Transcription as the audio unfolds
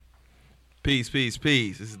Peace, peace,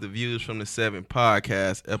 peace. This is the Views from the Seven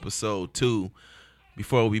podcast, episode 2.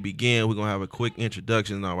 Before we begin, we're going to have a quick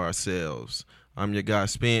introduction of ourselves. I'm your guy,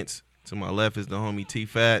 Spence. To my left is the homie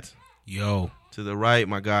T-Fats. Yo. To the right,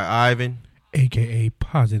 my guy, Ivan. A.K.A.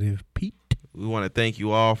 Positive Pete. We want to thank you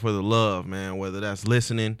all for the love, man, whether that's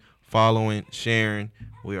listening, following, sharing.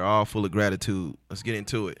 We are all full of gratitude. Let's get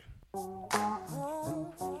into it.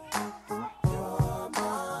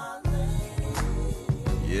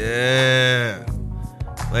 Yeah.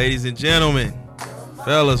 Ladies and gentlemen,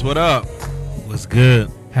 fellas, what up? What's good?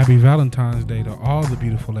 Happy Valentine's Day to all the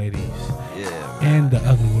beautiful ladies. Yeah, man. And the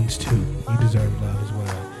ugly ones, too. You deserve love as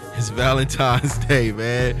well. It's Valentine's Day,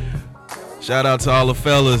 man. Shout out to all the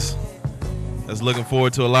fellas that's looking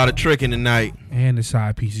forward to a lot of tricking tonight. And the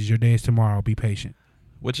side pieces. Your day is tomorrow. Be patient.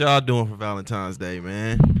 What y'all doing for Valentine's Day,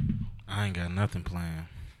 man? I ain't got nothing planned.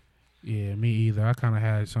 Yeah, me either. I kind of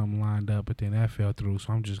had something lined up, but then that fell through,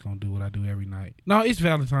 so I'm just going to do what I do every night. No, it's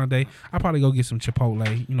Valentine's Day. I'll probably go get some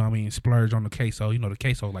Chipotle, you know what I mean, splurge on the queso. You know, the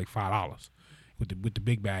queso is like $5 with the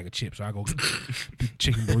big bag of chips. So I go get the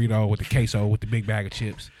chicken burrito with the queso with the big bag of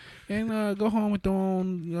chips. And go home and throw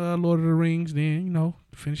on Lord of the Rings, then, you know,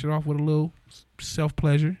 finish it off with a little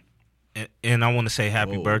self-pleasure. And I want to say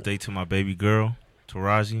happy birthday to my baby girl,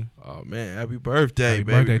 Taraji. Oh, man, happy birthday, Happy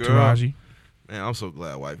baby birthday, girl. Taraji. Man, I'm so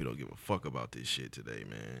glad wifey don't give a fuck about this shit today,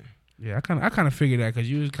 man. Yeah, I kind of figured that because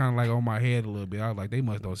you was kind of like on my head a little bit. I was like, they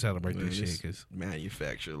must don't celebrate Man, this shit. Cause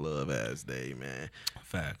manufacture love ass day, man.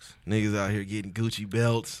 Facts. Niggas out here getting Gucci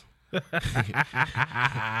belts. I'm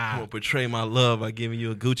gonna portray my love by giving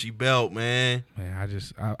you a Gucci belt, man. Man,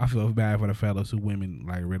 I feel bad for the fellas who women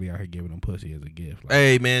like really out here giving them pussy as a gift. Like,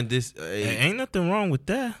 Hey, man, this Ain't nothing wrong with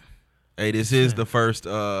that. Hey, this is the first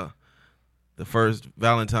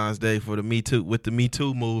Valentine's Day for the Me Too with the Me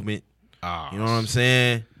Too movement. You know what I'm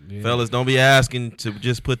saying? yeah. Fellas, don't be asking to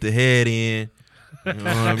just put the head in. You know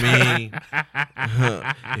what I mean?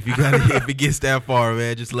 If it gets that far,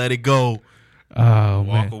 man, just let it go. Oh, Walk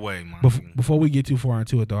man. away, man. Before we get too far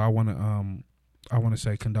into it, though, I want to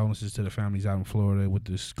say condolences to the families out in Florida with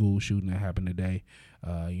the school shooting that happened today.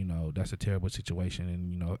 You know, that's a terrible situation,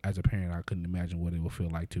 and you know, as a parent, I couldn't imagine what it would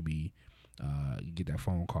feel like to be get that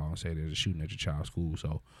phone call and say there's a shooting at your child's school.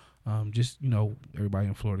 So, just you know, everybody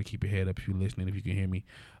in Florida, keep your head up if you're listening. If you can hear me,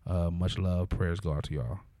 much love, prayers go out to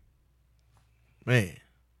y'all. Man.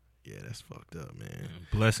 Yeah, that's fucked up, man.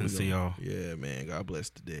 Blessings to y'all. Yeah, man. God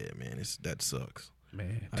bless the dead, man. That sucks.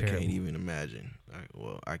 Man, I terrible. can't even imagine.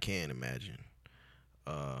 I can imagine.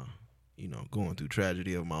 You know, going through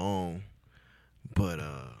tragedy of my own. But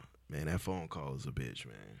man, that phone call is a bitch,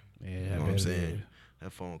 man. Yeah, You know what I'm saying?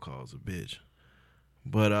 That phone call is a bitch.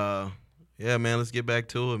 But yeah, man, let's get back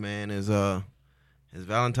to it, man. Is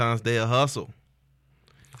Valentine's Day a hustle?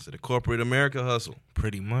 Is it a corporate America hustle?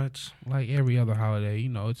 Pretty much. Like every other holiday, you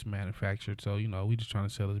know, it's manufactured. So, you know, we just trying to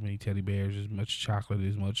sell as many teddy bears, as much chocolate,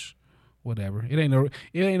 as much whatever. It ain't no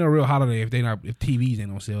real holiday if TVs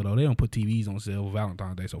ain't on sale, though. They don't put TVs on sale for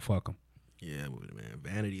Valentine's Day, so fuck them. Yeah, but man,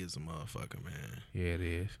 vanity is a motherfucker, man. Yeah, it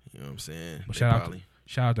is. You know what I'm saying? But shout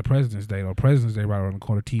out to President's Day, though. President's Day right around the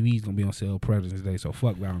corner. TV's going to be on sale President's Day, so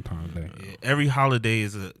fuck Valentine's Day. Yeah, every holiday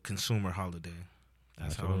is a consumer holiday.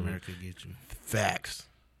 That's how Absolutely. America gets you. Facts.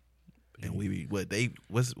 And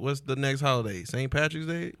what's the next holiday? St. Patrick's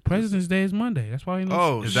Day? President's Day is Monday. That's why ain't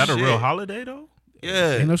no, Is that a real holiday, though?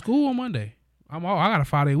 Yeah. ain't no school on Monday. I got a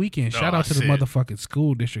 5-day weekend. Shout out to the motherfucking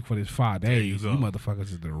school district for this 5 days. You motherfuckers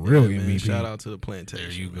is the real MVP. Shout out to the plantation.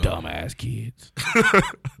 There you go. Dumbass kids.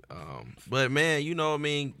 But man, you know, I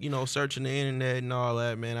mean, you know, searching the internet and all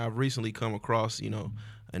that, man, I've recently come across, you know,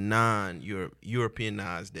 a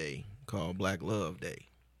non-Europeanized day called Black Love Day.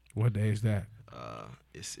 What day is that?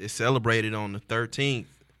 It's celebrated on the 13th,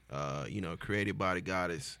 you know, created by the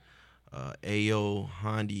goddess Ayo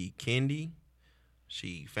Handi Kendi.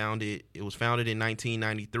 It was founded in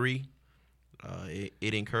 1993.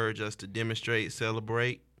 It encouraged us to demonstrate,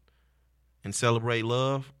 celebrate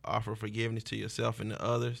love, offer forgiveness to yourself and to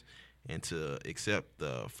others, and to accept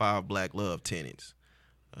the 5 black love tenets.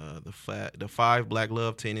 The 5 black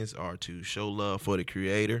love tenets are to show love for the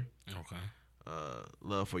Creator,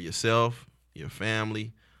 love for yourself, your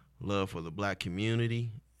family, love for the black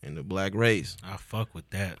community, and the black race. I fuck with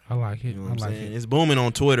that. I like it. You know what I I'm like saying? it. It's booming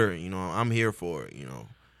on Twitter. You know, I'm here for it, you know.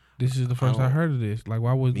 This is the first I heard of this. Like,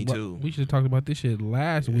 why was Me too. We should have talked about this shit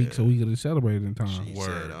last week so we could have celebrated in time. She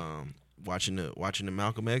said, watching the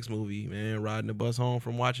Malcolm X movie, man, riding the bus home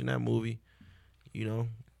from watching that movie, you know,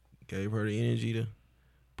 gave her the energy to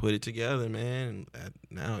put it together, man. And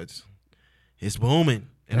now it's booming.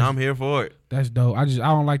 And I'm here for it. That's dope. I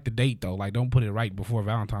don't like the date though. Like, don't put it right before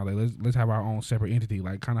Valentine's Day. Let's have our own separate entity.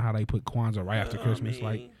 Like, kind of how they put Kwanzaa right after Christmas.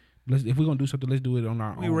 Like, if we're gonna do something, let's do it on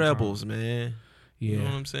our own. We rebels, man. Yeah, you know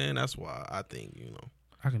what I'm saying. That's why I think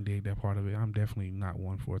I can dig that part of it. I'm definitely not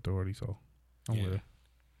one for authority, so I'm with it.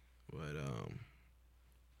 But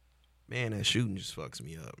man, that shooting just fucks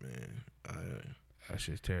me up, man. That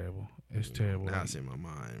shit's terrible. It's terrible. Now it's in my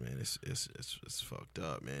mind, man. It's fucked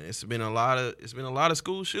up, man. It's been a lot of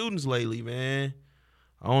school shootings lately, man.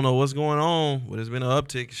 I don't know what's going on, but there's been an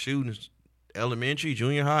uptick in shootings, elementary,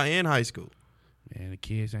 junior high, and high school. Man, the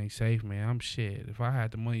kids ain't safe, man. I'm shit. If I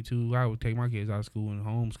had the money too, I would take my kids out of school and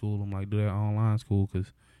homeschool them, like do that online school,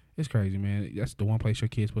 because it's crazy, man. That's the one place your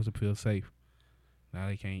kid's supposed to feel safe. Now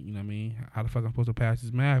they can't, you know what I mean? How the fuck I'm supposed to pass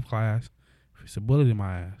this math class if it's a bullet in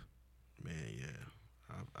my ass? Man, yeah.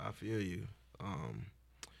 I feel you.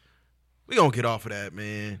 We gonna get off of that,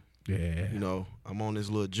 man. Yeah. You know, I'm on this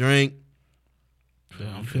little drink.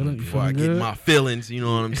 Yeah, I'm feeling before I good. get my feelings, you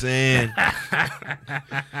know what I'm saying?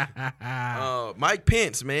 Mike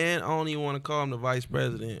Pence, man. I don't even want to call him the vice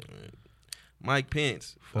president. Mike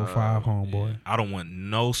Pence. 4-5 homeboy. Yeah. I don't want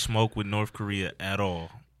no smoke with North Korea at all.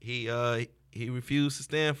 He refused to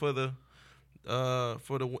stand for the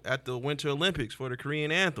at the Winter Olympics for the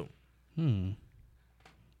Korean anthem.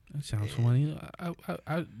 That sounds funny.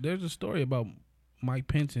 There's a story about Mike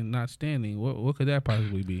Pence and not standing. What could that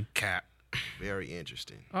possibly be? Cap. Very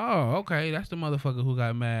interesting. Oh, okay. That's the motherfucker who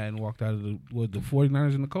got mad and walked out of the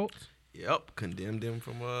 49ers and the Colts? Yep. Condemned him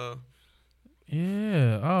from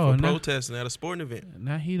yeah. Oh, for protesting at a sporting event.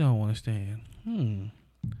 Now he don't want to stand.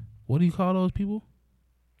 What do you call those people?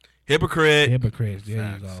 Hypocrite. Hypocrites. There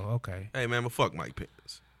Facts. you go. Okay. Hey man, but fuck Mike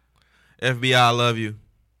Pence. FBI, I love you.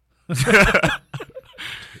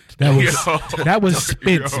 That was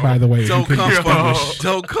Spence, by the way. Don't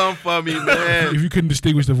come for me, man. If you couldn't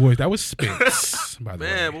distinguish the voice, that was Spence, by the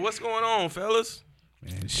way. Man, but what's going on, fellas?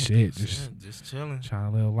 Man, shit. Just chilling.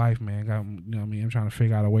 Trying to live life, man. You know what I mean? I'm trying to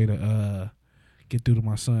figure out a way to get through to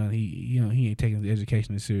my son. He ain't taking the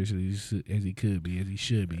education as seriously as he could be, as he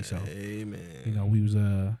should be. So, amen. You know, we was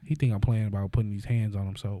he think I'm playing about putting these hands on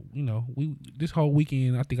him. So, you know, this whole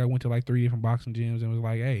weekend, I think I went to like 3 different boxing gyms and was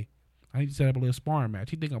like, hey, I need to set up a little sparring match.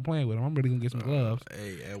 He think I'm playing with him. I'm really gonna get some gloves.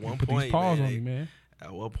 Hey, at one put point, these paws man, on me, man.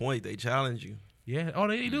 At what point they challenge you? Yeah. Oh,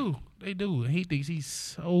 they do. They do. And he thinks he's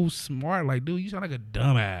so smart. Like, dude, you sound like a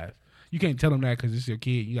dumbass. You can't tell him that because it's your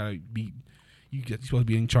kid. You gotta be. You're supposed to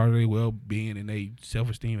be in charge of their well-being and their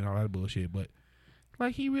self-esteem and all that bullshit. But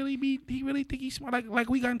like, he really think he's smart. Like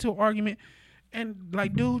we got into an argument, and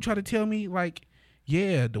like, dude tried to tell me like,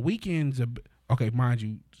 yeah, the weekends. Okay, mind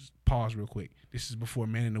you, just pause real quick. This is before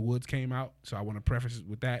Man in the Woods came out, so I want to preface it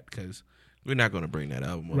with that because we're not going to bring that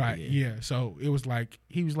album up right, again. Yeah. So it was like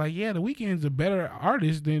he was like, yeah, the Weeknd's a better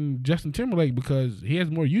artist than Justin Timberlake because he has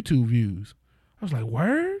more YouTube views. I was like,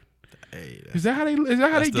 word. Hey, is that how they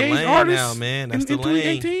gauge artists now, man? That's in the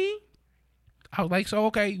lane. 2018? I was like, so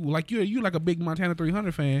okay, like you like a big Montana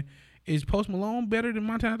 300 fan. Is Post Malone better than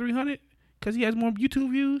Montana 300 because he has more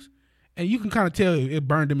YouTube views? And you can kind of tell it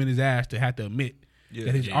burned him in his ass to have to admit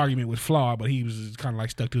that his argument was flawed, but he was kind of like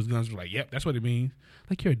stuck to his guns. Was like, yep, that's what it means.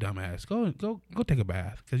 Like, you're a dumbass. Go take a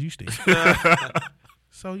bath because you stink.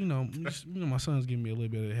 So my son's giving me a little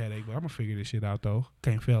bit of a headache, but I'm gonna figure this shit out though.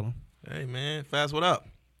 Can't fail him. Hey man, Fast, what up?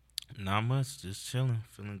 Not much. Just chilling.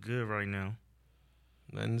 Feeling good right now.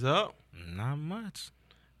 Nothing's up. Not much.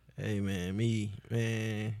 Hey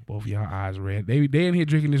man, both of y'all eyes red. They in here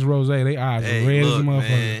drinking this rosé. They eyes red as a motherfucker.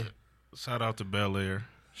 Man. Shout out to Bel Air.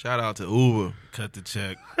 Shout out to Uber. Cut the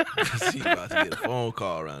check. He about to get a phone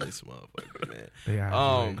call around this motherfucker,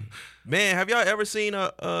 man. Man, have y'all ever seen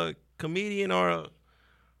a comedian or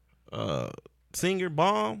a singer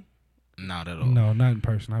bomb? Not at all. No, not in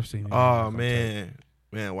person. I've seen it. Oh man,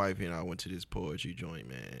 wifey and I went to this poetry joint,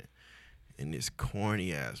 man. And this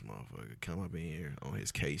corny ass motherfucker come up in here on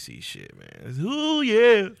his KC shit, man. Ooh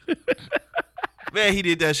yeah, man. He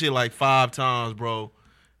did that shit like 5 times, bro.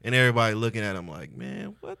 And everybody looking at him like,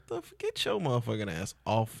 man, what the get your motherfucking ass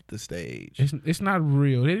off the stage. It's not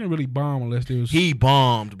real. They didn't really bomb unless there was. He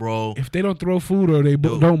bombed, bro. If they don't throw food or they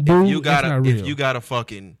don't boo, it's not real. If you gotta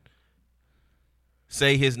fucking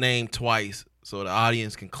say his name twice so the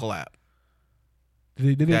audience can clap.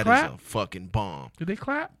 Did they clap? That is a fucking bomb. Did they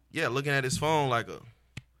clap? Yeah, looking at his phone like a.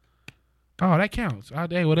 Oh, that counts.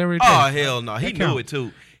 Hey, whatever it Oh takes. hell no, he knew it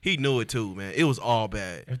too. He knew it too, man. It was all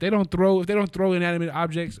bad. If they don't throw inanimate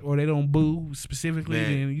objects or they don't boo specifically, man,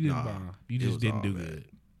 then you didn't bomb. You just didn't do bad. good.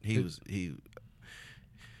 He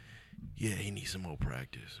yeah, he needs some more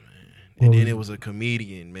practice, man. And then it was a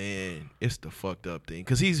comedian, man. It's the fucked up thing,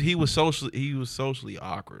 cause he was socially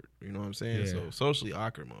awkward. You know what I'm saying? Yeah. So socially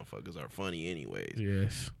awkward motherfuckers are funny anyways.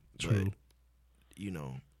 Yes, true. But, you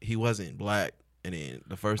know, he wasn't black, and then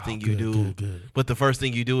the first thing good. but the first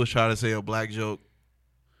thing you do is try to say a black joke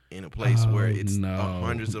in a place where it's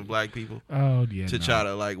hundreds of black people. Oh yeah, try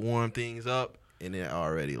to like warm things up, and then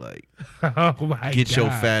already like oh my get God. your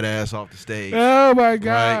fat ass off the stage. Oh my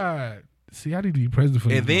God. See, I need to be president for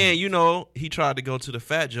this. And then, you know, he tried to go to the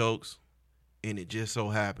fat jokes, and it just so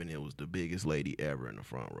happened it was the biggest lady ever in the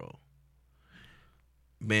front row.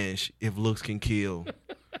 Man, if looks can kill,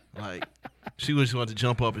 like, she was going to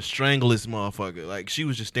jump up and strangle this motherfucker. Like, she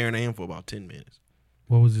was just staring at him for about 10 minutes.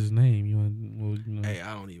 What was his name? You know? Hey,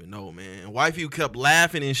 I don't even know, man. Wifey kept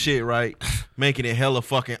laughing and shit, right? Making it hella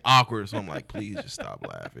fucking awkward. So I'm like, please just stop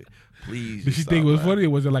laughing. Please. Did she think it was funny, or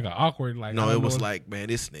was it like an awkward? Like, no, it was like, man,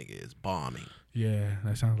 this nigga is bombing. Yeah,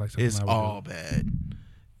 that sounds like something. It's all bad.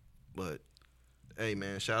 But hey,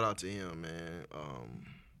 man, shout out to him, man.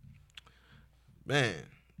 Man,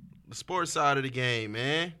 the sports side of the game,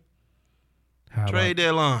 man. Trade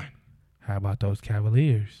deadline. How about those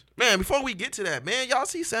Cavaliers? Man, before we get to that, man, y'all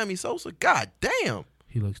see Sammy Sosa? God damn.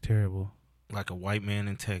 He looks terrible. Like a white man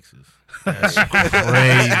in Texas. That's crazy.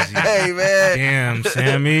 Hey, man. Damn,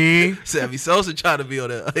 Sammy. Sammy Sosa tried to be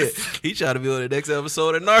on he tried to be on the next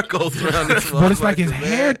episode of Narcos around this But it's like his man.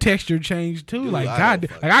 hair texture changed too. Dude, like I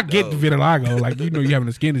God, like I get the vitiligo. Like, you know, you having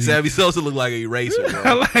a skin disease. Sammy Sosa look like an eraser,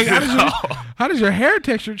 bro. Like, how does your hair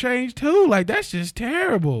texture change too? Like, that's just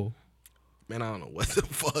terrible. Man, I don't know what the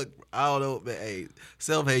fuck. I don't know, man. Hey,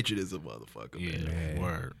 self-hatred is a motherfucker, man. Yeah,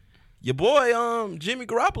 word. Your boy, Jimmy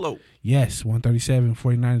Garoppolo. Yes, 137,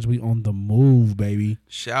 49ers, we on the move, baby.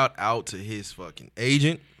 Shout out to his fucking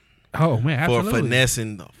agent Oh, man, absolutely. for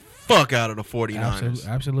finessing the fuck out of the 49ers.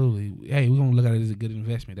 Absolutely. Hey, we're going to look at it as a good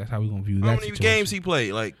investment. That's how we're going to view that How many situation. games he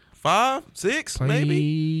played? Like 5, 6,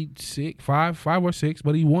 maybe? Played 5 or 6,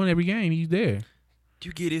 but he won every game. He's there.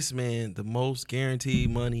 You get this man the most guaranteed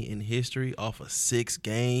money in history off of 6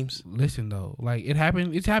 games. Listen, though, like, it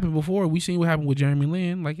happened. It's happened before. We seen what happened with Jeremy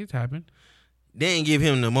Lin. Like, it's happened. They ain't give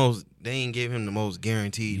him the most. They ain't give him the most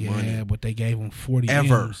guaranteed money. Yeah, but they gave him 40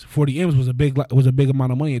 ever. M's. 40 M's was a big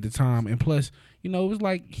amount of money at the time, and plus, you know, it was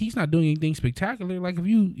like he's not doing anything spectacular. Like, if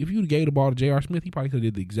you gave the ball to J.R. Smith, he probably could have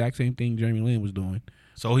did the exact same thing Jeremy Lin was doing.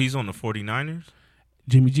 So he's on the 49ers?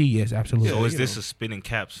 Jimmy G, yes, absolutely. So is this a spinning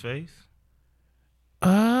Cap's face?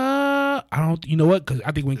 I don't. You know what? Because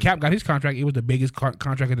I think when Cap got his contract, it was the biggest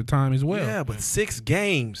contract at the time as well. Yeah, but 6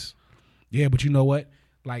 games. Yeah, but you know what?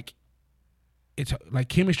 Like, it's like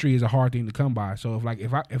chemistry is a hard thing to come by. So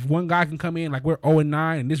if one guy can come in, like we're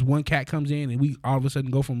 0-9, and this one cat comes in, and we all of a sudden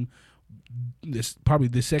go from this probably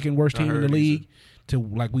the second worst team in the league to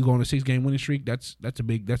like we go on a 6-game winning streak. That's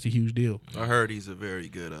a huge deal. I heard he's a very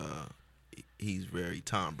good. He's very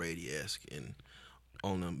Tom Brady-esque and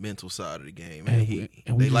on the mental side of the game.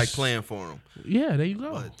 And they like playing for him. Yeah, there you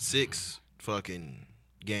go. But 6 fucking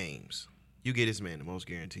games, you get this man the most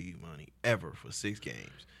guaranteed money ever for 6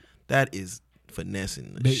 games. That is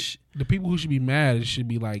finessing the people who should be mad, it should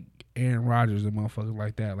be like Aaron Rodgers and motherfuckers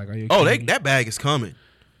like that. Like, that bag is coming.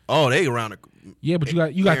 Oh, they around. Yeah, but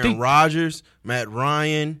you got to think Rodgers, Matt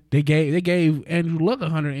Ryan. They gave Andrew Luck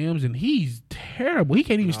 100 M's, and he's terrible. He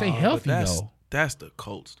can't even stay healthy though. That's the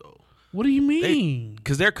Colts though. What do you mean?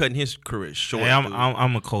 Because they're cutting his career short. Hey,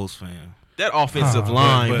 I'm a Colts fan. That offensive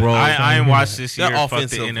line, bro. I ain't watched this year. That Fuck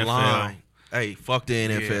offensive the NFL. line. Hey, fuck the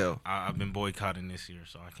NFL. Yeah, I've been boycotting this year,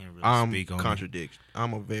 so I can't really speak on contradiction.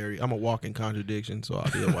 I'm a walking contradiction, so I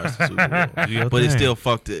did watch the Super Bowl. But it's thing. still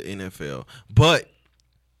fuck the NFL. But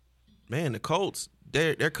man, the Colts,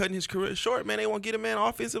 they're cutting his career short, man. They won't get a man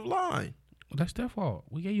offensive line. Well, that's their fault.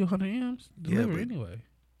 We gave you 100 M's. Deliver anyway.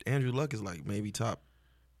 Andrew Luck is like maybe top.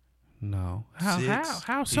 No. 6.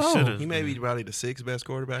 How so? He may be probably the 6th best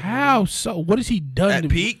quarterback. How so? What has he done at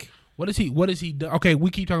peak? What is he done? Okay, we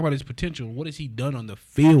keep talking about his potential. What has he done on the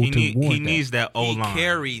field to warrant he needs that O line. He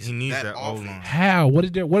carries. He needs that O line. How? What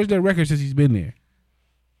is their record since he's been there?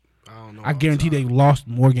 I don't know. I guarantee they lost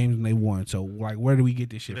more games than they won. So, like, where do we get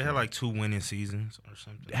this shit They from? had like 2 winning seasons or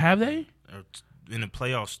something. Have they? Or in the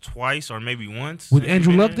playoffs twice or maybe once. With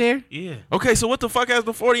Andrew Luck there? Yeah. Okay, so what the fuck has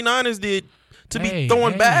the 49ers did to be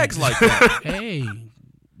throwing bags like that? Hey,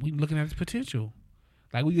 we looking at his potential.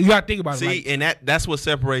 Like, you got to think about it. See, and that's what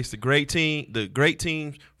separates the great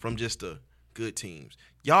teams from just the good teams.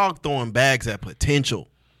 Y'all throwing bags at potential.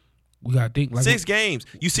 We got to think. Like, 6 games.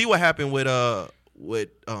 You see what happened with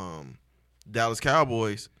Dallas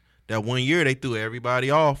Cowboys. That one year they threw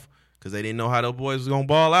everybody off because they didn't know how those boys was going to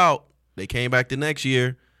ball out. They came back the next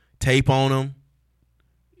year, tape on him.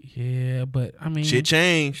 Yeah, but I mean, Shit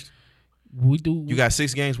changed. We do. You got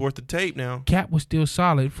 6 games worth of tape now. Cap was still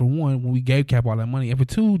solid for one when we gave Cap all that money, and for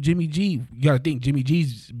two, Jimmy G. You got to think Jimmy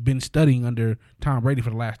G's been studying under Tom Brady for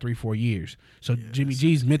the last 3-4 years. So Jimmy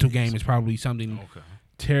G's mental game is probably something. Okay.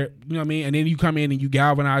 You know what I mean? And then you come in and you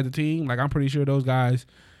galvanize the team. Like I'm pretty sure those guys,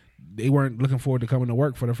 they weren't looking forward to coming to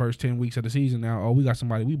work for the first 10 weeks of the season. Now, we got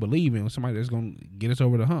somebody we believe in, somebody that's gonna get us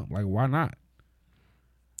over the hump. Like why not?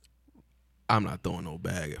 I'm not throwing no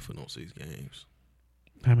bag for no 6 games.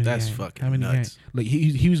 That's fucking nuts. Like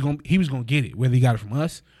he was gonna get it. Whether he got it from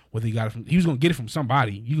us, whether he got it from, he was gonna get it from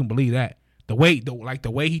somebody. You can believe that. The way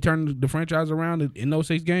he turned the franchise around in those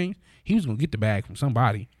 6 games, he was gonna get the bag from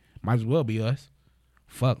somebody. Might as well be us.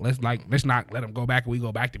 Fuck, let's not let him go back and we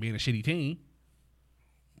go back to being a shitty team.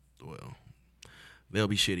 Well, they'll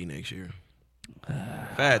be shitty next year.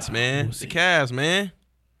 Fats, man. The Cavs, man.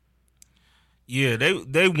 Yeah,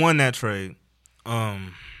 they won that trade.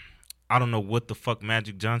 I don't know what the fuck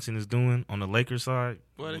Magic Johnson is doing on the Lakers side.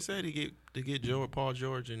 Well, they said to get Paul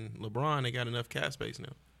George and LeBron, they got enough cap space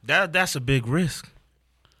now. That's a big risk.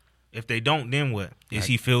 If they don't, then what? Is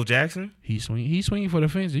he Phil Jackson? He's swinging for the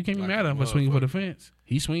fence. You can't be mad at him for swinging for the fence.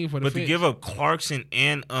 He's swinging for the fence. But to give up Clarkson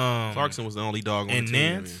and Clarkson was the only dog on the team.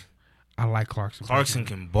 Nance, I like Clarkson. Clarkson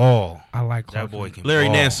can ball. I like Clarkson. That boy can Larry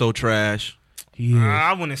ball. Nance so trash. He is.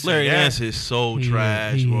 I wouldn't say Larry that. Nance is so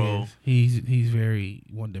trash, bro. He's very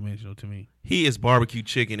one-dimensional to me. He is barbecue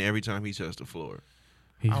chicken every time he touches the floor.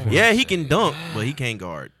 He He can dunk, but he can't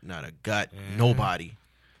guard. Not a nobody.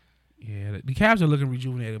 Yeah, the Cavs are looking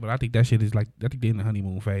rejuvenated, but I think that shit is like, I think they're in the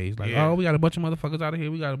honeymoon phase. Like, we got a bunch of motherfuckers out of here.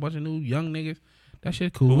 We got a bunch of new young niggas. That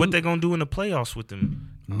shit cool. But what they gonna do in the playoffs with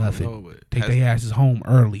them? Nothing. Take their asses home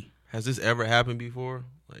early. Has this ever happened before?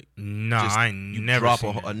 Like, no, I never drop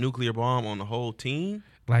seen a nuclear bomb on the whole team.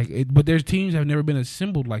 Like, but there's teams that have never been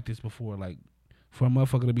assembled like this before. Like, for a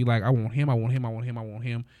motherfucker to be like, I want him, I want him, I want him, I want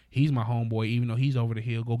him. He's my homeboy, even though he's over the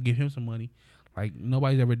hill. Go give him some money. Like,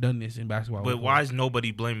 nobody's ever done this in basketball. But why is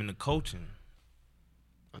nobody blaming the coaching?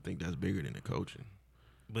 I think that's bigger than the coaching.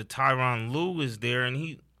 But Tyronn Lue is there,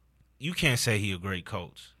 and you can't say he a great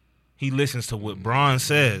coach. He listens to what Bron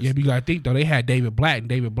says. Yeah, but you gotta think though, they had David Blatt, and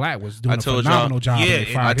David Blatt was doing a phenomenal job. Yeah,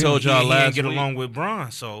 I told y'all last week. He didn't get along with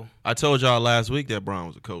Bron, so I told y'all last week that Bron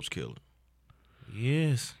was a coach killer.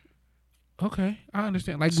 Yes. Okay, I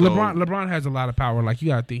understand. Like LeBron has a lot of power. Like you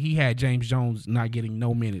gotta think he had James Jones not getting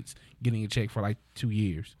no minutes, getting a check for like 2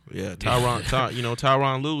 years. Yeah,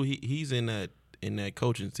 Tyronn Lue, he's in that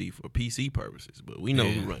coaching seat for PC purposes, but we know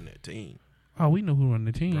who run that team. Oh, we know who run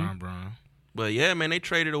the team. Bron. But yeah, man, they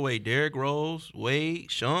traded away Derrick Rose, Wade,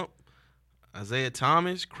 Shump, Isaiah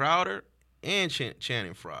Thomas, Crowder, and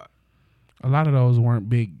Channing Frye. A lot of those weren't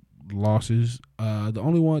big losses. The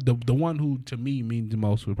only one, the one who to me means the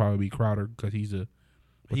most would probably be Crowder because he's a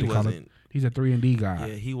 3-and-D guy.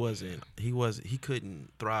 Yeah, he wasn't. He couldn't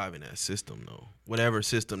thrive in that system though. Whatever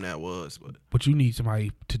system that was, but you need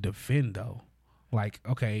somebody to defend though. Like,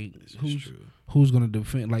 okay, who's going to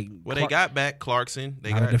defend? Like, they got back Clarkson.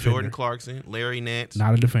 They got Jordan Clarkson, Larry Nance,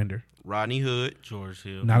 not a defender. Rodney Hood, George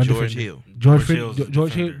Hill, not a George defender. Hill. George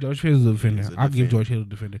Hill is a defender. I'll give George Hill a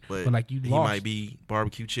defender. But like he might be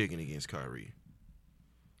barbecue chicken against Kyrie.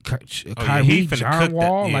 Kyrie, John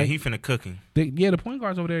Wall, yeah, he finna cooking. The point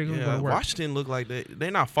guards over there. Yeah, Washington look like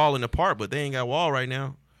they're not falling apart, but they ain't got Wall right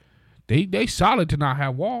now. They solid to not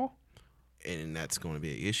have Wall. And that's going to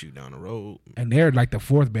be an issue down the road. And they're like the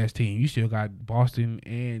 4th best team. You still got Boston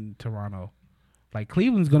and Toronto. Like,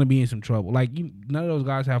 Cleveland's going to be in some trouble. Like, none of those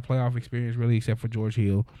guys have playoff experience, really, except for George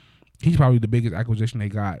Hill. He's probably the biggest acquisition they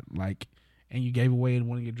got. Like, and you gave away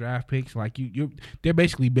one of your draft picks. Like, they're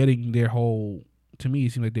basically betting their whole. To me,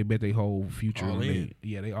 it seems like they bet their whole future. All in.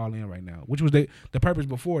 They all in right now. Which was the purpose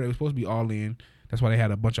before. They were supposed to be all in. That's why they had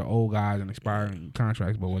a bunch of old guys and expiring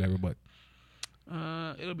contracts, but whatever. But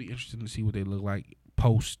it'll be interesting to see what they look like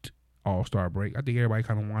post All-Star break. I think everybody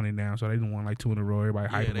kind of wanted down, so they didn't want like 2 in a row. Everybody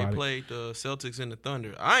hyped about it. They played the Celtics and the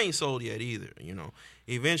Thunder. I ain't sold yet either.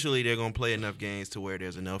 Eventually they're gonna play enough games to where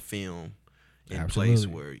there's enough film in place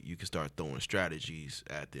where you can start throwing strategies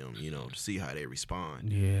at them. To see how they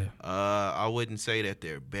respond. Yeah. I wouldn't say that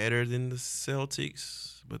they're better than the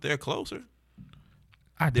Celtics, but they're closer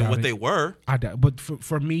than what they were. But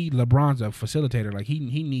for me, LeBron's a facilitator. Like he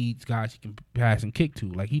needs guys he can pass and kick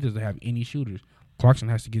to. Like he doesn't have any shooters. Clarkson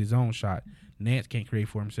has to get his own shot. Nance can't create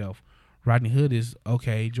for himself. Rodney Hood is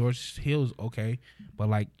okay. George Hill's okay. But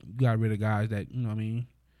like you got rid of guys that, you know what I mean?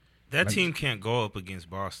 That team can't go up against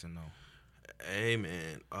Boston though. Hey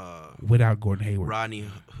man, without Gordon Hayward. Rodney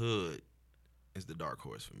Hood is the dark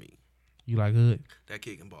horse for me. You like Hood? That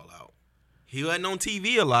kid can ball out. He wasn't on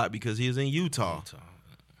TV a lot because he was in Utah.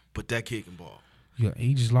 But that kid can ball. Yeah,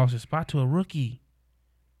 he just lost his spot to a rookie.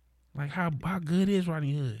 Like how good is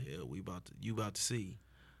Rodney Hood? Yeah, you about to see.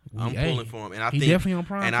 We- I'm hey, pulling for him, and I he think definitely on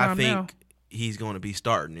prime and I time think now. he's going to be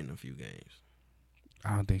starting in a few games,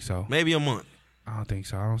 I don't think so. maybe a month. I don't think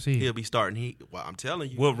so. I don't see He'll it. be starting. I'm telling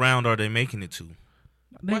you, What round are they making it to?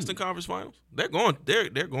 Western Conference Finals. They're going. They're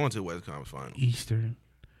going to the Western Conference Finals. Eastern.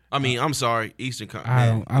 I mean, I'm sorry, Eastern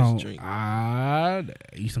Conference.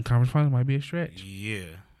 Eastern Conference Finals might be a stretch. Yeah,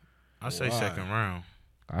 I say Why? second round.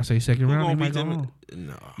 I say second Who round. They gonna might beat go them?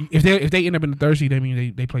 on. No, If they end up in the third seed, that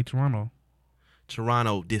means they play Toronto.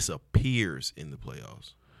 Toronto disappears in the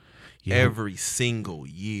playoffs Yeah, every single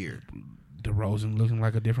year. DeRozan looking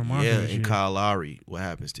like a different monster. Yeah, this and year. Kyle Lowry, what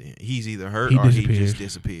happens to him? He's either hurt He or he disappears. just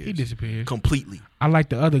disappears. He disappears. Completely. I like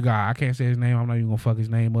the other guy. I can't say his name. I'm not even gonna fuck his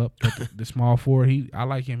name up. But the small forward, I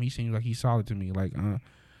like him. He seems like he's solid to me. Like,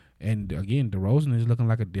 and again, DeRozan is looking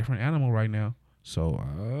like a different animal right now. So,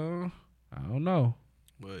 I don't know.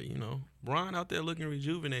 But, Bron out there looking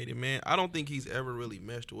rejuvenated, man. I don't think he's ever really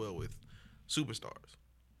meshed well with superstars.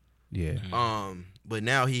 Yeah, But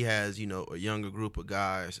now he has, a younger group of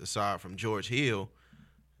guys aside from George Hill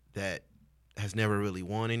that has never really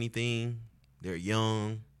won anything. They're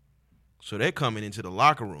young. So they're coming into the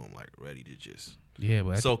locker room like ready to just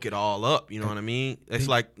but soak it all up, you know what I mean? It's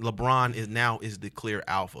like LeBron is the clear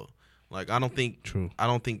alpha. Like I don't think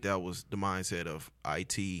that was the mindset of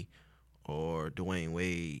IT or Dwayne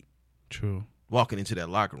Wade true. walking into that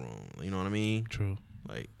locker room. You know what I mean? True.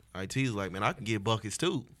 Like IT's like, man, I can get buckets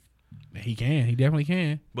too. He can. He definitely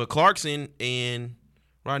can. But Clarkson and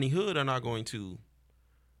Rodney Hood are not going to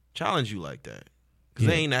challenge you like that. Because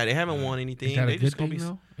they haven't won anything. Is that They a just good gonna thing, be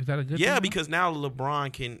though? Is that a good thing? Yeah, though? because now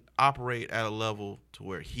LeBron can operate at a level to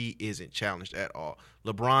where he isn't challenged at all.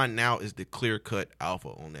 LeBron now is the clear-cut alpha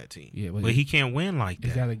on that team. Yeah, But he can't win like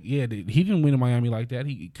is that. he didn't win in Miami like that.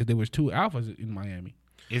 Because there was two alphas in Miami.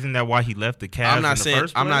 Isn't that why he left the Cavs in the first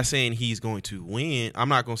place? I'm not saying he's going to win. I'm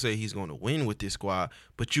not going to say he's going to win with this squad,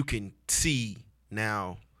 but you can see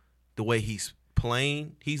now the way he's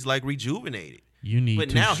playing, he's like rejuvenated.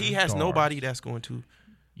 But now he has nobody that's going to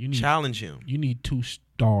challenge him. You need two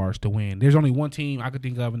stars to win. There's only one team I could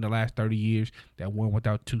think of in the last 30 years that won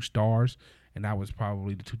without two stars, and that was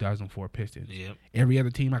probably the 2004 Pistons. Yep. Every other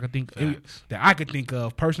team that I could think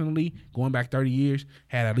of personally, going back 30 years,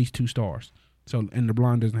 had at least two stars. So, and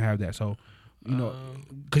LeBron doesn't have that. So,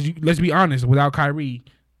 because let's be honest, without Kyrie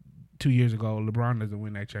 2 years ago, LeBron doesn't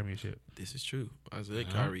win that championship. This is true. I said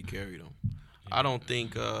Kyrie carried him. I don't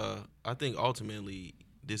think. I think ultimately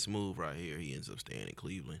this move right here, he ends up staying in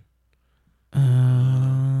Cleveland.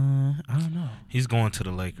 I don't know. He's going to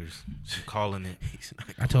the Lakers. I'm calling it.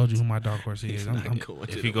 I told you who my dark horse is.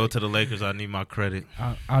 If he go to the Lakers, I need my credit.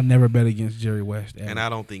 I'll never bet against Jerry West. Ever. And I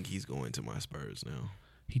don't think he's going to my Spurs now.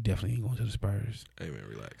 He definitely ain't going to the Spurs. Hey man,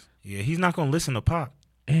 relax. Yeah, he's not gonna listen to Pop.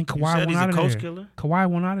 And Kawhi went he's out a of coach there. killer. Kawhi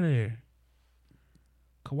went out of there.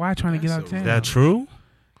 Kawhi trying to get out of town. Is that true?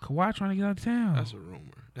 Kawhi trying to get out of town. That's a rumor.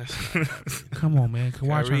 That's not happening. Come on, man.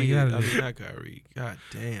 Kawhi trying to get out of there. Not Kyrie. God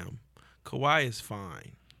damn. Kawhi is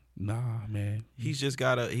fine. Nah, man. He's just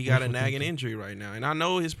got a nagging injury right now, and I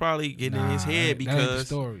know it's probably getting in his head that ain't the because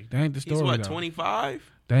story. That ain't the story. he's what, though. 25.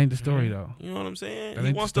 That ain't the story though. You know what I'm saying? That He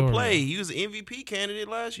ain't the wants to story, play. though. He was an MVP candidate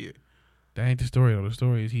last year. That ain't the story though. The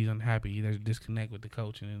story is he's unhappy. There's a disconnect with the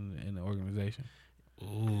coach and the organization.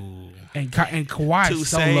 Ooh. And Kawhi is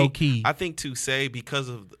so low key. I think to say because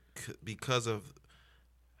of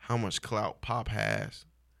how much clout Pop has,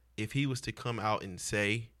 if he was to come out and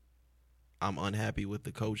say, "I'm unhappy with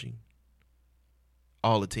the coaching,"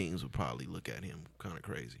 all the teams would probably look at him kind of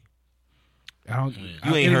crazy.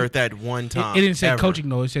 You ain't heard that one time. It didn't say ever. coaching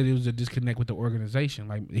though. It said it was a disconnect with the organization.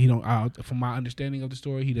 Like he don't. From my understanding of the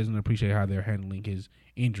story, he doesn't appreciate how they're handling his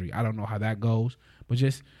injury. I don't know how that goes, but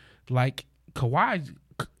just like Kawhi's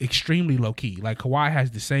extremely low key. Like Kawhi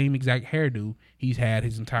has the same exact hairdo he's had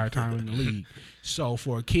his entire time in the league. So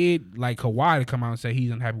for a kid like Kawhi to come out and say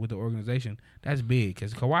he's unhappy with the organization, that's big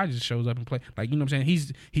because Kawhi just shows up and play. Like, you know what I'm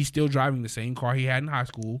saying? He's still driving the same car he had in high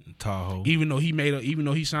school. Tahoe. Even though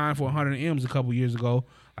he signed for 100 M's a couple years ago,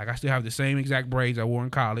 like I still have the same exact braids I wore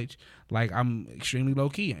in college. Like I'm extremely low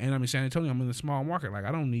key, and I'm in San Antonio. I'm in a small market. Like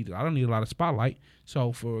I don't need a lot of spotlight.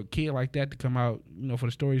 So for a kid like that to come out, for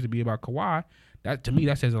the stories to be about Kawhi, that to me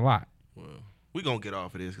that says a lot. Well, we're going to get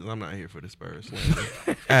off of this because I'm not here for the Spurs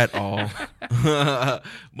at all. But,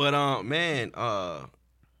 man,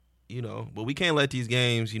 but we can't let these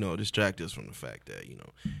games, distract us from the fact that,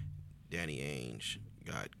 Danny Ainge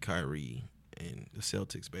got Kyrie and the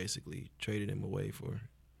Celtics basically traded him away for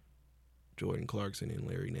Jordan Clarkson and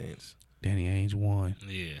Larry Nance. Danny Ainge won.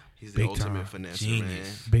 Yeah. He's the Big ultimate time. finesser, Genius. man.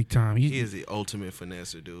 Big time. He is the ultimate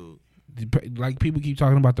finesser, dude. Like people keep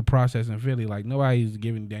talking about the process in Philly. Like nobody's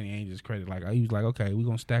giving Danny Ainge his credit. Like he was like, okay, we're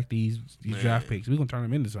gonna stack these Man. draft picks. We're gonna turn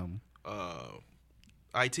them into something.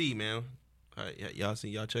 IT, man.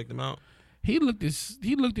 Y'all checked them out? He looked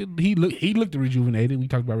rejuvenated. We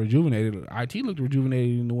talked about rejuvenated. IT looked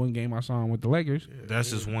rejuvenated in the one game I saw him with the Lakers. Yeah, That's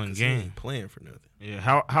just one 'cause he game. ain't playing for nothing. Yeah.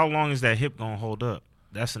 How long is that hip gonna hold up?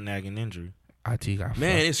 That's a nagging injury. IT got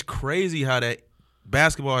Man, fucked. it's crazy how that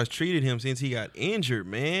basketball has treated him since he got injured,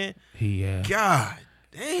 man. He God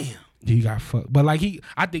damn. he got fucked. But like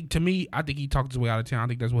I think he talked his way out of town. I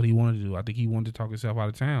think that's what he wanted to do. I think he wanted to talk himself out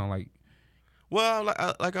of town. Like, Well,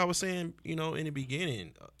 like I was saying, in the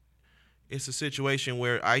beginning, it's a situation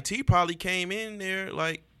where IT probably came in there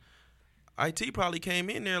like, I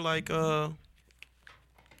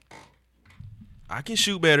can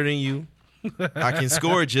shoot better than you. I can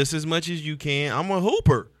score just as much as you can. I'm a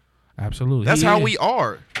hooper. absolutely, That's He how is. we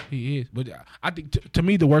are. He is. But I think to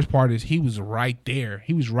me the worst part is he was right there.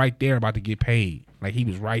 He was right there about to get paid. Like he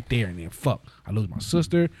was right there, and then fuck, I lose my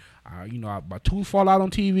sister. My tooth fall out on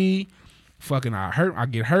TV. Fucking, I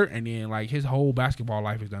get hurt, and then like his whole basketball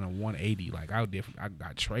life is done a 180. Like I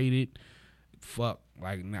got traded. Fuck,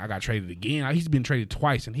 like now I got traded again. He's been traded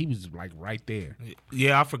twice, and he was like right there.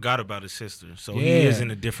 Yeah, I forgot about his sister. So he Yeah. is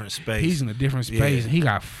in a different space. He's in a different space, Yeah. and he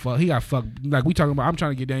got fucked. Like we talking about, I'm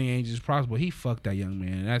trying to get Danny Ainge as possible. He fucked that young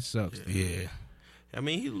man. That sucks. Yeah. I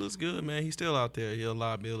mean, he looks good, man. He's still out there. He's a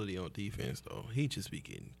liability on defense, though. He just be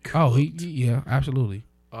getting cooked. Oh, yeah, absolutely.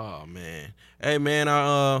 Oh, man. Hey, man,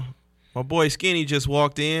 my boy Skinny just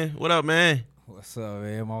walked in. What up, man? What's up,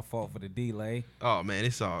 man? My fault for the delay. Oh, man,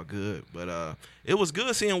 it's all good. But it was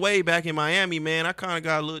good seeing Wade back in Miami, man. I kind of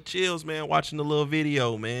got a little chills, man, watching the little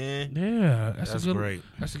video, man. Yeah, That's a good, great.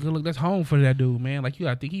 That's a good look. That's home for that dude, man. Like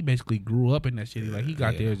I think he basically grew up in that city. Like he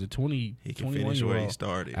got there as a 20, He can 21 finish year where he old.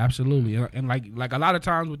 started. Absolutely, and like a lot of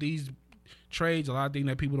times with these trades, a lot of things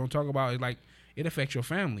that people don't talk about is like it affects your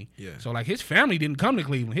family. Yeah. So like his family didn't come to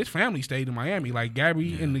Cleveland. His family stayed in Miami. Like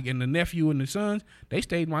Gabby and the nephew and the sons, they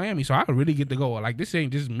stayed in Miami. So I really get to go. Like this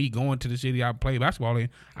ain't just me going to the city I play basketball in.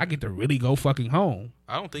 I get to really go fucking home.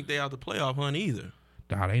 I don't think they out the playoff hunt either.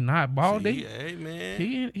 Nah, they not ball. See, hey, man.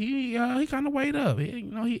 He kind of weighed up. He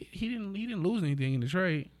didn't lose anything in the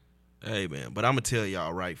trade. Hey, man, but I'm going to tell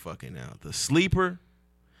y'all right fucking now. The sleeper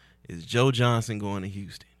is Joe Johnson going to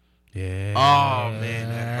Houston. Yeah. Oh, man,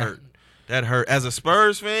 that hurt. That hurt. As a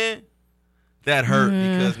Spurs fan, that hurt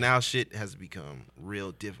because now shit has become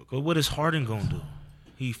real difficult. But what is Harden gonna do?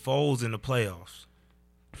 He folds in the playoffs.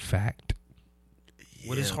 Fact.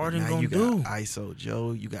 What is but Harden now gonna you do? got ISO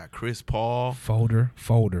Joe. You got Chris Paul. Folder.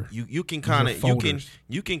 You can These are kind of folders.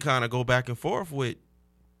 you can kind of go back and forth with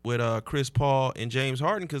Chris Paul and James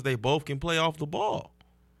Harden because they both can play off the ball.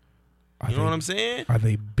 You know what I'm saying? Are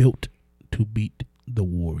they built to beat the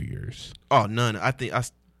Warriors? Oh, none.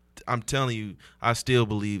 I'm telling you, I still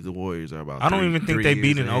believe the Warriors are about. I don't even think 3 they years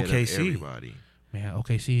beat an ahead of OKC. Everybody. Man,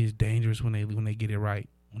 OKC is dangerous when they get it right.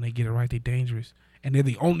 When they get it right, they're dangerous. And they're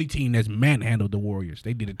the only team that's manhandled the Warriors.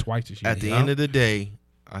 They did it twice this year. At the end of the day,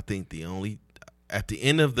 I think the only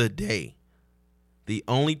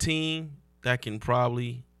team that can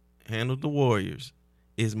probably handle the Warriors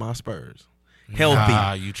is my Spurs. Healthy.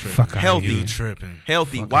 Nah, you tripping. Fuck outta Healthy. here. You tripping.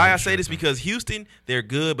 Healthy. Fuck Why out I say this? tripping. Because Houston, they're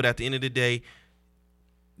good, but at the end of the day,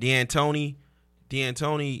 D'Antoni,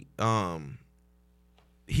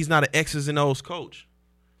 he's not an X's and O's coach.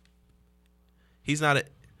 He's not an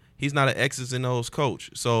X's and O's coach.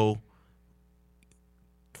 So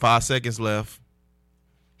 5 seconds left.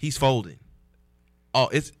 He's folding. Oh,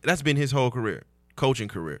 that's been his whole career, coaching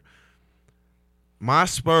career. My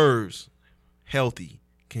Spurs, healthy,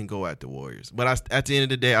 can go at the Warriors. But at the end of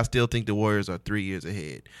the day, I still think the Warriors are 3 years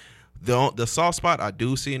ahead. The soft spot I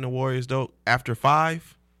do see in the Warriors, though, after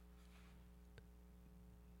 5,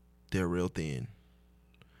 they're real thin.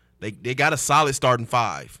 They got a solid starting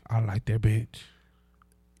 5. I like their bench.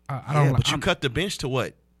 I Yeah, don't. but you I'm- cut the bench to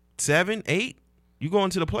what? 7, 8? You go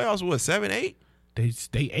into the playoffs with what, 7, 8? They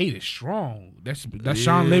 8 is strong. That's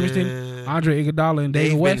Sean Livingston, Andre Iguodala, and David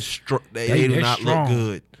They've been West. they do they're not strong. look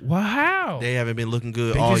good. Well, how? They haven't been looking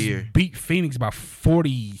good They all just year. beat Phoenix by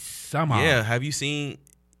 40 somehow. Yeah, have you seen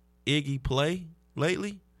Iggy play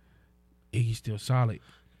lately? Iggy's still solid.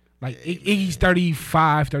 Like Iggy's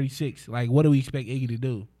 35, 36. Like, what do we expect Iggy to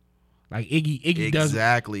do? Like Iggy does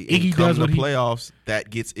Exactly. Iggy And come does the what he- playoffs, that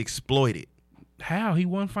gets exploited. how he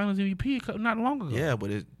won Finals MVP not long ago. Yeah,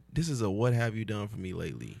 but this is a what have you done for me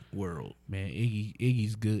lately world. Man,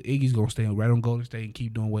 Iggy's good. Iggy's gonna stay right on Golden State and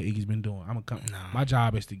keep doing what Iggy's been doing. My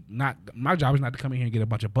job is not to come in here and get a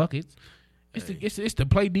bunch of buckets. It's to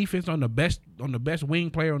play defense on the best wing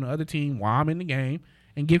player on the other team while I'm in the game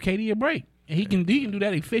and give KD a break. And he can do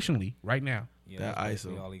that efficiently right now. Yeah, that that's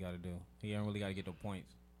basically ISO. all he got to do. He ain't really got to get no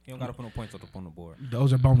points. He don't got to put no points up on the board.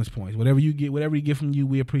 Those are bonus points. Whatever you get from you,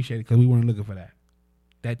 we appreciate it because we weren't looking for that.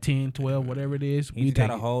 That 10, 12, whatever it is, He we just got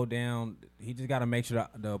take to it. hold down. He just got to make sure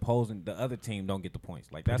the other team don't get the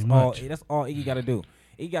points. Like that's Pretty all. much. That's all Iggy got to do.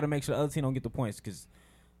 Iggy got to make sure the other team don't get the points because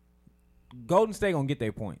Golden State gonna get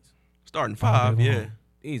their points Starting 5, yeah.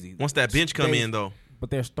 easy. Once that bench come in though. But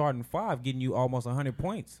they're starting 5, getting you almost 100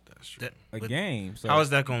 points That's true. a But game. So How is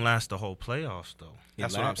that gonna last the whole playoffs though?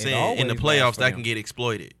 That's it what la- I'm it saying. In the always lasts playoffs, for that them. can get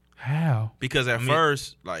exploited. How? Because at I mean-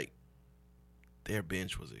 first, like, their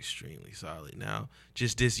bench was extremely solid. Now,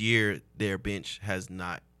 just this year, their bench has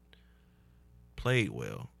not played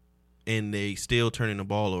well. And they still turning the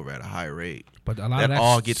ball over at a high rate. But a lot That of that's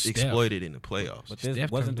all gets Steph. exploited in the playoffs. But Steph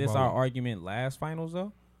this wasn't turned the this ball our over. argument last finals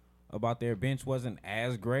though about their bench wasn't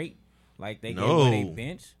as great. Like they No. gave away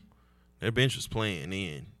bench. Their bench was playing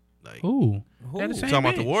in. Like, Who? Who? They're the you same talking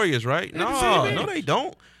about the bench. Warriors, right? They're the same No, bench. no, they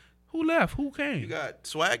don't. Who left? Who You came? got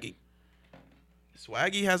Swaggy.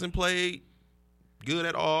 Swaggy hasn't played good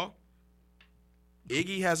at all.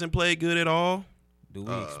 Iggy hasn't played good at all. Do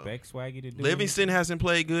we expect Swaggy to do Livingston hasn't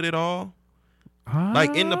played good at all. Huh?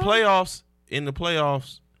 Like in the playoffs,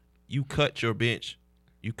 you cut your bench,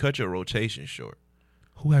 you cut your rotation short.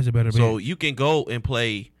 Who has a better So bench? you can go and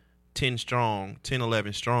play 10 strong, 10,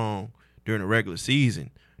 11 strong during the regular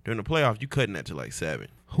season. During the playoffs, you cutting that to like 7.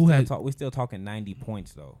 Who has? We still talking 90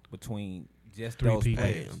 points though between just Three those people.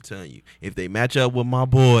 Hey, players. I'm telling you, if they match up with my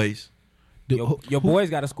boys, Your boys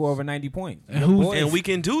got to score over 90 points. And Your who's- boys- and we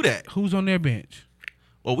can do that. Who's on their bench?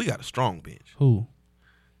 Well, we got a strong bench. Who?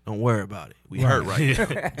 Don't worry about it. We Right. hurt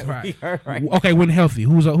right now. Right. right. Okay, when healthy,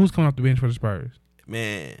 who's coming off the bench for the Spurs?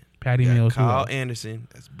 Man, Patty you got Mills. who Kyle else? Anderson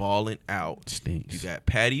that's balling out. Stinks. You got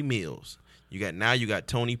Patty Mills. You got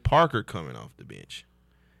Tony Parker coming off the bench.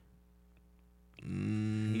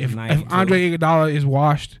 if 92. Andre Iguodala is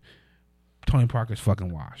washed, Tony Parker's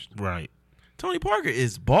fucking washed. Right. Tony Parker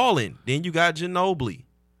is balling. Then you got Ginobili.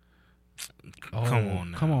 Come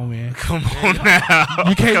on now. Come on, man. Come on now.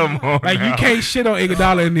 You can't Come on like now. you can't shit on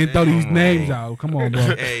Iguodala and then throw these names out. Come on,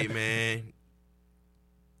 bro. Hey man,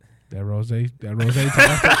 That rose talk.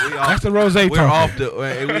 That's the rose we're talk.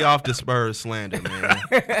 we off the Spurs slander,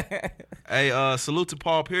 man. Hey, salute to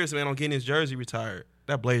Paul Pierce, man, on getting his jersey retired.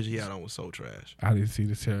 That blazer he had on was so trash. I didn't see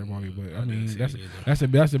the ceremony, but I mean see that's it either.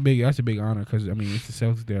 that's a big honor because I mean it's the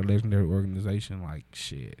Celtics, they're a legendary organization. Like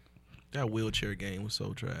shit. That wheelchair game was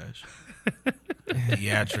so trash.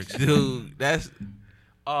 Theatrics. Dude, that's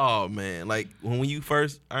oh man. Like when you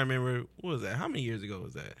first I remember what was that? How many years ago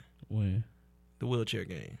was that? When The wheelchair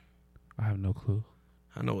game. I have no clue.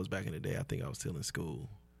 I know it was back in the day. I think I was still in school.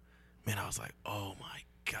 Man, I was like, oh my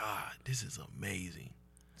God, this is amazing.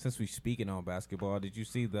 Since we speaking on basketball, did you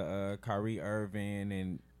see the Kyrie Irving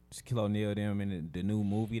and Shaquille O'Neal them in the new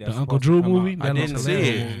movie? That's The Uncle supposed to Drew come movie? out? That I looks didn't see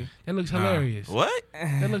hilarious. it. That looks Nah. hilarious. What?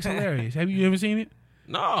 That looks hilarious. Have you ever seen it?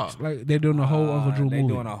 No. Like they're doing the whole Uncle Drew they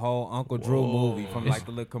movie. doing a whole Uncle Drew Whoa. movie from like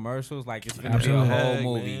the little commercials. Like it's gonna be a Absolutely. whole Bag,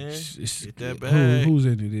 movie. man. It's- Get that bag. who's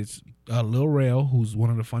in it? It's Lil Rel, who's one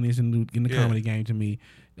of the funniest in the Yeah. comedy game to me.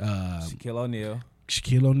 Shaquille O'Neal.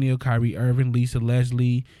 Shaquille O'Neal, Kyrie Irving, Lisa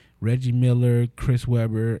Leslie, Reggie Miller, Chris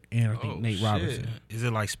Webber, and I think Oh, Nate shit. Robinson. Is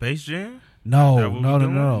it like Space Jam? No, Is that what no, we no,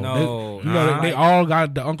 doing? no, No. They, you know, Nah. they all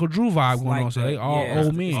got the Uncle Drew vibe It's going like on, so the- they all yeah,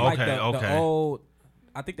 old men. It's like Okay, the okay. old.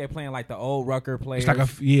 I think they're playing like the old Rucker players. It's like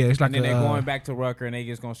it's like and then a, they're going back to Rucker, and they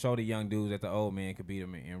just gonna show the young dudes that the old man could beat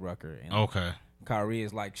them in Rucker. And Okay. Kyrie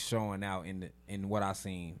is like showing out in what I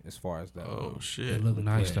seen as far as the. Oh They shit. look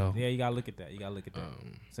nice yeah. though. Yeah, you gotta look at that. You gotta look at that.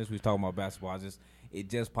 Since we was talking about basketball, it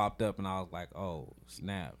just popped up, and I was like, oh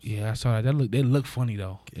snaps. Yeah, I saw that. They look funny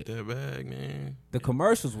though. Get that bag, man. The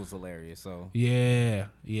commercials was hilarious. So Yeah.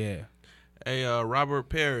 Hey, Robert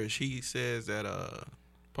Parrish, he says that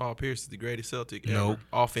Paul Pierce is the greatest Celtic Nope.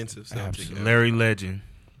 ever. Offensive Celtic Absolutely. ever. Larry Legend.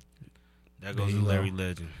 That There goes to you go. Larry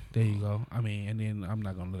Legend. There you go. I mean, and then I'm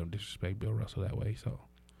not gonna let him disrespect Bill Russell that way. So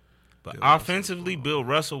But Bill Russell. offensively, Bill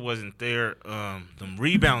Russell wasn't there. Them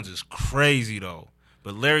rebounds is crazy though.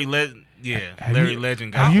 But Larry Legend, Larry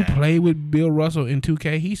Legend got have you that. played with Bill Russell in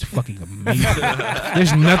 2K? He's fucking amazing.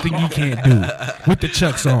 There's nothing you can't do with the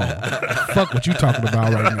Chucks on. Fuck what you talking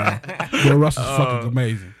about right now. Bill Russell's fucking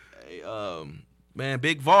amazing. Hey, man,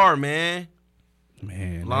 Big VAR, man.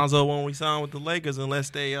 Man, Lonzo won't resign with the Lakers unless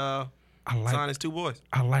they sign his 2 boys.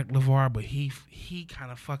 I like LeVar, but he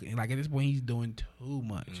kind of fucking like at this point he's doing too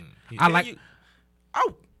much.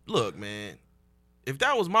 Look, man. If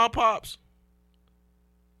that was my pops,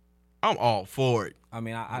 I'm all for it. I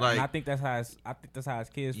mean, I think that's how his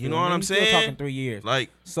kids feel. You know what I'm saying? Still talking 3 years.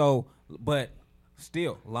 Like, so, but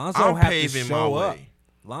still, Lonzo I'm have to paving show my up. way.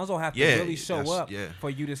 Lonzo have to really show up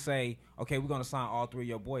for you to say, okay, we're gonna sign all 3 of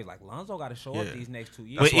your boys. Like Lonzo got to show up these next 2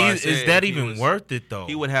 years. But is that even worth it though?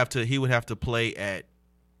 He would have to play at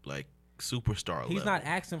like superstar level. He's not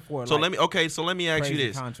asking for it. So like, let me ask you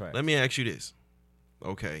this. Contracts. Let me ask you this.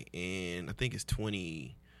 Okay, and I think it's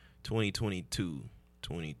 2022,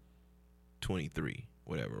 2023,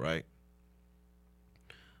 whatever, right?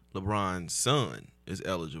 LeBron's son is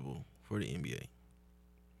eligible for the NBA.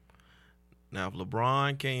 Now, if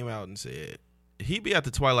LeBron came out and said, he'd be at the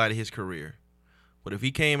twilight of his career, but if he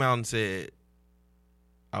came out and said,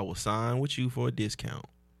 I will sign with you for a discount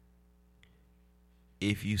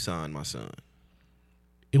if you sign my son.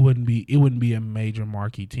 It wouldn't be a major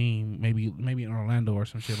marquee team. Maybe in Orlando or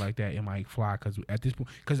some shit like that. It might fly because at this point,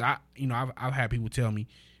 I've had people tell me,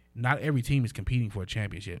 not every team is competing for a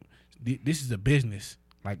championship. This is a business.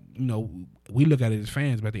 Like, we look at it as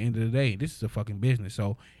fans, but at the end of the day, this is a fucking business.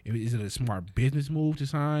 So, is it a smart business move to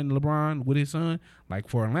sign LeBron with his son? Like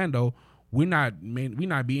for Orlando, we're not being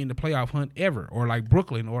in the playoff hunt ever, or like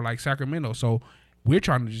Brooklyn or like Sacramento. So, we're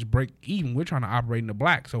trying to just break even. We're trying to operate in the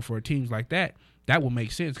black. So for teams like that. That would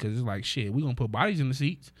make sense because it's like shit. We're gonna put bodies in the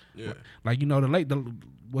seats. Yeah. Like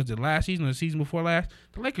was it last season or the season before last?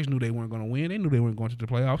 The Lakers knew they weren't gonna win. They knew they weren't going to the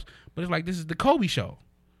playoffs. But it's like this is the Kobe show.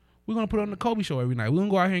 We're gonna put on the Kobe show every night. We're gonna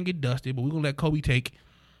go out here and get dusted, but we're gonna let Kobe take.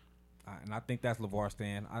 And I think that's LeVar's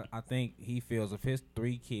stand. I think he feels if his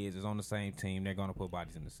 3 kids is on the same team, they're gonna put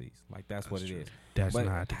bodies in the seats. Like that's what it is. That's but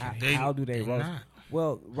not the case. How do they roast?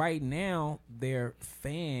 Well, right now their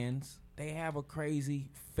fans, they have a crazy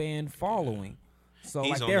fan following. So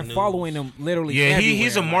He's like they're following him literally. Yeah, everywhere.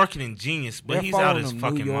 he's a marketing genius, but he's out of his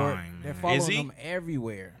fucking mind. They're Man. following him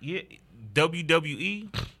everywhere. Yeah,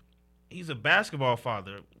 WWE. He's a basketball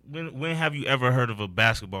father. When have you ever heard of a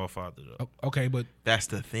basketball father though? Okay, but that's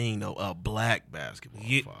the thing though. A black basketball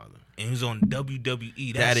father, and he's on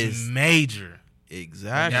WWE. That is major.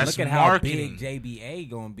 Exactly. That's look at marketing. how big JBA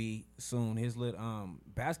gonna be soon. His little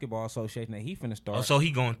basketball association that he finna start. Oh, so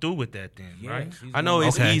he going through with that then, Yeah, right? I know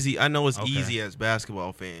it's Okay. easy. I know it's Okay. easy as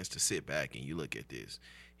basketball fans to sit back and you look at this,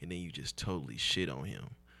 and then you just totally shit on him.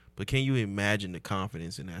 But can you imagine the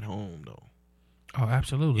confidence in that home though? oh,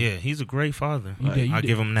 absolutely. Yeah, he's a great father. You I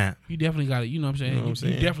give him that. You definitely got it. You know what I'm saying? You know what I'm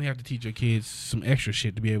saying? You definitely have to teach your kids some extra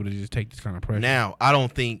shit to be able to just take this kind of pressure. Now, I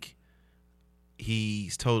don't think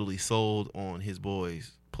he's totally sold on his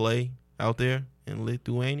boys' play out there in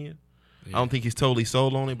Lithuania. Yeah. I don't think he's totally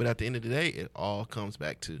sold on it, but at the end of the day, it all comes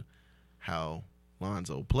back to how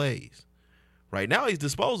Lonzo plays. Right now, he's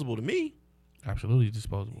disposable to me. Absolutely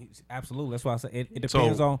disposable. Absolutely. That's why I say it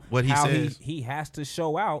depends on what he how says. he has to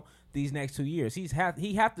show out these next 2 years. He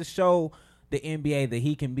have to show the NBA that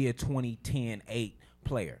he can be a 2010-8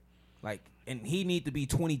 player. Like, and he need to be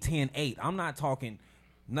 2010-8. I'm not talking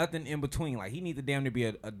nothing in between. Like, he need to damn near be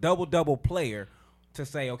a double player to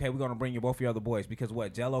say, okay, we're gonna bring you both your other boys because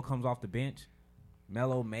what? Jello comes off the bench.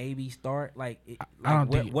 Melo maybe start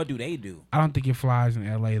what do they do? I don't think it flies in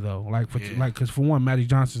LA though. Because for one, Magic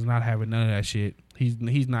Johnson's not having none of that shit.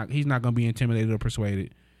 He's not gonna be intimidated or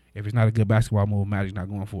persuaded. If it's not a good basketball move, Magic's not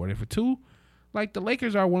going for it. And for 2, like the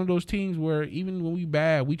Lakers are one of those teams where even when we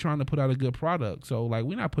bad, we trying to put out a good product. So like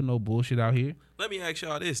we're not putting no bullshit out here. Let me ask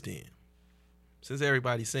y'all this then. Since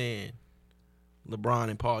everybody's saying LeBron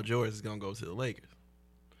and Paul George is gonna go to the Lakers,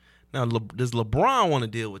 now does LeBron want to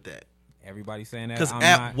deal with that? Everybody saying that.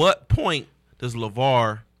 Because what point does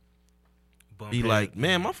LeVar be like,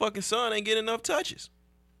 man, my fucking son ain't getting enough touches?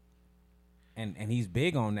 And he's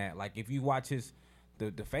big on that. Like if you watch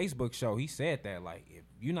the Facebook show, he said that like if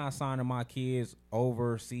you're not signing my kids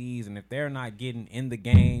overseas and if they're not getting in the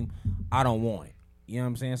game, I don't want it. You know what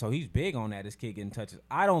I'm saying? So he's big on that. This kid getting touches.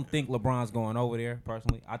 I don't think LeBron's going over there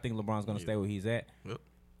personally. I think LeBron's going to stay where he's at. Yep.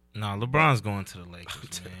 No, LeBron's going to the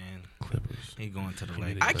Lakers, man. Clippers. He going to the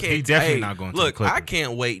Lakers. I can't. He definitely not going to the Clippers. Look, I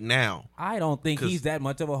can't wait now. I don't think he's that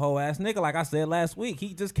much of a hoe ass nigga. Like I said last week,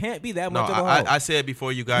 he just can't be that much of a hoe. I said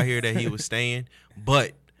before you got here that he was staying,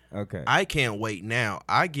 but okay, I can't wait now.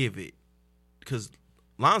 I give it because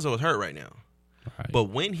Lonzo is hurt right now, Right. but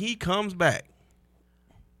when he comes back,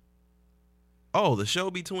 the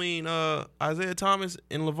show between Isaiah Thomas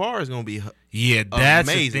and LeVar is going to be that's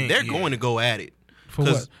amazing. The They're thing. going to go at it. For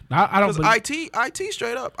what? Now, I don't. Because IT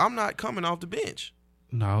straight up, I'm not coming off the bench.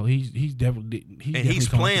 No, he's definitely He's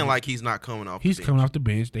playing like he's not coming off. He's the bench. coming off the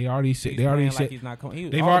bench. They already said. He's not coming.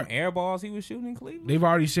 They've All already- them air balls he was shooting in Cleveland. They've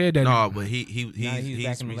already said that. No, but he's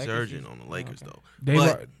back in the Lakers resurging season? on the Lakers Okay.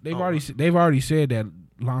 though. They've already said that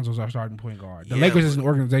Lonzo's our starting point guard. The Yeah, Lakers as but- an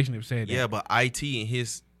organization have said that. Yeah, but IT and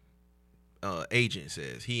his agent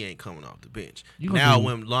says he ain't coming off the bench. You gonna Now, do-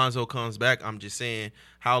 when Lonzo comes back, I'm just saying,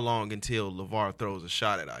 how long until LeVar throws a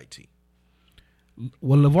shot at IT?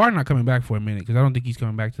 Well, LeVar not coming back for a minute because I don't think he's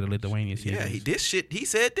coming back to the Lithuania series. Yeah, he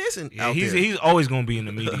said this and Yeah, out there. he's always gonna be in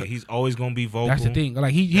the media. He's always gonna be vocal. That's the thing.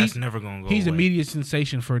 Like That's he's never gonna go. he's a away. media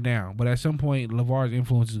sensation for now, but at some point, LeVar's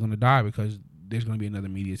influence is going to die because there's going to be another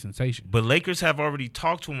media sensation. But Lakers have already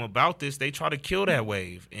talked to him about this. They try to kill that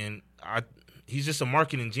wave, and he's just a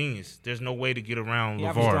marketing genius. There's no way to get around He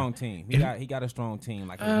have a LeVar. strong team. He got a strong team.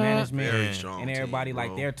 Like his management very strong and everybody. team, Like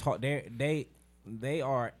bro. they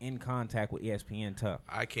are in contact with ESPN tough.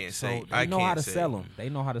 I can't So say. they I know can't how to say. sell them. They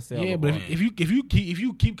know how to sell. Yeah, LeBron. but if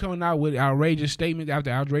you keep coming out with outrageous statement after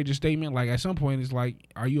outrageous statement, like at some point it's like,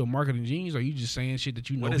 are you a marketing genius? Or are you just saying shit that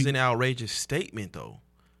you know? What is an outrageous statement though?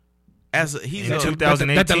 He's In a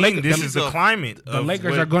 2018, that the Lakers- this the- is the climate. the of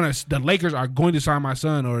Lakers what- are going to sign my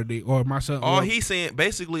son or my son. all or- he's saying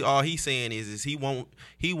is he won't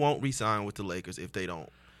re-sign with the Lakers if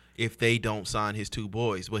they don't sign his two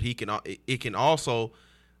boys. But it can also,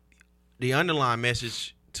 the underlying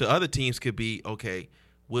message to other teams could be, okay,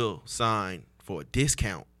 we'll sign for a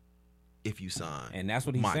discount if you sign. And that's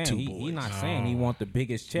what he's my saying. two He's boys. not saying he want the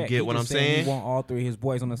biggest check. get He what just I'm saying? He want all three of his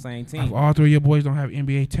boys on the same team. all three of your boys don't have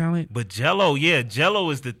NBA talent. But Jello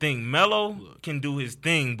is the thing. Melo can do his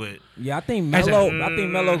thing, but Yeah, I think As a-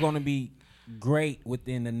 Melo going to be great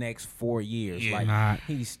within the next 4 years. Yeah. like Not.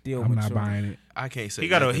 he's still I'm mature. not buying it. I can't say he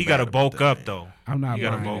gotta nothing bad about bulk that, up man. though. I'm not He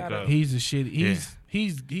gotta buying bulk it. up. He's a shit.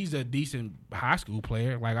 He's a decent high school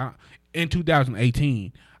player. Like in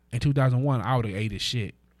 2018, in 2001, I would have ate his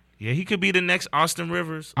shit. Yeah, he could be the next Austin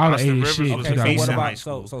Rivers. I would've Austin ate Rivers his shit was in Okay, so a beast what in high about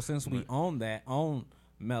school. so since we own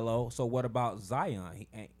Melo, so what about Zion?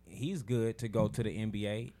 He's good to go to the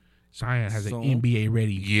NBA. Zion has an So- NBA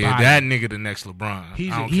ready. Yeah, body. that nigga the next LeBron.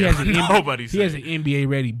 He I don't has care an what nobody he has says. an NBA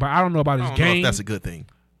ready, but I don't know about I his don't know game. if that's a good thing.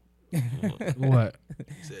 What?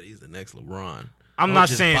 He said he's the next LeBron. I'm Or not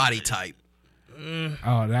just saying. body type.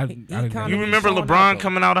 Oh, that. He I didn't kinda- You know. remember showing LeBron out, though.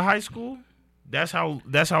 coming out of high school? That's how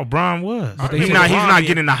Bron was. But they He's said not LeBron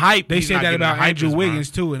getting the hype. They He's said not that getting about the hype Andrew as Bron. Wiggins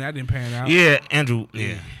too, and that didn't pan out. Yeah, Andrew.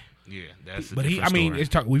 Yeah. That's. But if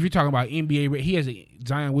you're talking about NBA. He has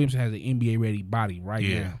Zion Williamson has an NBA ready body right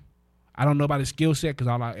Yeah. now. I don't know about his skill set because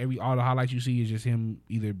all the highlights you see is just him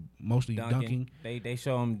either mostly dunking. They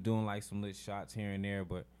show him doing like some little shots here and there,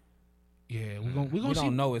 but Yeah, we're we gonna see.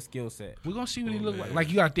 don't know his skill set. We're gonna see what he look like. Like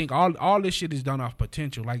you gotta think all this shit is done off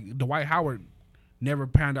potential. Like Dwight Howard never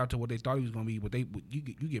panned out to what they thought he was gonna be, but you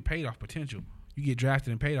get paid off potential. You get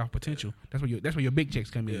drafted and paid off potential. That's where your big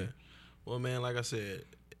checks come Yeah. in. Well, man, like I said,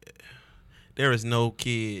 there is no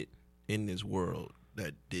kid in this world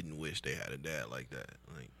that didn't wish they had a dad like that.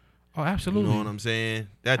 Like, Oh, absolutely. you know what I'm saying?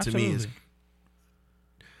 That to me is Absolutely.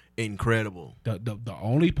 incredible. The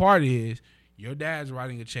only part is your dad's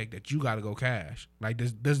writing a check that you got to go cash. Like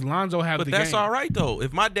does Lonzo have But the that's game? all right though.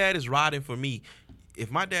 If my dad is riding for me,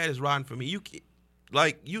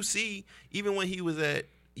 you see, even when he was at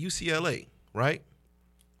UCLA, right?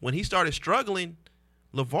 When he started struggling,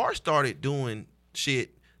 LeVar started doing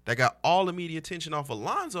shit that got all the media attention off of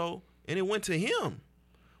Lonzo, and it went to him.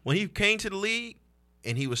 When he came to the league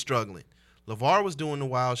and he was struggling, LeVar was doing the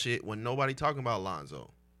wild shit when nobody talking about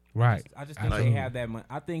Lonzo. Right. I just think Absolutely. they have that.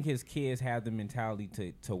 I think his kids have the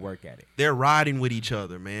mentality to work at it. They're riding with each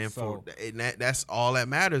other, man. So- That's all that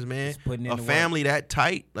matters, man. Just putting in A the family that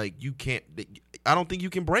tight, like you can't. I don't think you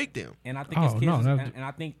can break them. And I think Oh, his kids, no, is- that's- and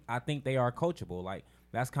I think they are coachable. Like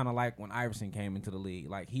that's kind of like when Iverson came into the league.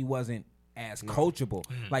 Like he wasn't as coachable.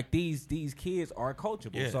 Like these kids are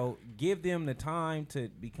coachable. Yeah. So give them the time to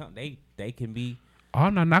become. They can be. Oh,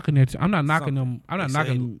 I'm not knocking it. I'm not knocking Something. them. I'm not They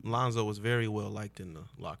knocking. say Lonzo was very well liked in the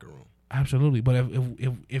locker room. Absolutely, but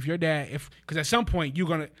if your dad, because at some point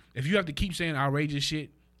if you have to keep saying outrageous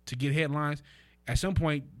shit to get headlines, at some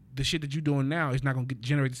point the shit that you're doing now is not gonna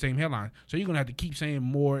generate the same headline. So you're gonna have to keep saying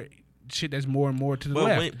more shit that's more and more to the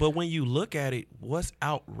left. But when you look at it, what's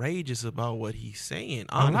outrageous about what he's saying?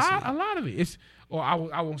 Honestly, A lot of it. It's I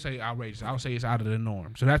won't say outrageous. I'll say it's out of the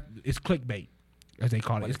norm. So it's clickbait, as they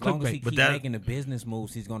call it. But It's as long as he clickbait. But keep that- making the business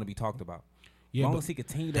moves, he's going to be talked about. Yeah, as long but as he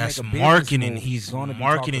continue to That's make a business marketing. move, He's gonna be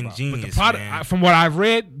marketing talked about. genius, the product, man. from what I've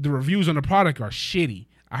read, the reviews on the product are shitty.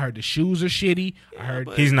 I heard the shoes are shitty. I heard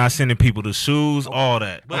He's not sending people the shoes, all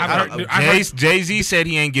that. But Jay-Z said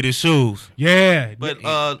he ain't get his shoes. yeah. But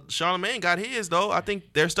Charlamagne got his though. I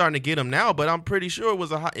think they're starting to get them now. But I'm pretty sure it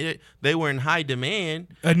was they were in high demand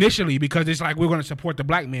initially because it's like we're going to support the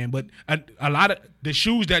black man, but a lot of the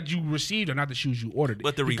shoes that you received are not the shoes you ordered.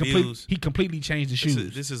 But the he reviews, he completely changed the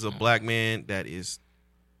shoes. This is a black man that is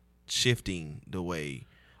shifting the way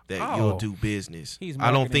that you'll do business.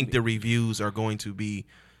 I don't think the reviews are going to be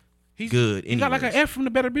good. He got like an F from the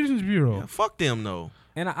Better Business Bureau. Yeah, fuck them though.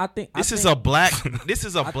 And I think this is a black man.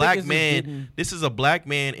 getting, This is a black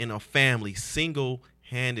man in a family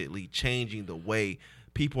single-handedly changing the way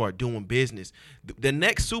people are doing business. The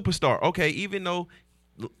next superstar, okay, even though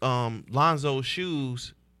Lonzo's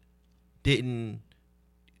shoes didn't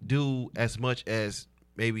do as much as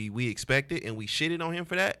maybe we expected and we shitted on him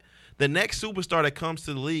for that, the next superstar that comes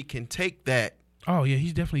to the league can take that. Oh yeah,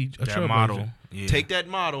 he's definitely a that model. Yeah. Take that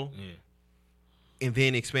model and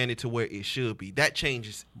then expand it to where it should be. That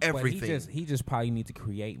changes everything. But he just probably need to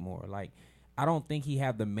create more. Like, I don't think he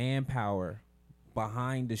have the manpower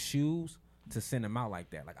behind the shoes to send them out like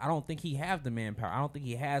that. Like, I don't think he has the manpower. I don't think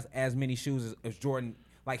he has as many shoes as Jordan.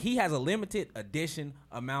 Like, he has a limited edition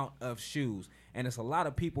amount of shoes, and it's a lot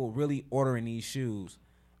of people really ordering these shoes.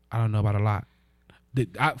 I don't know about a lot.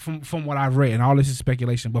 From what I've read, and all this is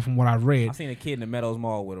speculation, but from what I've read, I've seen a kid in the Meadows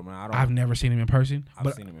Mall with him. And I've never seen him in person.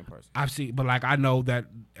 I've seen him in person. But like I know that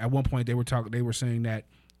at one point they were saying that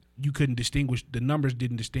you couldn't distinguish, the numbers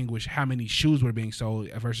didn't distinguish how many shoes were being sold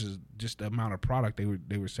versus just the amount of product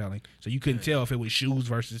they were selling. So you couldn't tell if it was shoes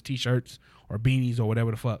versus t-shirts or beanies or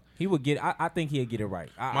whatever the fuck. He would get. I think he'll get it right.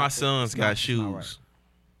 My son's got shoes, right.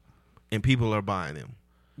 and people are buying them.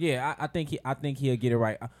 Yeah, I think he'll get it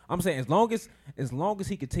right. I'm saying as long as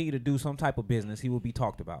he continue to do some type of business, he will be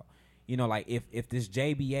talked about. You know, like if this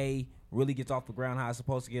JBA really gets off the ground how it's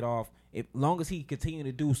supposed to get off, as long as he continue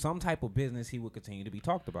to do some type of business, he will continue to be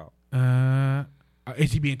talked about.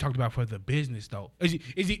 Is he being talked about for the business though? Is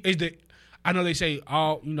the I know they say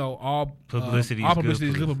all publicity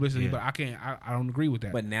is good publicity, yeah. but I don't agree with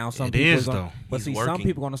that. But now some it people is, are gonna, though. But He's see, working. some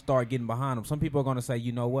people are gonna start getting behind him. Some people are gonna say,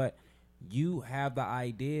 you know what, you have the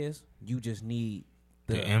ideas, you just need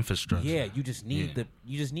the infrastructure. Yeah, you just need that.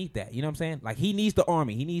 You know what I'm saying? Like, he needs the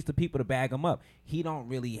army. He needs the people to bag him up. He don't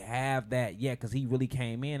really have that yet because he really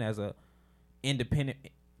came in as a independent.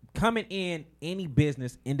 Coming in any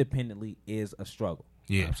business independently is a struggle.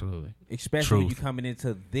 Yeah, absolutely. Especially when you coming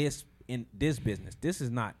into this business. This is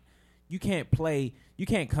not. You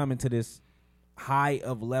can't come into this high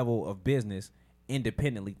of level of business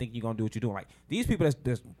independently think you're gonna do what you're doing. Like, these people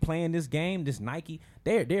that's playing this game, this Nike,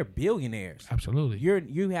 they're billionaires. Absolutely.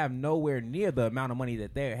 You have nowhere near the amount of money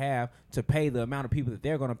that they have to pay the amount of people that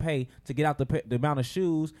they're gonna pay to get out the amount of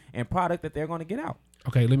shoes and product that they're gonna get out.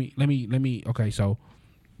 Okay, let me. Okay, so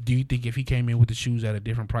do you think if he came in with the shoes at a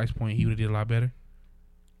different price point, he would have did a lot better?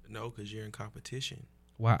 No, because you're in competition.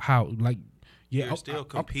 Why? How? Like, yeah, you're still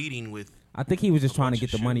competing with. I think he was just trying to get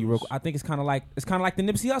the money real. shoes. I think it's kind of like the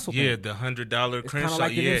Nipsey Hussle thing. Yeah, the $100 Crenshaw.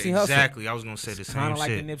 like the yeah, Nipsey Hussle. Exactly. I was gonna say the same Kind of like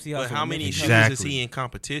shit. the Nipsey Hussle. But how many Nipsey shoes Exactly. is he in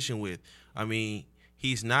competition with? I mean,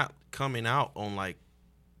 he's not coming out on like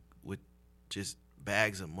with just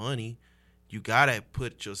bags of money. You gotta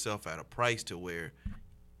put yourself at a price to where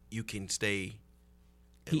you can stay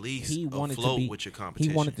at least afloat with your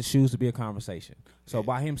competition. He wanted the shoes to be a conversation. So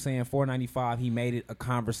by him saying $495, he made it a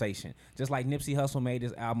conversation. Just like Nipsey Hussle made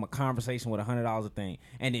his album a conversation with $100 a thing,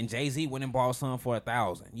 and then Jay-Z went and bought some for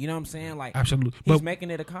 $1,000. You know what I'm saying? Like, absolutely, he's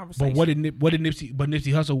making it a conversation. But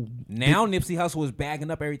Nipsey Hussle? Now Nipsey Hussle was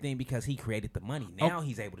bagging up everything because he created the money. Now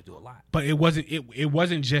he's able to do a lot. But it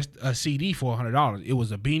wasn't just a CD for $100. It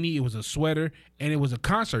was a beanie, it was a sweater, and it was a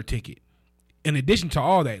concert ticket. In addition to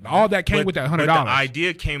all that came with that $100. But the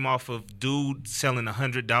idea came off of dude selling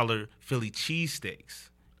 $100 Philly cheesesteaks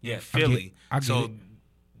in Philly. I get it.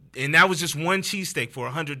 And that was just one cheesesteak for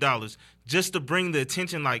 $100, just to bring the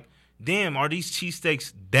attention. Like, damn, are these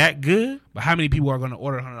cheesesteaks that good? But how many people are going to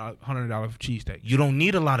order $100 cheesesteak? You don't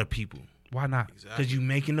need a lot of people. Why not? Because you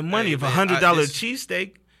making the money. Hey, if man, $100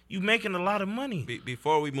 cheesesteak, you making a lot of money.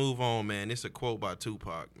 Before we move on, man, it's a quote by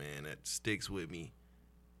Tupac, man, that sticks with me.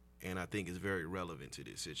 And I think it's very relevant to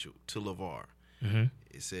this issue, to LeVar. Mm-hmm.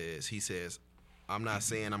 He says, I'm not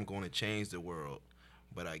saying I'm going to change the world,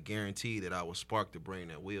 but I guarantee that I will spark the brain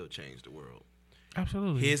that will change the world.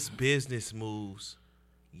 Absolutely. His business moves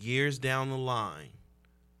years down the line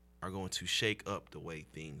are going to shake up the way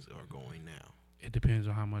things are going now. It depends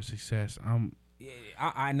on how much success. Yeah,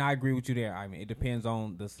 I agree with you there. I mean, it depends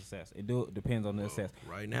on the success. It depends on the success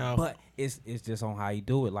Right now. But it's just on how you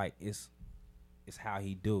do it. Like, It's how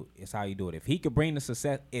he do it. It's how he do it. If he could bring the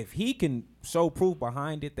success, if he can show proof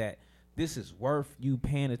behind it that this is worth you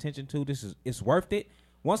paying attention to, it's worth it.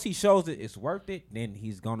 Once he shows it, it's worth it. Then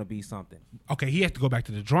he's gonna be something. Okay, he has to go back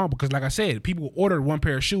to the drawing because, like I said, people ordered one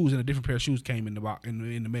pair of shoes and a different pair of shoes came in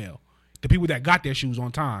the mail. The people that got their shoes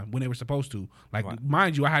on time when they were supposed to, like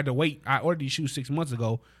mind you, I had to wait. I ordered these shoes 6 months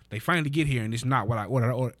ago. They finally get here and it's not what I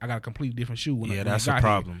ordered. I got a completely different shoe. When that's I got a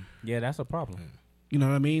problem. Here. Yeah, that's a problem. You know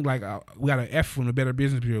what I mean? Like we got an F from the Better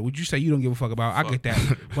Business Bureau. Would you say you don't give a fuck about? I get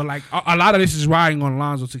that, but like a lot of this is riding on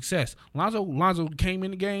Lonzo's success. Lonzo came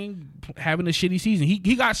in the game having a shitty season.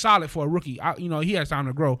 He got solid for a rookie. He has time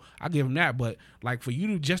to grow. I give him that, but like for you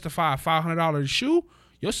to justify a $500 shoe,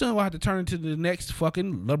 your son will have to turn into the next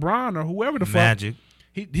fucking LeBron or whoever the Magic.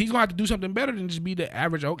 fuck. He's gonna have to do something better than just be the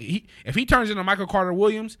average. Okay, if he turns into Michael Carter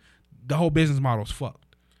Williams, the whole business model's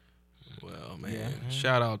fucked. Well, man,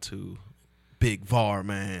 shout out to Big VAR,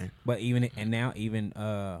 man. But even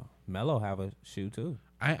Melo have a shoe too.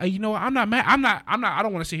 You know what? I'm not mad. I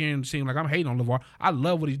don't want to sit here and seem like I'm hating on LeVar. I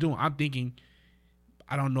love what he's doing. I'm thinking,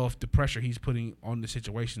 I don't know if the pressure he's putting on the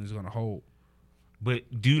situation is going to hold.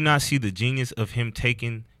 But do you not see the genius of him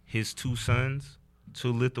taking his two sons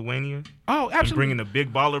to Lithuania? Oh, absolutely. And bringing a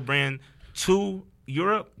big baller brand to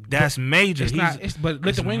Europe? That's major. But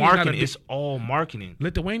Lithuania it's all marketing.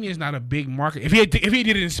 Lithuania is not a big market. If he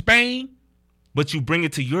did it in Spain, but you bring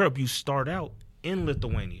it to Europe, you start out in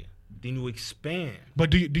Lithuania, then you expand.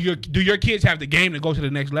 But do your kids have the game to go to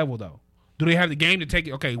the next level though? Do they have the game to take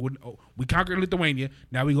it? Okay, we conquered Lithuania.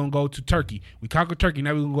 Now we're gonna go to Turkey. We conquered Turkey.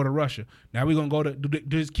 Now we're gonna go to Russia. Now we're gonna go to.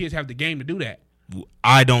 Do his kids have the game to do that?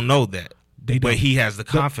 I don't know that. They don't. But he has the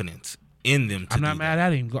confidence in them. I'm not mad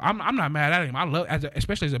at him. I'm not mad at him. I love,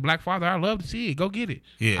 especially as a black father, I love to see it. Go get it.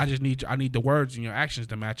 Yeah. I need the words and your actions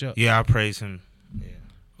to match up. Yeah, I praise him. Yeah.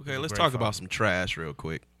 Okay, let's talk about some trash real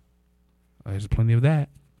quick. There's plenty of that.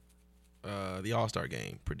 The All-Star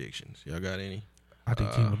game predictions. Y'all got any? I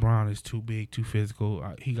think Team LeBron is too big, too physical.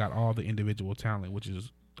 He got all the individual talent, which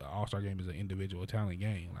is the All-Star game is an individual talent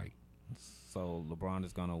game. Like, so LeBron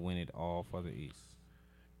is gonna win it all for the East.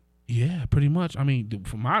 Yeah, pretty much. I mean,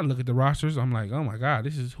 from my look at the rosters, I'm like, oh my god,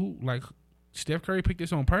 this is who? Like, Steph Curry picked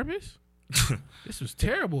this on purpose. This was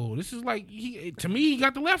terrible. This is like to me, he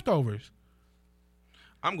got the leftovers.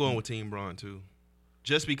 I'm going with Team Bron too,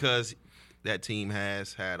 just because that team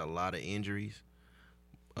has had a lot of injuries.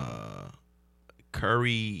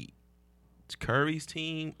 Curry's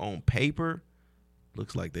team on paper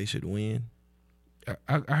looks like they should win.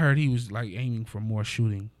 I heard he was like aiming for more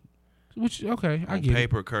shooting, which okay, I get it. On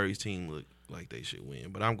paper, Curry's team look like they should win,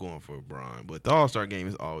 but I'm going for Bron. But the All-Star game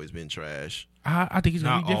has always been trash. I think it's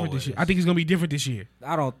gonna be different this year. I think it's gonna be different this year.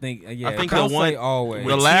 I don't think. Yeah, I think the one always.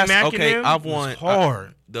 The last okay, I've won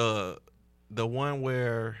hard. The one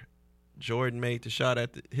where Jordan made the shot at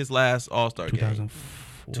his last All-Star game.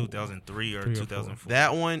 2003 or 2004.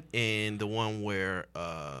 That one and the one where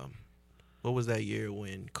what was that year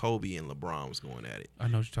when Kobe and LeBron was going at it? I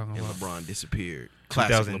know what you're talking and about. LeBron disappeared.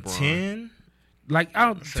 Classic 2010. LeBron. Like I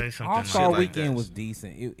don't say something. All-Star like weekend that. was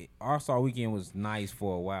decent. All-Star weekend was nice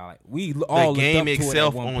for a while. Like we all The game looked up to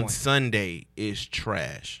itself it at one on point. Sunday is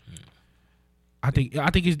trash. I think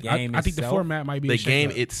it's. Game I think the itself? format might be The a game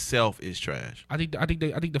shakeup. itself is trash. I think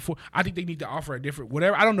they need to offer a different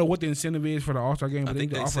whatever. I don't know what the incentive is for the All-Star game, but I they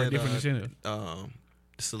think need to they offer a said different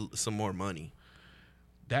incentive. Some more money.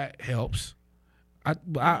 That helps.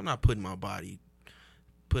 I'm not putting my body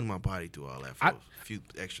through all that for a few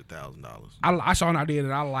extra $1,000. I saw an idea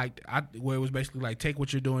that I liked, where it was basically like take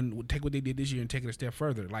what you're doing, take what they did this year, and take it a step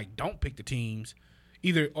further. Like, don't pick the teams,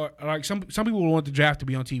 either or like some people want the draft to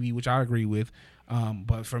be on TV, which I agree with.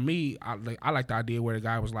 But for me, I like the idea where the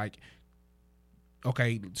guy was like,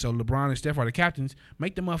 okay, so LeBron and Steph are the captains.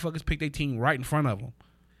 Make the motherfuckers pick their team right in front of them.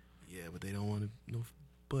 Yeah, but they don't want no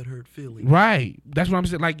butthurt feelings. Right. That's what I'm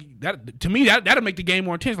saying. Like that to me, that'll make the game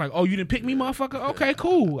more intense. Like, oh, you didn't pick me, motherfucker. Okay,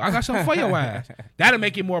 cool. I got something for your ass. That'll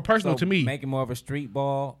make it more personal to me. Make it more of a street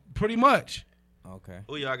ball. Pretty much. Okay.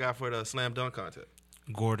 Who y'all got for the slam dunk contest?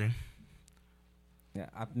 Gordon. Yeah,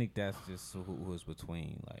 I think that's just who was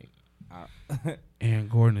between. Like, And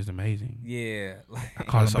Gordon is amazing. yeah. I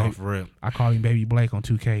call That's him off rip. I call him Baby Blake on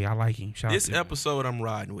 2K. I like him. Shout This out to him. episode, I'm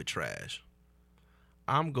riding with trash.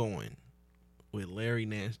 I'm going with Larry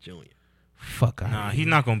Nance Jr. Fuck. Nah, he's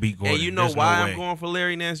not gonna beat Gordon. And you know There's why no I'm way. going for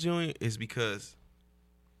Larry Nance Jr. is because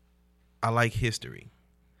I like history.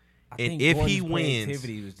 I And think if Gordon's he wins-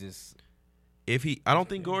 creativity was just. I don't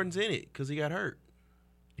think Gordon's in it because he got hurt.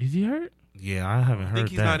 Is he hurt? Yeah, I haven't I heard think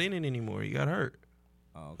he's that. not in it anymore. He got hurt.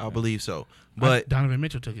 Oh, I okay. believe so. But Donovan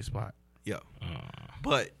Mitchell took his spot.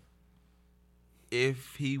 But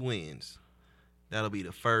if he wins, that'll be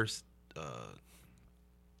the first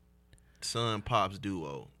Son Pops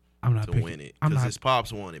duo I'm not to picking. win it I'm because not. his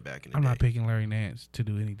pops won it back in the I'm day. not picking Larry Nance to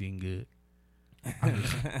do anything good.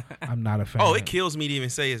 I'm not a fan. Oh, it kills me to even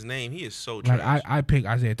say his name. He is so Like trash. I picked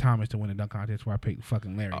Isaiah Thomas to win the dunk contest, where I picked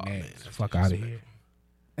fucking Larry Oh, man, Nance. that's Fuck out of here.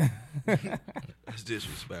 That's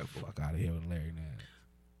disrespectful. Fuck out of here with Larry Nance.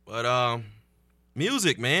 But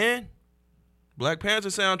music, man. Black Panther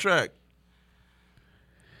soundtrack.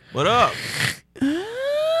 What up?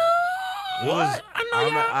 What?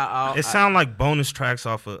 It sounded like bonus tracks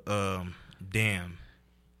off of Damn.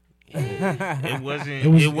 It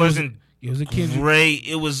wasn't It was a Kendrick. great.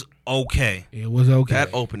 It was okay. It was okay. That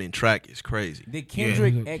opening track is crazy. Did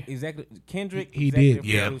Kendrick Yeah. Kendrick He executive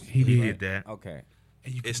did. Yeah, produce? he did. did that. Okay.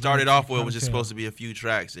 And you It can started really off where it was just tell. supposed to be a few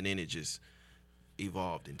tracks, and then it just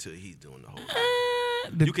evolved until he's doing the whole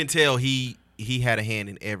thing. The- You can tell he had a hand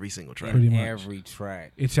in every single track. Pretty In much. every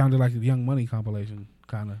track. It sounded like the Young Money compilation,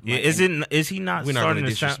 kind of. Yeah, is he not We're not starting gonna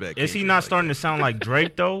to sound? disrespect Is he Kendrick not like starting that. to sound like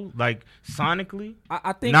Drake though? Like sonically,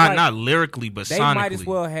 I think not like, not lyrically, but they sonically. might as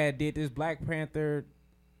well had did this Black Panther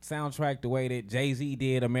soundtrack the way that Jay-Z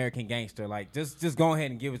did American Gangster. Like just go ahead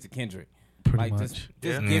and give it to Kendrick. Pretty Like much. just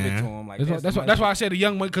Yeah. give it Yeah. to him. Like That's why I said the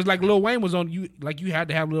Young Money, because like Lil Wayne was on you. Like you had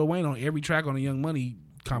to have Lil Wayne on every track on the Young Money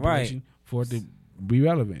compilation for it to be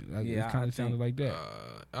relevant. Like, Yeah, it kind I of sounded like that.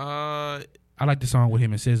 Uh, I like the song with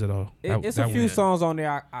him and SZA though. It's a few songs on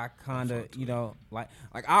there I kind of, like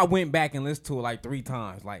I went back and listened to it like 3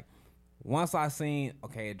 times. Like once I seen,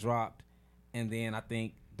 okay, it dropped, and then I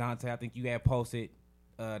think Dante, you had posted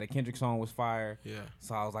the Kendrick song was fire. yeah.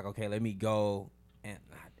 So I was like, okay, let me go,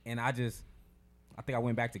 and I think I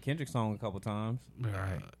went back to Kendrick's song a couple times.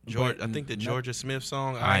 Right. I think the no- Georgia Smith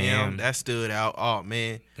song I "I Am" Am. that stood out. Oh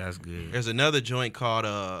man, That's good. there's another joint called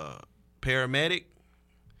 "Paramedic."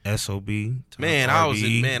 S.O.B. Man, I was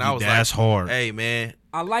like, that's hard. Hey man,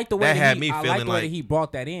 I like the way That that, had he, me I like feeling the way like- that he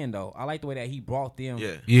brought that in though. I like the way that he brought them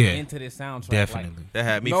Yeah, into this soundtrack. definitely. that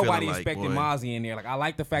had me Nobody feeling like, expected boy, Mozzie in there. Like I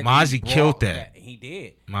like the fact Mozzie that he killed brought that. He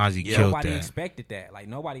did. Mozzie Yeah. killed Nobody that. expected that. Like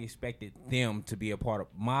nobody expected them to be a part of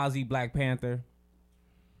Mozzie, Black Panther.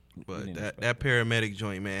 But didn't that expect paramedic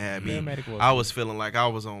joint, man, had me. Paramedic was I was feeling like I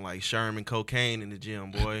was on like Sherman cocaine in the gym,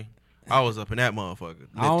 boy. I was up in that motherfucker.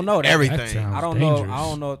 I don't know that. everything. That sounds I don't dangerous. know. I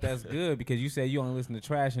don't know if that's good because you said you only listen to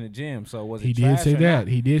trash in the gym. So was it He did trash say or that. not?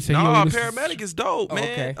 He did say. he Nah, only paramedic is dope, Oh, man.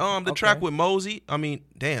 okay. The Okay. track with Mozzie. I mean,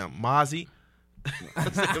 damn, Mozzie.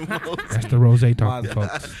 That's the Rose talking, Mozzie.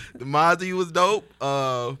 folks. The Mozzie was dope.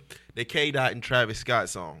 The K Dot and Travis Scott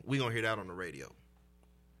song. We gonna hear that on the radio.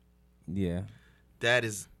 Yeah, That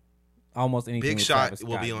is almost anything. Big with Shot Travis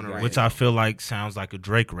will Scott, be you on the got radio. Which I feel like sounds like a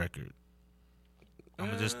Drake record. I'm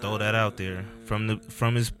gonna just throw that out there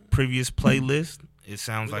from his previous playlist. It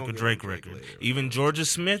sounds We like a gonna get Drake on Drake record. later. Even Georgia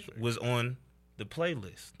Smith was on the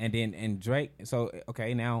playlist. And Drake. So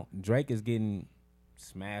okay, now Drake is getting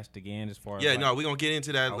smashed again as far as Yeah, like, no, we're gonna get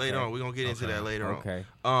into that later Okay. on. We're gonna get into that later okay.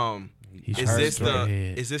 on. He's Is hurt this straight the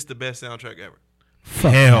ahead. is this the best soundtrack ever?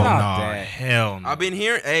 Fuck Hell no, Stop that. hell no. I've been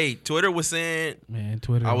hearing. Hey, Twitter was saying. Man,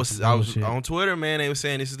 Twitter. I was bullshit. on Twitter, man. They were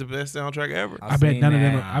saying this is the best soundtrack ever. I bet seen none of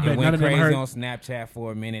them- that. I It bet went none of them crazy heard- on Snapchat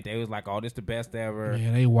for a minute. They was like, "Oh, this the best ever."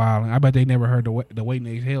 Man, they wild. I bet they never heard the Waiting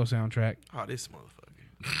to Exhale soundtrack. Oh, this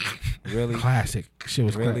motherfucker. Really? Classic. Shit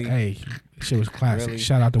was Really? hey, shit was classic. Really?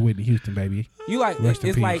 Shout out to Whitney Houston, baby. You like Rest in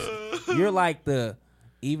it's peace. like you're like the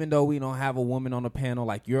even though we don't have a woman on the panel,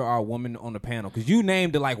 like you're our woman on the panel because you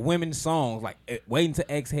named the like women's songs like Waiting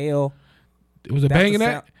to Exhale. It was a That's banging the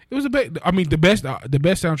that. It was a bang. I mean, the best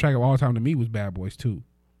soundtrack of all time to me was Bad Boys 2.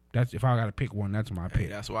 That's if I got to pick one, that's my Hey, pick.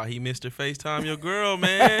 that's why he Mr. FaceTime your girl,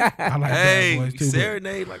 man. I like Hey, Bad Boys too. but-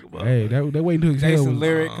 serenade like a motherfucker. Hey, that Waiting to Exhale. Jason Was,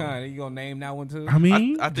 Lyric, you gonna name that one too? I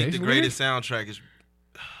mean, I think the Jason greatest soundtrack is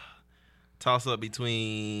toss up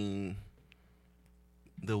between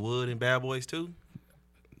The Wood and Bad Boys 2. Lyric.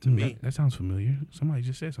 To me, that sounds familiar. Somebody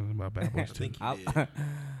just said something about Bad I Boys 2. think I, he did.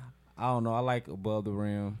 I don't know. I like Above the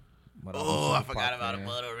Rim. But I'm Oh, a I Tupac forgot about fan.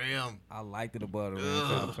 Above the Rim. I liked it Above the Rim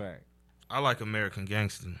Ugh. soundtrack. I like American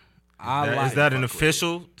Gangster. I Is like. that an fuck with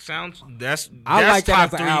official sound? That's I like that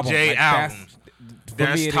top as an 3 album. J Like, albums. for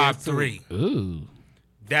That's me it top is, too. 3. Ooh.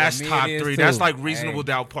 That's For me, top it is, 3. That's too. like Reasonable Hey.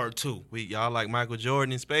 Doubt Part 2. Y'all like Michael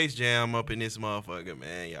Jordan and Space Jam up in this motherfucker,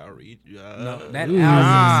 man. Y'all read. No, that Ooh.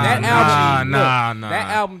 album. That album. nah. That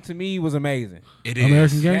album to me was amazing. It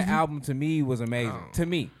American is. Gangster? That album to me was amazing. Oh. To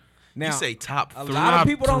me. Now, you say top a 3. lot of Top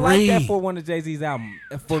people don't like that 3. for one of Jay-Z's album.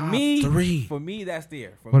 For Top me, 3. for me, that's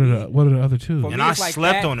there. For What me, are the other two? For And me, I it's like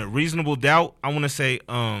slept that. on it. Reasonable Doubt. I want to say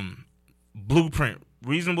Blueprint.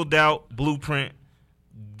 Reasonable Doubt, Blueprint,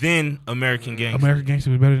 then American Gangster. American Gangster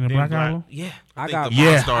was better than the Then Black Album. Yeah. I think got the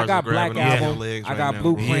Yeah. Monstars I got are grabbing Black onto their Album, legs I right got now.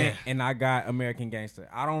 Blueprint, Yeah. and I got American Gangster.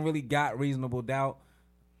 I don't really got Reasonable Doubt,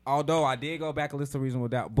 although I did go back and listen to Reasonable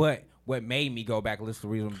Doubt. But what made me go back and listen to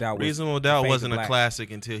Reasonable Doubt was Reasonable Doubt Fade to wasn't a Black.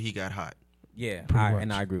 classic until he got hot. Yeah, Pretty and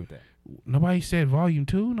much. I agree with that. Nobody said Volume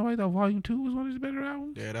 2. Nobody thought Volume 2 was one of his better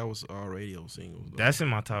albums. Yeah, that was all radio singles. Though. That's in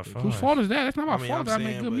my top 5. Whose fault is that? That's not my I mean, fault. I'm that I saying,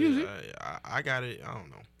 make good but, music. I got it. I don't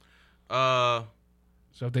know.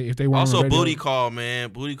 So if they weren't Also, on radio, Booty Call, man.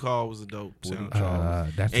 Booty Call was a dope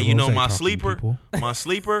soundtrack. that's And the you know Rosé my talking sleeper, people. my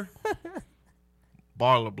sleeper,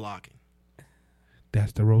 Baller Blocking.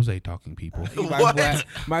 That's the Rose talking people. What?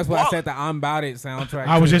 Might as well I said the I'm About It soundtrack.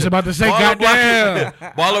 I was just about to say, Baller goddamn.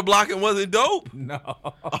 Blocking, Baller Blocking wasn't dope. no.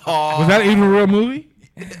 Oh, Was that even a real movie?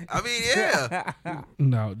 I mean, yeah.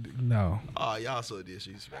 No. Oh, y'all so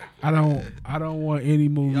disrespectful. I don't want any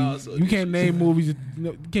movie. Y'all so You can't name movies.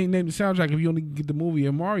 You can't name the soundtrack if you only get the movie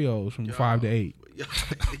at Mario's from 5 to 8. You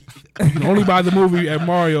can only buy the movie at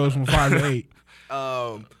Mario's from 5 to 8.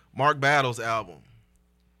 Mark Battle's album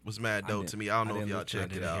was mad dope didn't- to me. I don't know I if didn't y'all listen- I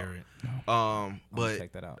checked it didn't out. hear it. I'm gonna But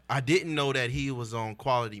check that out. I didn't know that he was on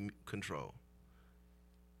Quality Control.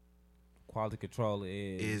 Quality Control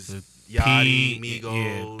is Is Yachty,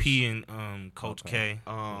 Migos, Yeah, P and Coach Okay.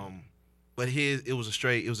 K. but it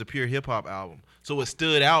was a pure hip hop album, so it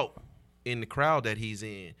stood out in the crowd that he's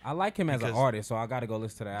in. I like him as an because artist, so I got to go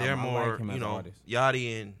listen to that They're album. I more, like him as an artist.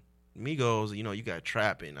 Yachty and Migos. You got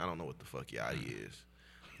trapping. I don't know what the fuck Yachty is.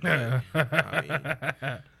 But, I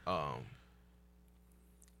mean,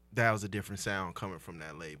 that was a different sound coming from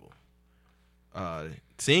that label.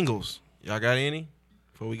 Singles, y'all got any?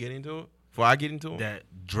 Before we get into it, before I get into it, That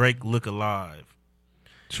Drake Look Alive.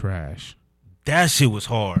 Trash. That shit was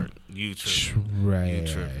hard. You tripping.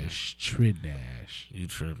 Trash. You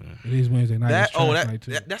tripping. It is Wednesday night. It's trash night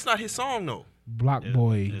too. that's not his song though. Block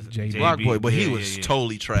Boy, it's JB. Block Boy, but he yeah, was yeah.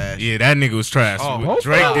 totally trash. Yeah, that nigga was trash. Oh, When both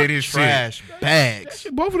Drake of them did his shit. Trash bags.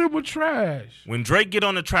 Both of them were trash. When Drake get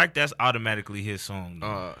on the track, that's automatically his song.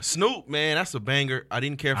 though. Snoop, man, that's a banger. I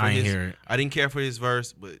didn't care for I ain't his. hear it. I didn't care for his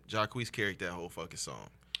verse, but Jacquees carried that whole fucking song.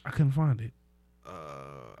 I couldn't find it.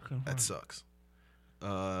 couldn't find That it. sucks.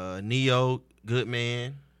 Neo, Good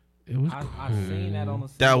Man. It was I cool. seen that on the.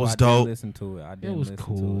 That single. was I didn't dope. Listen to it. I It didn't was listen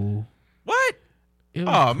cool. What? It was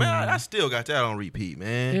Oh cool. man, I still got that on repeat,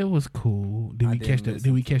 man. It was cool. Did I we didn't catch the listen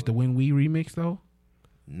Did we to catch it. the When We remix though?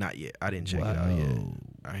 Not yet. I didn't check it out yet.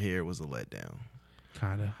 I hear it was a letdown.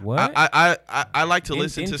 Kinda. to it. What? I like to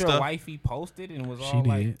listen Didn't to your stuff. wifey posted and was She all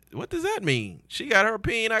like, did. What does that mean? She got her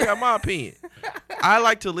opinion. I got my opinion. I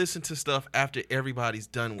like to listen to stuff after everybody's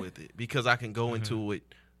done with it because I can go into it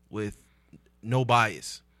with no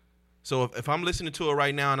bias. So if I'm listening to it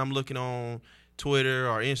right now and I'm looking on Twitter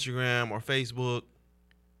or Instagram or Facebook,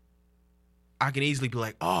 I can easily be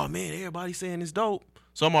like, oh man, everybody's saying it's dope.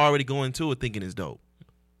 So I'm already going to it thinking it's dope.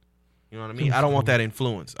 You know what I mean? was I don't want cool. that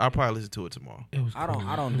influence. I'll probably listen to it tomorrow. It was. I don't. Cool.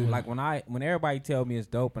 I don't do like when everybody tell me it's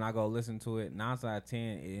dope and I go listen to it. 9 out of 10,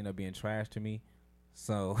 it end up being trash to me.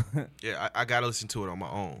 So Yeah, I gotta listen to it on my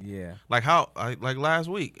own. yeah, Like like last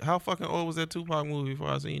week, how fucking old was that Tupac movie before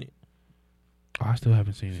I seen it? Oh, I still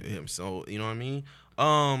haven't seen it. Him, so you know what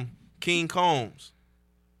I mean? King Combs.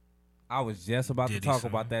 I was just about to Diddy talk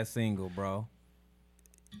song. about that single, bro.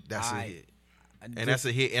 That's a I- hit. And that's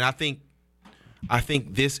a hit. And I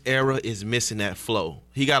think this era is missing that flow.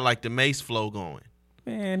 He got like the Mace flow going.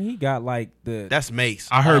 Man, he got like the That's Mace.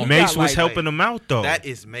 I heard he Mace got was like- helping him out though. That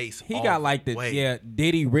is Mace. he all got like the way.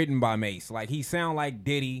 Diddy written by Mace. Like he sound like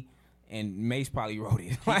Diddy, and Mace probably wrote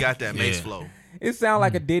it. He got that Mace Yeah. flow. It sound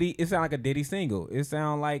like a Diddy. It sound like a Diddy single. It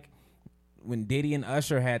sound like when Diddy and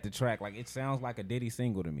Usher had the track. Like it sounds like a Diddy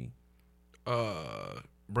single to me.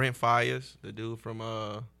 Brent Fires, the dude from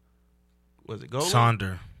was it Gold?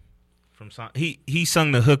 Sonder. From he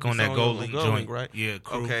sung the hook on that Song Gold on Link Gold joint, Link, right? Yeah,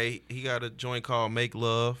 Crew. Okay, he got a joint called Make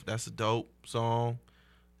Love. That's a dope song.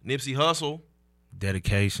 Nipsey Hussle.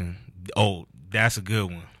 Dedication. Oh, that's a good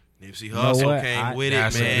one. Nipsey know Hussle what? came with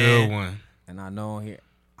That's it, a man. good one. And I know here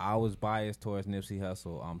I was biased towards Nipsey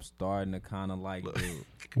Hussle. I'm starting to kind of like dude.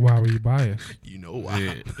 Why were you biased? You know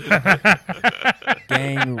why? Yeah.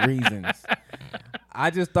 Gang reasons. I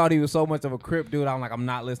just thought he was so much of a Crip dude. I'm like, I'm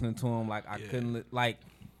not listening to him. Like I couldn't like.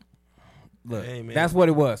 Look, Hey, man. that's what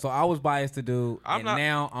it was. So I was biased to dude, I'm and not-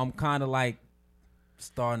 now I'm kind of like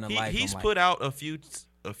starting to like. He's him. Like, put out a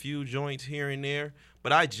few joints here and there,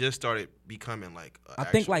 but I just started becoming like. I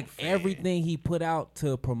think like everything he put out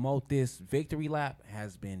to promote this victory lap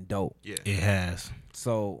has been dope. Yeah. It has.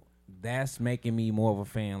 So that's making me more of a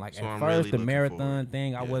fan. Like So at I'm first, really the looking marathon forward.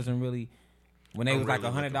 thing, I Yeah. wasn't really When they I'm was like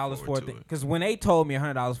really $100 looking for forward it, to it. because when they told me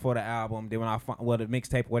 $100 for the album, then when the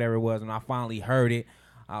mixtape, whatever it was, when I finally heard it,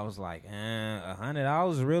 I was like,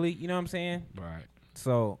 $100 really? You know what I'm saying? Right.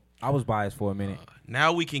 So I was biased for a minute.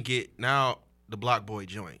 Now we can get the Block Boy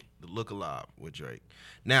joint, the Look Alive with Drake.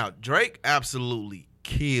 Now Drake absolutely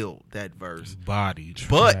killed that verse, Body.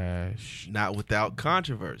 but Trash. not without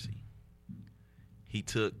controversy. He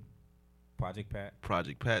took Project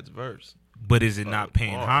Pat's verse. But is it not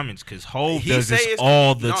paying bar. homage? Because Hov He does say this it's-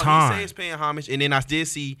 all the no, He time. say it's paying homage, and then I did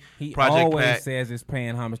see He Project always Pat, says it's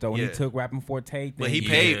paying homage though. When Yeah. he took Rapping Forte, but he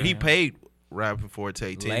Yeah. paid Rapping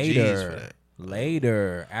Forte 10 G's for that.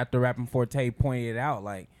 Later, after Rapping Forte pointed it out,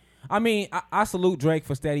 like, I mean, I salute Drake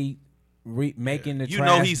for steady making the You trash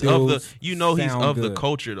know he's of the dudes he's sound of the good.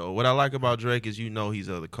 culture though. What I like about Drake is he's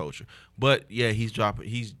of the culture. But yeah, he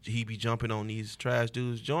be jumping on these trash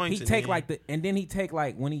dudes joints. He and take then- and then he take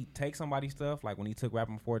like when he takes somebody's stuff, like when he took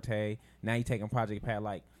Rapping Forte, now he taking Project Pat.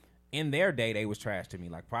 Like in their day, they was trash to me.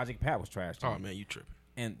 Like Project Pat was trash to Oh me. man, you tripping.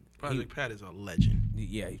 And Project Pat is a legend.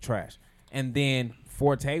 he trash. And then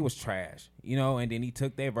Forte was trash, you know. And then he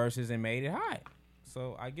took their verses and made it high.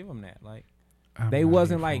 So I give him that. Like they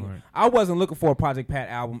wasn't like I wasn't looking for a Project Pat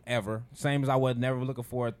album ever. Same as I was never looking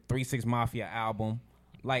for a 3 6 Mafia album.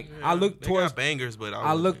 Like I look They towards got bangers, but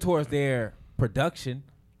I look towards their production.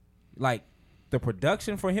 Like the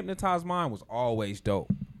production for Hypnotized Mind was always dope.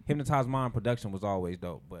 Hypnotized Mind production was always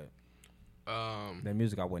dope, but that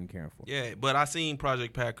music I wasn't caring for. Yeah, but I seen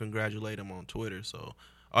Project Pat congratulate him on Twitter. So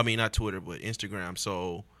I mean not Twitter, but Instagram.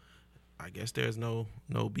 So I guess there's no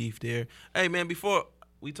beef there. Hey man, before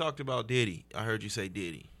we talked about Diddy, I heard you say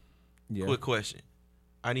Diddy. Yeah. Quick question: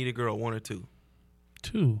 I Need a Girl 1 or 2?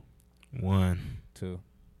 2. 1. 2.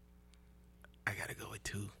 I gotta go with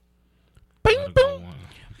 2. Gotta go 1.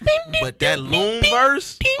 But that Loon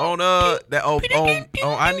verse on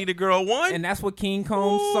I Need a Girl 1, And that's what King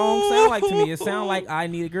Combs' song sound like to me. It sound like I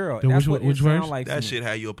Need a Girl. The That's which what one- which it sound verse? like to that me. shit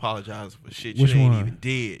how you apologize for shit Which you ain't one? even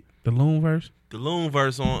did. The Loon verse The Loon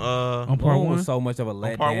verse on on part Loon 1. was so much of a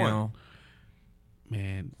part letdown.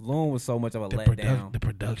 Man, Loon was so much of a the letdown.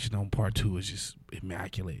 production on part 2 is just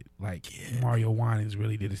immaculate. Like Mario Winans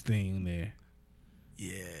really did his thing there.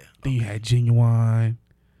 Yeah. Then you had Genuine.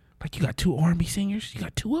 Like you got 2 R&B singers. You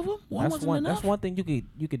got 2 of them. One That's wasn't one. enough. That's one thing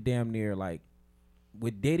you could damn near like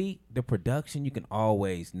with Diddy. The production you can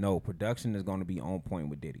always know production is going to be on point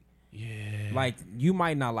with Diddy. Yeah. Like you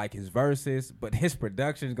might not like his verses, but his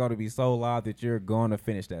production is going to be so loud that you're going to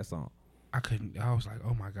finish that song. I was like,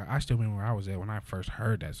 oh my god. I still remember where I was at when I first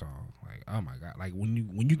heard that song. Like, oh my god. Like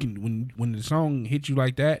when the song hits you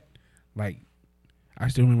like that, like I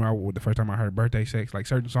still remember the first time I heard Birthday Sex. Like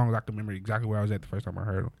certain songs I can remember exactly where I was at the first time I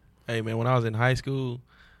heard them. Hey man, when I was in high school,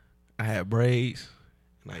 I had braids,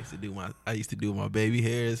 and I used to do my baby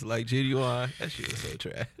hairs like Genuine. That shit was so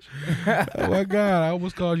trash. Oh my god, I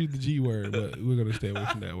almost called you the G word, but we're gonna stay away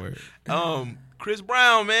from that word. Chris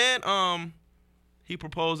Brown, man, he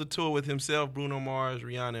proposed a tour with himself, Bruno Mars,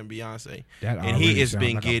 Rihanna, and Beyonce. That And he already has sounds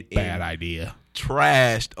been like a getting bad idea.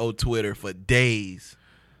 trashed on Twitter for days.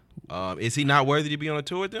 Is he not worthy to be on a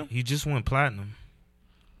tour with them? He just went platinum.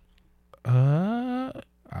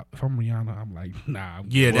 If I'm Rihanna, I'm like, nah.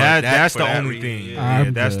 Yeah, Well, that's for the that only reason, thing. yeah.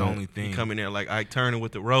 Yeah, that's the good. only thing. He come in there like Ike Turner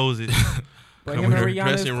with the roses. But come him in and the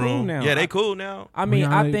Rihanna is dressing cool room. now. Yeah, they cool now. I mean,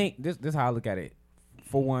 I Rihanna- think this is how I look at it.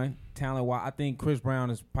 For one, talent wise, I think Chris Brown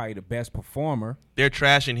is probably the best performer, They're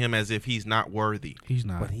trashing him as if he's not worthy. He's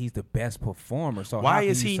not. but he's the best performer. So Why how can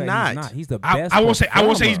is you he say not? He's the best. I won't say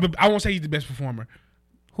performer. I won't say he's the best performer.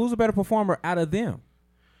 Who's a better performer out of them?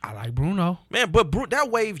 I like Bruno. Man, but that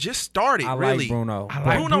wave just started, I really. like Bruno. I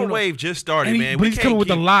like Bruno Bruno. wave just started, And man. but he's coming with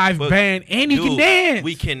a live band and he can dance.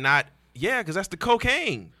 We cannot, because that's the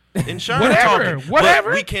cocaine. Insurance Whatever, talking. whatever.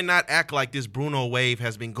 But we cannot act like this Bruno wave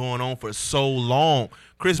has been going on for so long.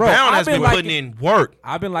 Chris Bro, Brown I've has been been liking- putting in work.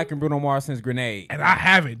 I've been liking Bruno Mars since Grenade. And I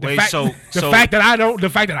haven't. Wait, The fact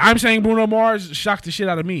that I'm saying Bruno Mars shocked the shit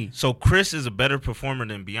out of me. So Chris is a better performer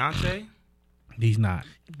than Beyonce? He's not.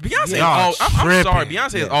 Beyonce, Y'all I'm tripping. sorry.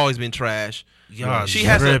 Beyonce has always been trash. Y'all She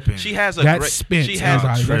has a tripping. That's great. Spence. She has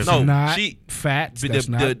That's no. not She Fats. the That's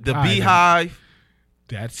not the either. Beehive.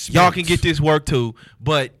 That's Spence. Y'all can get this work too,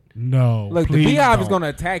 but No. Look, the please Beehive is don't. going to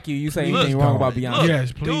attack you. You say Look, anything wrong don't. about Beyonce? look,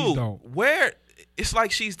 Yes, please dude, don't. where it's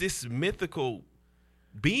like she's this mythical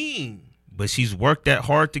being. But she's worked that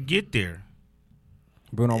hard to get there.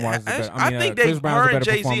 Bruno Mars is better. I think Chris Brown's her a and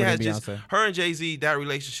better Jay Z performer has than just Beyonce. her and Jay Z, that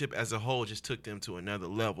relationship as a whole just took them to another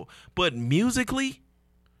level. But musically,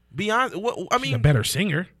 Beyonce, I She's a mean, better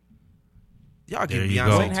singer. y'all give There you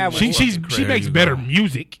Beyonce go. too much She fucking she credit. makes you better go.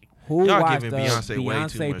 music. Who Y'all watched giving Beyonce way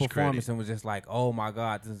too much performance credit. and was just like, "Oh my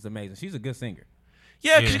God, this is amazing." She's a good singer.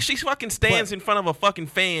 Yeah, Yeah. she fucking stands But- in front of a fucking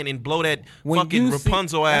fan and blow that When fucking you see-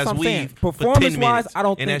 Rapunzel that's ass what I'm saying. weave for 10 Performance-wise, minutes. I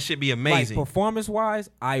don't and think that should be amazing. Like, performance-wise,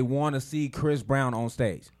 I want to see Chris Brown on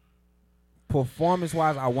stage.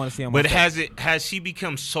 Performance-wise, I want to see him. But on stage. has she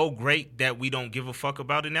become so great that we don't give a fuck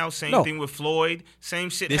about it now? Same No. thing with Floyd. Same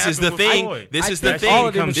shit. This happened is the with thing. Floyd. This I is the think thing. all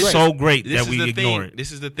of them becomes is great. so great This that is we the ignore thing. it.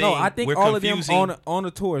 This is the thing. No, I think We're all confusing. of them on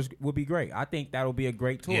the tours would be great. I think that'll be a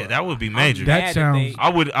great tour. Yeah, that would be I'm major. That mad sounds- I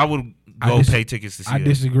would I go dis- pay tickets to see I that.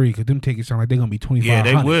 disagree because them tickets sound like they're gonna be $2,500. Yeah,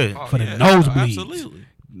 they would. Oh, for the yeah, nosebleeds. Absolutely.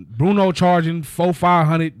 Bruno charging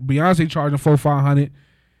 $400-500. Beyonce charging $400-500.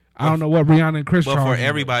 I don't know what Rihanna and Chris But charging. for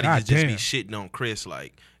everybody God to just be damn. shitting on Chris,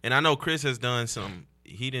 like, and I know Chris has done some.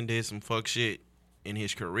 He did some fuck shit in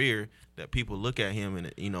his career that people look at him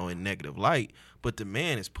in negative light. But the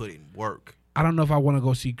man is putting work. I don't know if I want to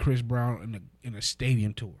go see Chris Brown in a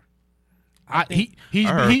stadium tour. think- He's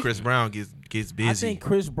I heard he- Chris Brown gets busy. I think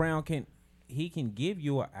Chris Brown can give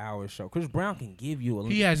you an hour show. Chris Brown can give you a.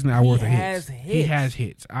 He has an hour worth of has hits. hits. He has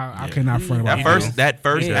hits. I Yeah. cannot front about that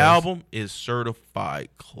first Yes. album is certified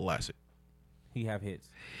classic. He have hits.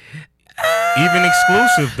 Even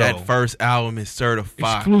exclusive though. That first album is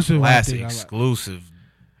certified Exclusive, I classic. think I like. exclusive.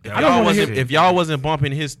 If I don't y'all wanna wasn't hear- if y'all wasn't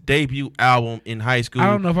bumping his debut album in high school, I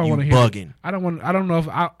don't know if I you want to hear. bugging. I don't want. I don't know if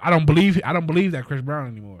I don't believe. I don't believe that Chris Brown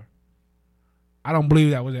anymore. I don't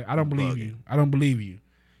believe that was it. I don't believe you. I don't believe you.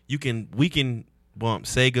 We can bump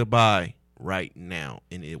 "Say Goodbye" right now,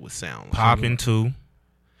 and it would sound like Poppin' too.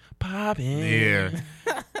 poppin'. Yeah.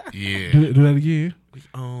 Yeah. Do that again. We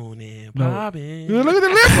own it, No. poppin'. Yeah, look at the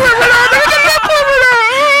lip movement.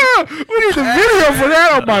 We need the video for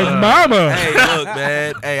that on my mama. Hey, look,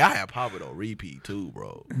 man. Hey, I have Pop It on repeat too,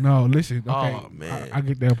 bro. No, listen. Okay, Oh, man. I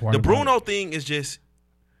get that part. The about Bruno it. thing is just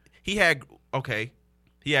he had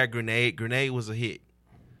Grenade. Grenade was a hit.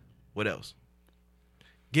 What else?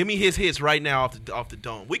 Give me his hits right now off the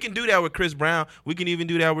dome. We can do that with Chris Brown. We can even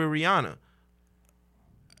do that with Rihanna.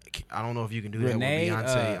 I don't know if you can do Renee, that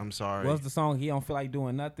with Beyonce. I'm sorry. What's the song? He don't feel like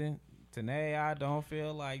doing nothing. Today I don't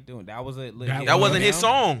feel like doing. That was a legit That wasn't hit. his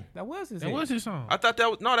song. That was his. That hit. was his song. I thought that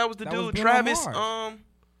was the That was dude Bruno Travis. Mars.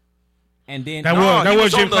 And then That No,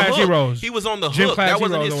 was he Gym on the Class hook. Heroes. He was on the Gym hook. Class That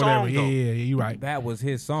wasn't Heroes his or whatever. song Yeah, though. yeah, you're right. that was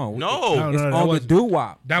his song. No, It's that on the wasn't- doo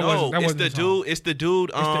wop. That no, was that it's wasn't the his song. dude. It's the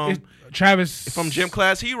dude. It's Travis from Gym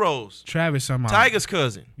Class Heroes. Travis somehow. Tiger's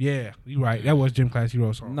cousin. Yeah, you're right. That was Gym Class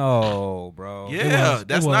Heroes song. No, bro. Yeah, was.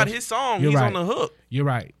 that's It not was. his song. You're He's right. on the hook. You're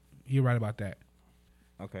right. You're right about that.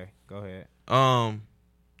 Okay, go ahead.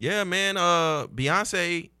 Yeah, man.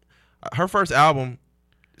 Beyonce, her first album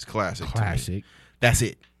is classic. to me. Classic. That's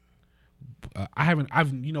it.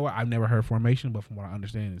 You know what? I've never heard Formation, but from what I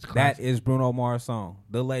understand, it's That classic. is Bruno Mars' song,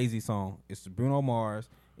 the Lazy song. It's Bruno Mars.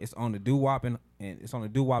 It's on the doo wop and it's on the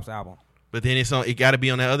doo wop's album. But then it got to be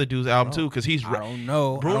on that other dude's album too, because he's I don't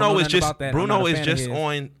know. I don't Bruno know is nothing just about that. I'm Bruno not a is fan of just his.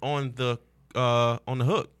 on the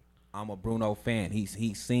hook. I'm a Bruno fan. He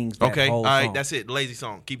sings that Okay, all whole right, song. that's it. Lazy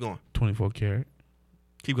song. Keep going. 24 Karat.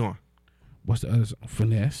 Keep going. What's the other song?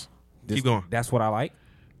 Finesse. Keep going. That's what I like.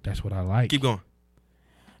 That's what I like. Keep going.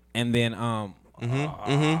 And then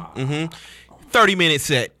 30-minute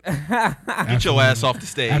set. Get your ass off the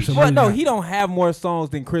stage. Absolutely. But no, not. he don't have more songs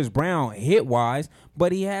than Chris Brown hit wise,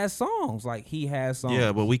 but he has songs. Like he has songs.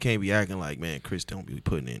 Yeah, but we can't be acting like, man, Chris don't be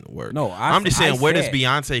putting in the work. No, I'm just saying, where does said-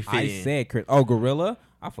 Beyonce fit I in? said Chris. Oh, Gorilla.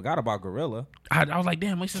 I forgot about Gorilla. I was like,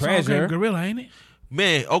 damn, what's the song? Treasure. Gorilla, ain't it?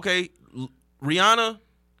 Man, okay, Rihanna,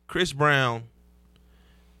 Chris Brown,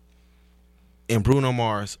 and Bruno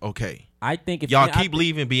Mars. Okay, I think if y'all I keep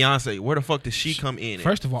leaving Beyonce. Where the fuck does she come in? at?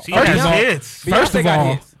 First of all, She first has of all, hits. First Beyonce of got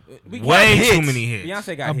all, hits. We got Way hits. too many hits.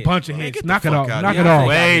 Beyonce got a hits. bunch of Man, hits. get the Knock it fuck off. out Knock of it here. off.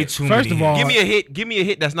 Way too First many of all, Give me a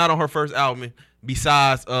hit that's not on her first album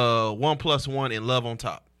besides 1+1 and Love on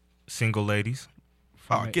Top. Single ladies.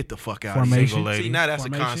 Oh, get the fuck out of Formation. here. Single lady. See, now that's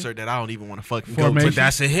Formation. a concert that I don't even want to fucking go Formation. to. But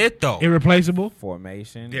that's a hit though. Irreplaceable.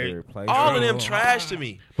 Formation. Yeah. Irreplaceable. All of them trash to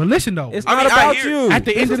me. But listen though, It's I not mean, I about hear- you. At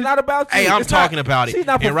the end This of is the- not about you. Hey, I'm It's not- talking about it. She's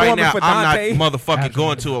not And right performing now, for I'm Dante. not motherfucking Absolutely.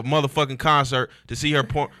 going to a motherfucking concert to see her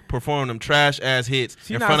perform them trash ass hits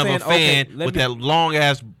She's in not front of a saying, okay, fan let with me- that long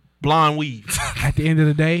ass blonde weave. at the end of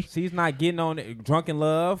the day, She's not getting on it. Drunken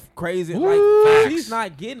Love, crazy. Ooh. Like Facts. she's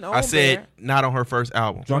not getting on I said there. not on her first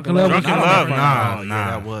album. Drunken Love. Drunken not on Love, the front. nah. Oh,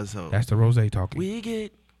 yeah, that was her. That's the Rose talking. We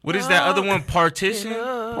get What is that other one? Partition.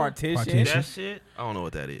 Partition. Partition. That shit. I don't know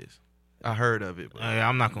what that is. I heard of it. But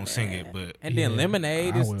I'm not gonna sing it, but And then Yeah,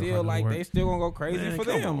 Lemonade I is wouldn't still fucking like work. they still gonna go crazy man, for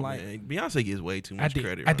come them. on, Like man. Beyonce gets way too much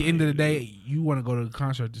credit. At the end of the around here, day, you want to go to the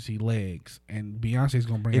concert to see Legs, and Beyonce's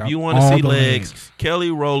gonna bring dude. out If you want to all see the legs,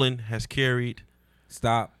 Kelly Rowland has carried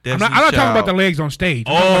Stop. I'm not talking about the legs on stage.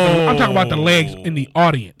 I'm talking about the legs in the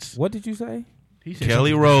audience. What did you say? He said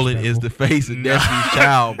Kelly something Rowland is disrespectful. the face of Destiny's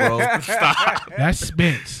Child, bro. Stop. That's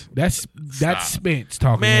Spence. That's Spence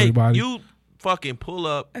talking to Man, everybody. you fucking pull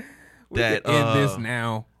up We that can end this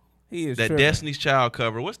now. He is that tripping. Destiny's Child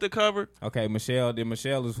cover. What's the cover? Okay, Michelle. Then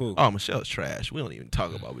Michelle is who? Oh, Michelle's trash. We don't even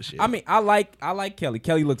talk about Michelle. I mean, I like Kelly.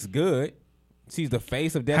 Kelly looks good. She's the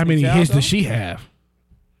face of Destiny's How many Child, hits though? does she have?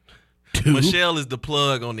 2. Michelle is the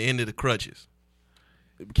plug on the end of the crutches.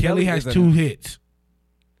 Kelly has is 2 a hits.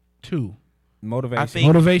 2. motivation. I think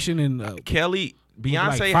Motivation and Kelly,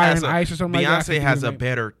 Beyonce like Fire has and Ice or something like that? I Beyonce think has you a know-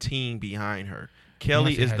 better team behind her.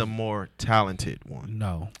 Kelly Beyonce is has- the more talented one.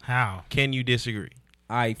 no. How? Can you disagree?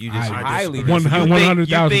 I You disagree. highly disagree. disagree.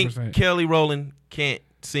 You think 100,000%. Kelly Rowland can't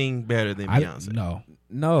sing better than Beyonce? No.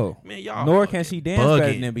 No. Man, y'all Nor fucking can she dance better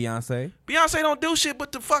bugging. than Beyonce, Beyonce don't do shit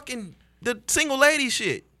but the single lady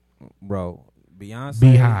shit. bro. Beyonce.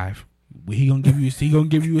 Beehive. He gonna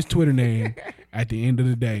give you his Twitter name at the end of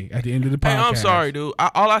the day. At the end of the podcast. Hey, I'm sorry, dude.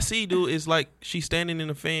 All I see, dude, is like she's standing in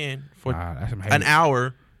a fan for That's some an hate.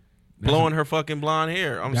 hour, blowing her fucking blonde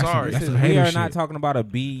hair. I'm that's some- sorry. that's some We hater are not shit. talking about a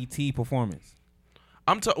BET performance.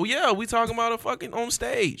 Yeah, we talking about a fucking on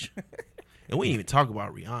stage, and we ain't even talk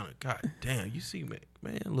about Rihanna. God damn, you see,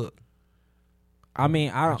 man, look, I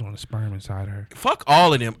mean, I I don't. just want a sperm inside her. fuck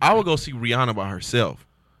all of them. I would go see Rihanna by herself,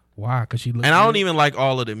 Why? Because she looks. and I don't good? even like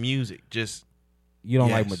all of the music. Just You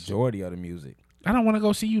don't like Yes. majority of the music. I don't want to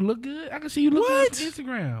go see you look good. I can see you look What? good on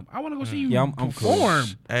Instagram. I want to go see you Yeah, I'm cool. perform.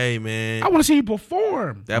 hey, man, I want to see you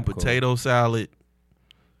perform. that I'm cool. potato salad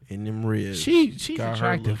and them ribs. She's got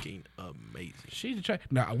attractive. her looking amazing. She's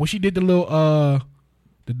attractive. Now, when she did the little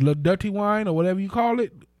dirty wine or whatever you call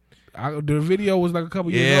it, the video was like a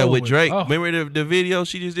couple years Yeah, old. with Drake. Oh, Remember the video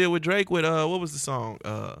she just did with Drake with what was the song?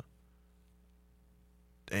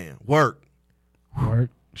 Work. work.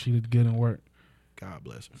 She did good in work. God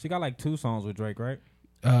bless her. She got like 2 songs with Drake, right?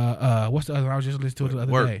 What's the other? I was just listening to it the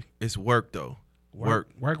other Work. day. It's work though. Work.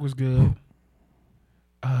 Work was good.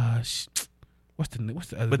 What's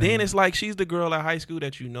the other? But name? then it's like she's the girl at high school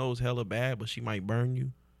that you know is hella bad, but she might burn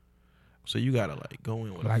you. So you gotta like go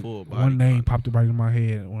in with a like full body. one name clock. popped right in my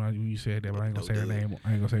head when you said that, but I ain't gonna No say her deal. name.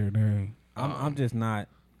 I ain't gonna say her name. I'm just not.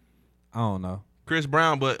 I don't know. Chris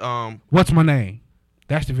Brown, but What's my name?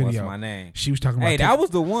 That's the What's video. my name? She was talking about. Hey, that was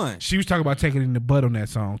the one. She was talking about taking it in the butt on that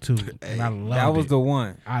song too, and I loved That was it. the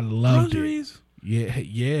one. I loved it. groceries.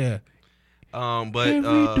 Yeah. But Every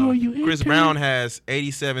door you Chris enter. Brown has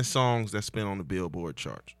 87 songs that's been on the Billboard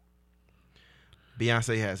charts.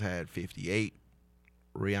 Beyonce has had 58.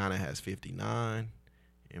 Rihanna has 59.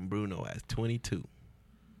 And Bruno has 22.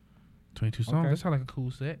 22 songs. Okay. That sounds like a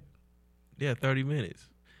cool set. Yeah, 30 minutes.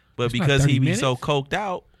 But It's not because 30 he be minutes. so coked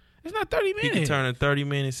out, It's not 30 he minutes. can turn a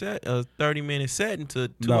 30-minute set into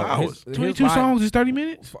 2 No, hours. his 22 live- songs is 30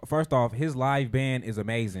 minutes. First off, his live band is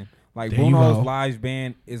amazing. Like There you Bruno's go. live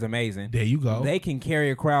band is amazing. There you go. They can carry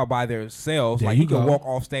a crowd by themselves. There Like you he can go. walk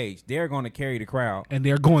off stage. They're going to carry the crowd. And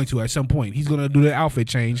they're going to at some point. He's going to do the outfit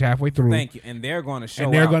change halfway through. Thank you. And they're going to show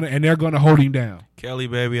And they're out. going to hold him down. Kelly,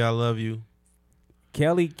 baby, I love you.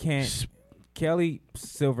 Kelly can't. Kelly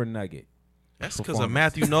Silver Nugget. That's because of Performance.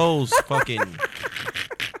 Matthew Knowles fucking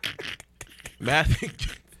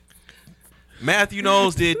Matthew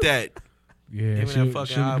Knowles did that. Yeah, Him and she, that fucking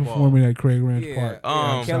she was eyeball. performing at Craig Ranch Park.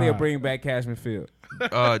 Kelly will Outside. bring back Cashman Field.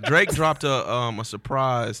 Drake dropped a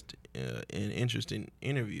surprised and interesting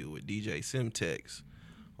interview with DJ Simtex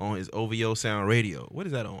on his OVO Sound Radio. What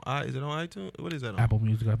is that on? Is it on iTunes? What is that on? Apple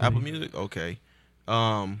Music. I Apple believe. Music? Okay.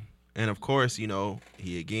 And of course,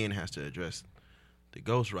 he again has to address the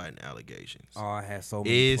ghostwriting allegations. Oh, I had so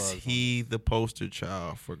many. Is plugs he the poster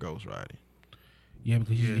child for ghostwriting? Yeah,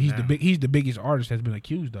 because Yeah, he's now. he's the biggest artist that's been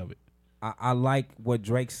accused of it. I like what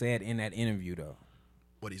Drake said in that interview though.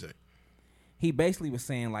 What do you say? He basically was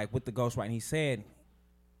saying like with the ghostwriting, he said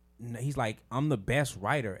he's like, I'm the best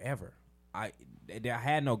writer ever. I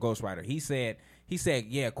had no ghostwriter. He said,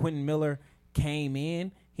 yeah, Quentin Miller came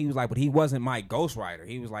in. He was like, but he wasn't my ghostwriter.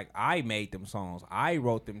 He was like, I made them songs. I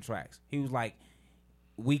wrote them tracks. He was like,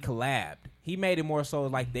 we collabed. He made it more so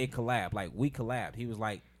like they collabed. Like we collabed. He was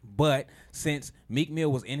like, but since Meek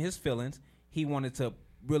Mill was in his feelings, he wanted to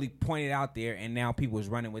really point it out there, and now people is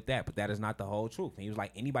running with that. But that is not the whole truth. And he was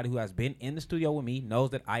like, anybody who has been in the studio with me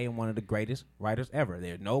knows that I am one of the greatest writers ever.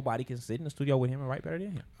 Nobody can sit in the studio with him and write better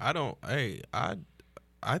than him.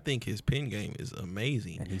 I think his pen game is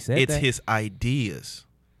amazing. And he said it's that. his ideas.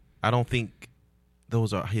 I don't think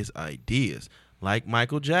those are his ideas. Like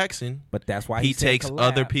Michael Jackson, But that's why he said takes collab.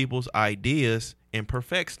 other people's ideas and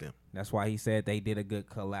perfects them. That's why he said they did a good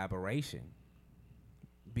collaboration.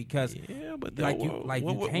 because Yeah, but like then you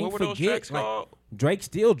can't what were those forget, tracks like, called? Drake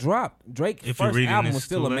still dropped. Drake's If you're first reading album this was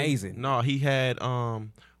still too late. amazing. No, he had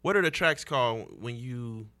what are the tracks called when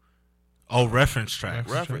you Oh, reference tracks.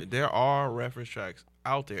 reference? There are reference tracks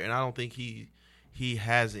out there, and I don't think he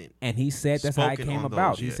hasn't. And he said that's how it spoken came on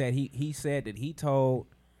about. those He yet. said he said that he told,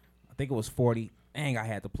 I think it was 40. Dang, I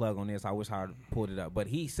had the plug on this. I wish I had pulled it up. But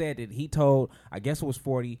he said that he told, I guess it was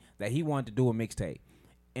 40, that he wanted to do a mixtape.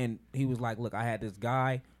 And he was like, look, I had this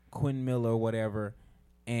guy, Quentin Miller or whatever,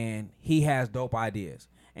 and he has dope ideas.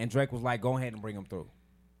 And Drake was like, go ahead and bring him through.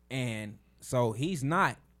 And so he's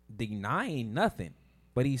not denying nothing,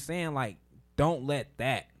 but he's saying, like, don't let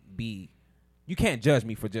that be. You can't judge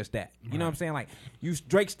me for just that. You know what I'm saying? Like,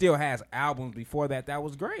 Drake still has albums before that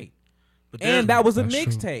was great. But And that was a That's true.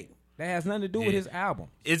 mixtape. That has nothing to do with Yeah. his album.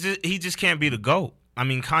 he just can't be the GOAT. I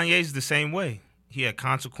mean, Kanye's the same way. He had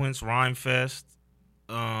Consequence, Rhyme Fest,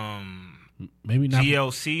 Maybe not.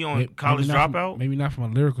 GLC on maybe College not Dropout. Maybe not from a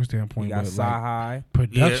lyrical He standpoint, got but Sci like High.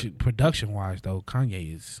 production wise though,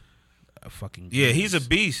 Kanye is a fucking Yeah, he's a beast.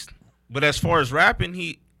 beast. But as far as rapping,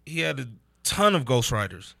 he had a ton of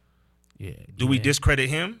ghostwriters. Yeah. Do we yeah. discredit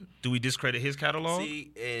him? Do we discredit his catalog?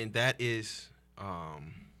 See, and that is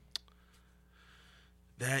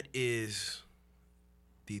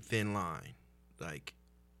the thin line. Like,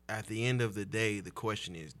 at the end of the day, the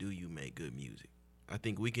question is, do you make good music? I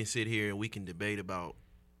think we can sit here and we can debate about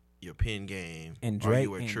your pen game. And are Drake-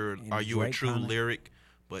 you a true, and are you a Drake true kinda- lyric?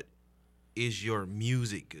 But is your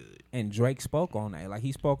music good? And Drake spoke on that. Like,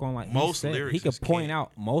 he spoke on, like, Most he said, lyrics he could is point king.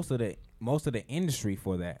 out most of the industry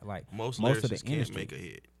for that. Like, Most of lyricists the can't industry. make a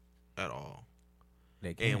hit at all.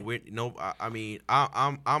 They can't. And we're no, I mean,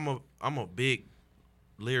 I'm a big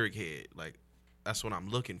lyric head. Like, that's what I'm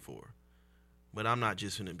looking for. But I'm not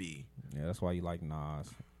just gonna be Yeah, that's why you like Nas.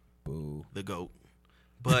 Boo. the GOAT.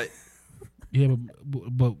 But Yeah,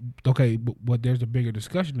 but okay, but there's a bigger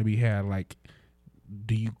discussion to be had. Like,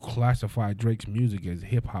 do you classify Drake's music as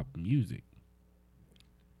hip hop music?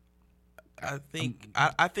 I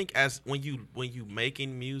think as when you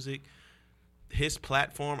making music, his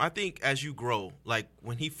platform. I think as you grow, like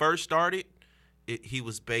when he first started, he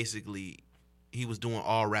was doing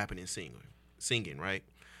all rapping and singing, right?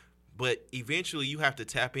 But eventually, you have to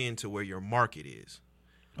tap into where your market is.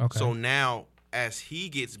 Okay. So now, as he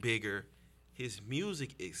gets bigger, his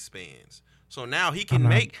music expands. So now he can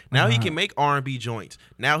make R&B joints.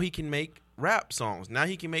 Now he can make rap songs. Now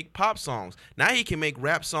he can make pop songs. Now he can make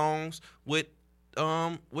rap songs with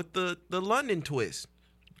the London twist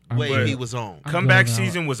wave But- he was on. Comeback glad now-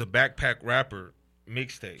 Season was a backpack rapper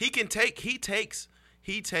mixtape.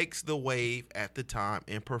 He takes the wave at the time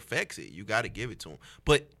and perfects it. You got to give it to him.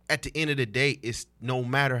 But at the end of the day, it's no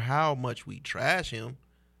matter how much we trash him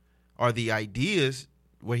or the ideas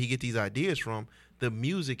where he get these ideas from, the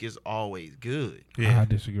music is always good. Yeah. I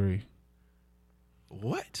disagree.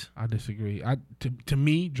 What? I disagree. To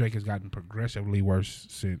me, Drake has gotten progressively worse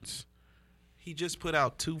since. He just put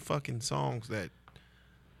out 2 fucking songs that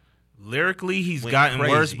Lyrically, he's Went gotten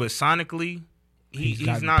crazy. worse, but sonically, he's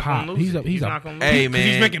gotten not pop. gonna lose. He's not gonna lose. Hey, Because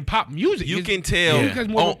he's man. making pop music. you It's- can tell Yeah. Because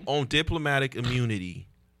more- on Diplomatic Immunity.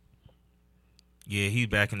 Yeah, he's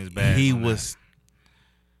back in his bag. He on that. was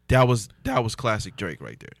that was classic Drake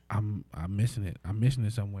right there. I'm missing it. I'm missing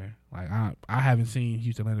it somewhere. Like I haven't seen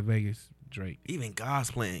Houston, Atlanta, Vegas Drake. Even God's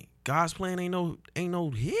Plan ain't no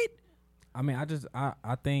hit. I mean,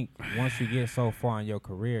 I think once you get so far in your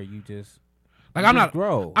career, you just Like you I'm just not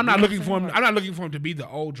grow. I'm You not know looking what for him. saying? I'm not looking for him to be the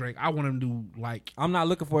old Drake. I want him to like. I'm not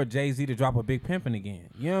looking for Jay-Z to drop a Big Pimpin' again.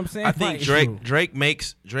 You know what I'm saying? I think Like, Drake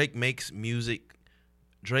makes music.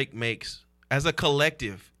 Drake makes as a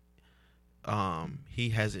collective. He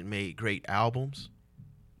hasn't made great albums,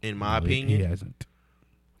 in my opinion. he hasn't.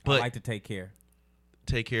 I But like to Take Care.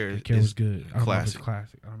 Take Care The Care is was good. I don't know if it's classic.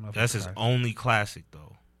 classic. I don't know if That's it's his classic. only classic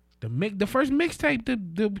though. The first mixtape.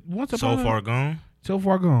 The once So upon far gone. so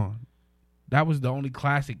far gone. That was the only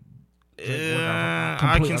classic. Yeah,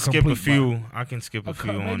 Complete- I can a skip a complete few. I can skip a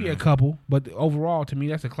few on Maybe there. a couple, but overall, to me,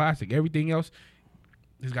 that's a classic. Everything else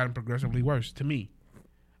has gotten progressively worse. To me,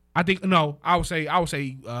 I think no. I would say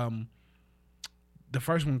the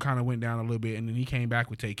first one kind of went down a little bit, and then he came back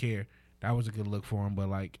with Take Care. That was a good look for him, but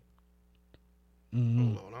like,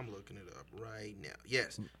 Hold on, I'm looking it up right now.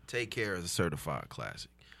 Yes, Take Care is a certified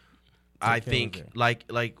classic. I Care think, was there.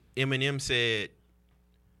 like Eminem said,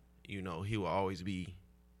 you know, he will always be.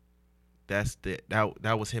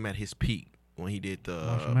 That was him at his peak when he did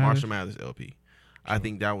the Marshall Mathers LP. I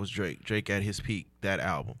think that was Drake. Drake at his peak, that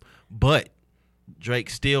album. But Drake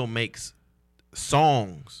still makes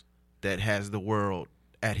songs that has the world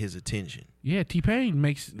at his attention. Yeah, T-Pain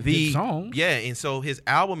makes good songs. Yeah, and so his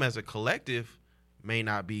album as a collective may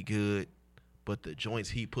not be good, but the joints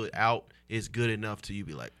he put out is good enough to you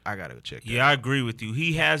be like, I gotta go check that Yeah, out. I agree with you.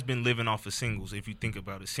 He has been living off of singles. If you think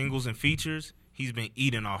about it, singles and features, he's been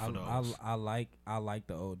eating off of those. I like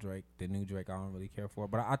the old Drake. The new Drake I don't really care for,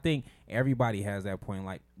 but I think everybody has that point.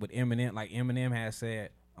 Like with Eminem, like Eminem has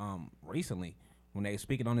said recently when they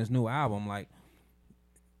speaking on his new album, like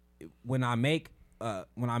when I make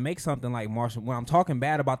something like Marshall, when I'm talking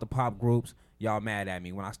bad about the pop groups, y'all mad at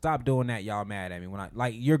me. When I stop doing that, y'all mad at me. When I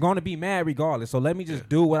like, you're gonna be mad regardless. So let me just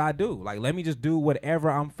do what I do. Like, let me just do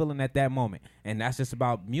whatever I'm feeling at that moment. And that's just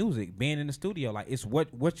about music, being in the studio. Like, it's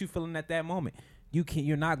what you feeling at that moment.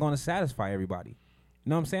 You're not gonna satisfy everybody. You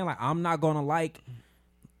know what I'm saying? Like, I'm not gonna like.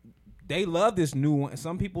 They love this new one.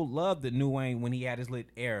 Some people love the new Wayne when he had his lit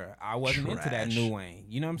era. I wasn't into that new Wayne.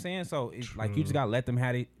 You know what I'm saying? So it's like you just gotta let them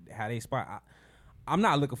have they spot. I'm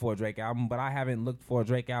not looking for a Drake album, but I haven't looked for a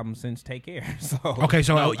Drake album since Take Care. So Okay,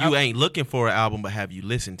 so No, you ain't looking for an album, but have you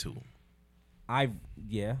listened to him? I've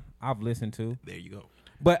listened to. There you go.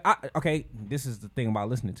 But this is the thing about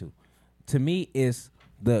listening to. To me, it's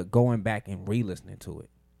the going back and re-listening to it.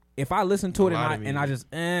 If I listen to it and I just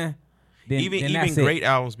then even that's great it.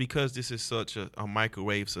 albums, because this is such a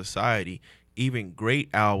microwave society, even great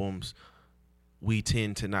albums we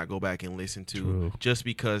tend to not go back and listen to just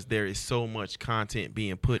because there is so much content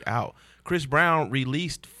being put out. Chris Brown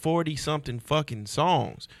released 40-something fucking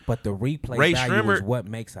songs. But the replay Ray value Shrimmer, is what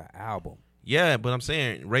makes an album. Yeah, but I'm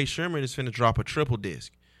saying Ray Sherman is finna drop a triple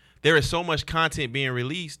disc. There is so much content being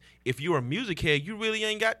released. If you're a music head, you really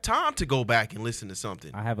ain't got time to go back and listen to something.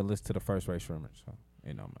 I haven't listened to the first Ray Shrimmer, so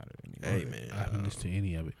it don't matter anymore. Hey, man. I haven't listened to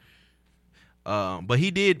any of it. But he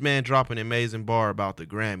did, man, drop an amazing bar about the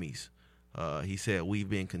Grammys. He said, we've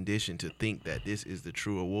been conditioned to think that this is the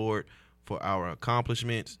true award for our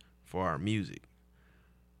accomplishments, for our music.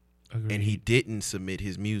 Agreed. And he didn't submit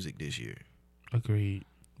his music this year. Agreed.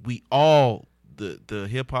 We all, the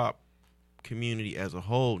hip-hop community as a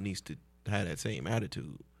whole needs to have that same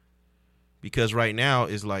attitude. Because right now,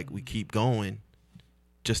 it's like we keep going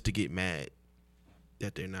just to get mad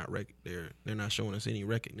that they're not showing us any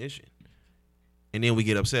recognition. And then we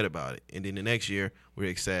get upset about it. And then the next year, we're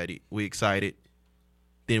excited.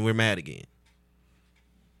 Then we're mad again.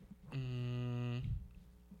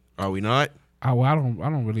 Are we not? I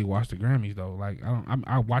don't really watch the Grammys though. Like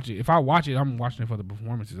I watch it. If I watch it, I'm watching it for the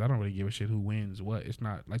performances. I don't really give a shit who wins what. It's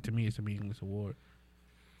not like, to me, it's a meaningless award.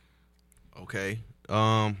 Okay.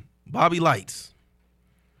 Bobby Lights.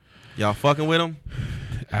 Y'all fucking with him?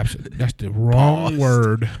 Absolutely. That's the wrong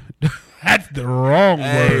word. That's the wrong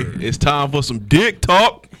word. It's time for some dick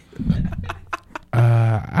talk.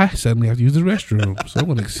 I suddenly have to use the restroom, so I'm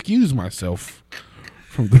gonna excuse myself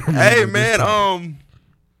from the. Hey man,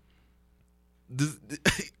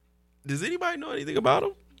 does anybody know anything about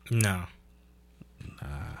him? No.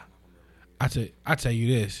 I tell you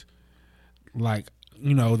this, like,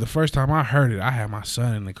 you know, the first time I heard it, I had my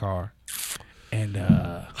son in the car, and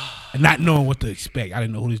not knowing what to expect. I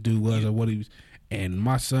didn't know who this dude was or what he was. And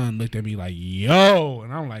my son looked at me like, yo.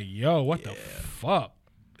 And I'm like, yo, what the fuck?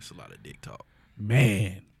 It's a lot of dick talk.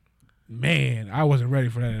 Man, I wasn't ready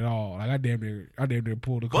for that at all. Like, I damn near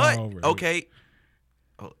pulled the car over. Okay.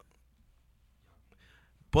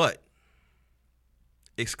 But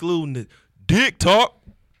excluding the dick talk.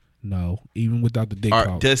 No, even without the dick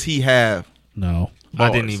talk. Does he have No. I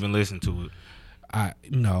didn't even listen to it.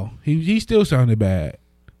 No. He still sounded bad.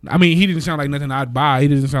 I mean, he didn't sound like nothing I'd buy. He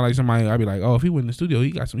didn't sound like somebody I'd be like, oh, if he went in the studio,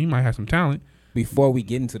 he might have some talent. Before we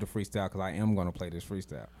get into the freestyle, because I am going to play this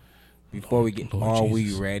freestyle. Before we get, are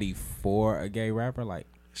we ready for a gay rapper? Like,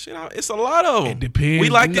 shit, it's a lot of them. It depends. We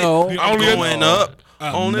like No. it. I'm going up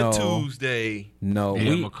on no. a Tuesday. No,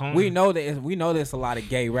 Yeah, we know there's a lot of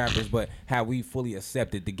gay rappers, but have we fully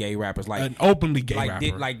accepted the gay rappers? Like An openly gay like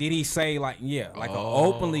rapper. did he say like an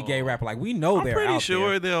openly gay rapper? Like we know I'm they're pretty out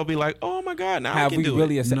sure there. they'll be like, oh my God, now I Have can we do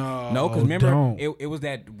really it. accepted? No, because remember don't. it was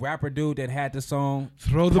that rapper dude that had the song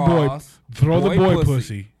Throw the Pause, boy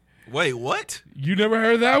pussy. Wait, what? You never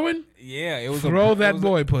heard that one? Yeah, it was Throw that it was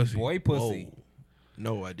boy pussy. Boy pussy. Whoa.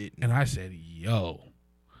 No, I didn't. And I said, yo,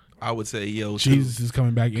 I would say, yo, Jesus is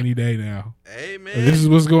coming back any day now. Hey, man. If this is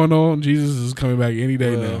what's going on, Jesus is coming back any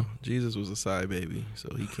day now. Jesus was a side baby, so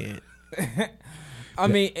he can't. I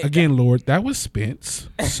mean, Again, Lord, that was Spence.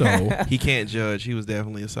 So He can't judge. He was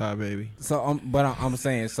definitely a side baby. so but I'm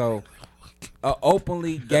saying so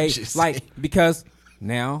openly gay Just like saying. because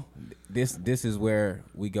now this is where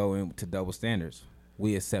we go into double standards.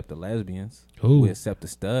 We accept the lesbians. Who? We accept the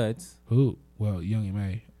studs. who? Well, Young and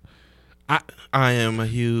May. I am a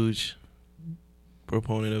huge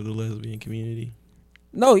proponent of the lesbian community.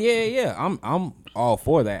 No, yeah. I'm all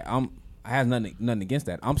for that. I have nothing against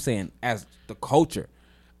that. I'm saying as the culture.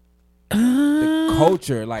 The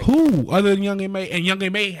culture, like who other than Young M.A. and Young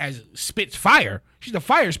M.A. has spits fire. She's a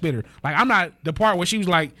fire spitter. Like I'm not the part where she was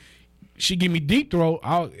like, she give me deep throat.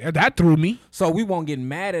 That threw me. So we won't get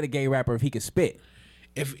mad at a gay rapper if he can spit.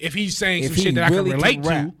 If he's saying If some he shit that really I can relate can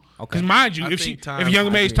rap. to. Okay. Because mind you, I if think Young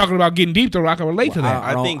M.A. is talking about getting deep throat, I can relate to that.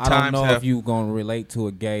 I think I don't times know have- if you gonna relate to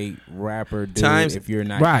a gay rapper, dude, Times- if you're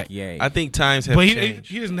not Right. gay. I think times have But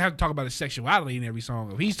changed. he doesn't have to talk about his sexuality in every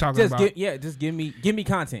song. If he's talking just about just give me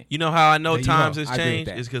content. You know how I know There you times go. has I agree with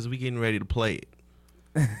changed? that. It's because we getting ready to play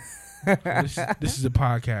it. this is a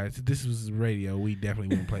podcast. If this was radio, we definitely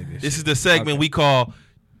wouldn't play this. This is the segment we call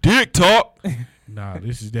Dick Talk. Nah,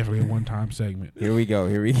 this is definitely a one-time segment. Here we go.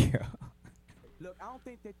 Look, I don't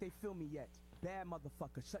think that they feel me yet. Bad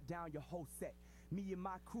motherfucker, shut down your whole set. Me and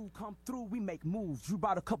my crew come through, we make moves. Drew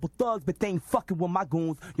brought a couple thugs, but they ain't fucking with my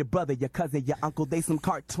goons. Your brother, your cousin, your uncle, they some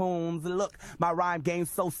cartoons. Look, my rhyme game's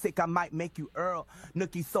so sick, I might make you Earl.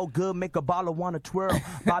 Nookie so good, make a baller wanna twirl.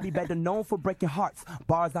 Bobby better known for breaking hearts.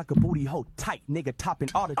 Bars like a booty hole, tight nigga topping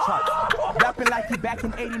all the charts. Rapping like he back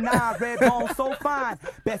in 89, red bone so fine.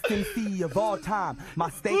 Best MC of all time. My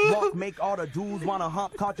steak walk make all the dudes wanna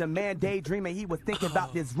hump. Caught your man daydreaming, he was thinking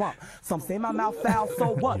about this rump. Some say my mouth foul, so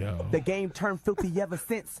what? Yo. The game turned filthy ever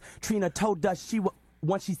since. Trina told us she would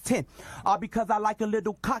once she's 10. All because I like a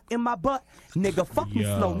little cock in my butt. Nigga, fuck me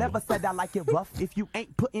Yo. slow. Never said I like it rough. If you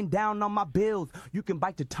ain't putting down on my bills, you can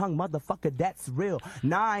bite your tongue, motherfucker, that's real.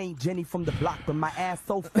 Nah, I ain't Jenny from the block, but my ass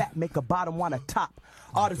so fat, make a bottom wanna top.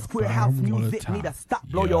 All the square house bottom wanna music top. need to stop.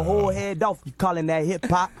 Blow Yo. your whole head off. You calling that hip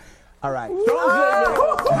hop? All right.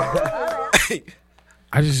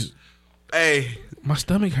 I just, Hey, my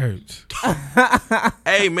stomach hurts.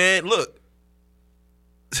 hey, man, look.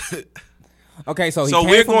 Okay, so he So came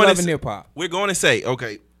we're from going Love to and Hip Hop. We're going to say,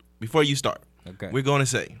 okay, before you start, Okay. we're going to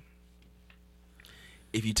say,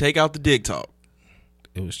 if you take out the Dick Talk,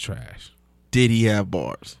 It was trash. did he have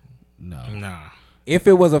bars? No. Nah. If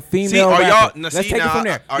it was a female are rapper, y'all- now, let's see, take it now, from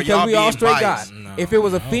there. are Because y'all we all being straight biased? guys. No. If it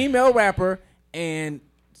was a female rapper and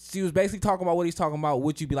she was basically talking about what he's talking about,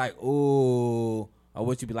 would you be like, ooh, or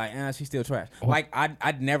would you be like, she's still trash? Like,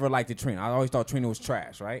 I'd never liked Trina. I always thought Trina was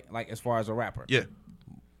trash, right? Like, as far as a rapper. Yeah.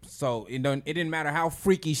 So it didn't matter how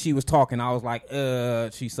freaky she was talking. I was like,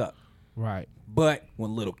 she sucked. Right. But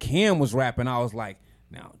when Lil' Kim was rapping, I was like,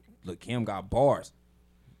 now, Lil' Kim got bars.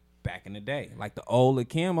 Back in the day, like the old Lil'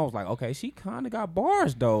 Kim, I was like, okay, she kind of got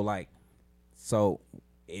bars though. Like, so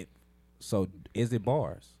is it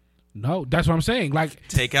bars? No, that's what I'm saying. Like,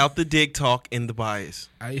 Take out the Dick Talk and the bias.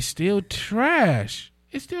 it's still trash.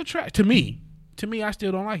 It's still trash. To me, I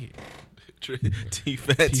still don't like it.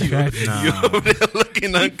 T-Fat, T-Fat, you over there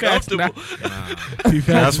looking uncomfortable.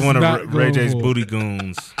 That's one of not Ray going J's for it. booty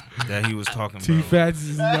goons that he was talking about. T-Fats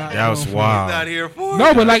is not. That was going for it. wild. Not here for No,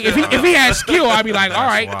 it. but like if he had skill, I'd be like, all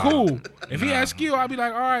right, wild. cool. If he had skill, I'd be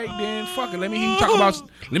like, all right, then fuck it. Let me hear you talk about.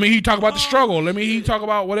 Let me hear you talk about the struggle. Let me hear you talk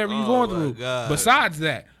about whatever you're going my through. God. Besides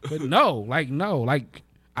that, but no,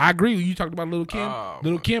 I agree. You talked about Lil' Kim. Oh,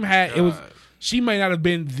 Lil' my Kim had it was. God. She may not have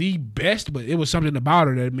been the best, but it was something about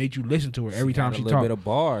her that made you listen to her every time Had she a little talked. bit of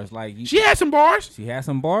bars, like She had some bars. she had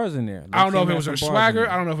some bars in there. I don't know Lil' if it was Kim her had some bars in swagger.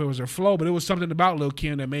 there. I don't know if it was her flow, but it was something about Lil'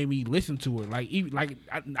 Kim that made me listen to her. Like, even,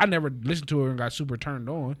 I never listened to her and got super turned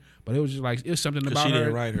on, but it was just like it was something 'Cause about she her.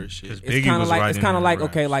 didn't write her shit. It's It's Biggie kind of was like writing her like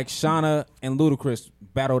raps. okay, like Shauna and Ludacris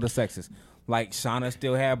battle the sexes. Like Shauna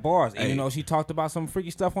still had bars, Hey. even though she talked about some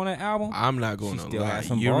freaky stuff on that album. I'm not going She to still lie. has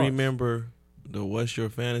some You bars. remember the What's Your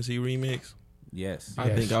Fantasy remix? Yes, I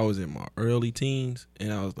think I was in my early teens, and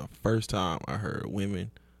that was the first time I heard women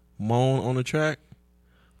moan on the track.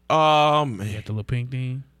 Oh, You man. had the little pink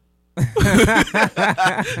thing.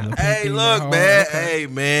 Hey, look, man. Hey,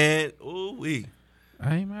 man. Ooh, wee.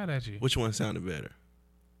 I ain't mad at you. Which one sounded better?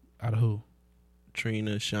 Out of who?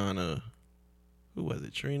 Trina, Shauna. Who was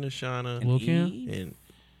it? Trina, Shauna, Lil' Kim? Eve? and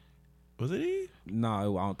was it Eve?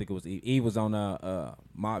 No, I don't think it was Eve. Eve was on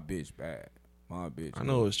My Bitch Bad. My Bitch. I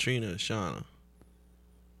know it was Trina and Shauna.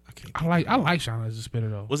 I can't. I like Shauna as a spitter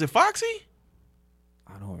though. Was it Foxy?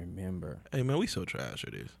 I don't remember. Hey, man, we so trash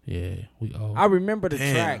at this. Yeah, we old. I remember the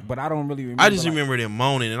Damn. track, but I don't really remember. I just like, remember them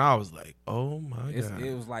moaning, and I was like, "Oh my god!"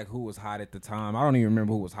 it was like who was hot at the time. I don't even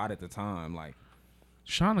remember who was hot at the time. Like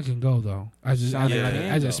Shauna can go though. As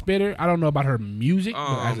Shauna a can spitter, I don't know about her music,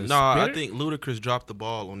 but as a No, I spitter, think Ludacris dropped the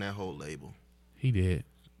ball on that whole label. he did.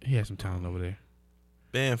 He had some talent over there.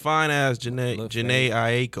 Man, fine ass Janae Lil'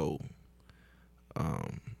 Aiko.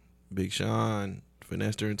 Big Sean,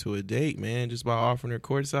 finessed her into a date, man, just by offering her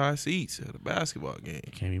courtside seats at a basketball game.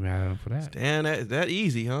 Can't be mad at him for that. Damn, that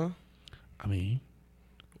easy, huh? I mean,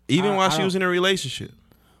 Even while I she was in don't- a relationship.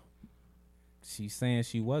 She's saying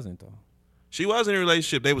she wasn't though. She was in a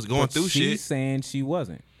relationship. They was going But through she's shit. saying she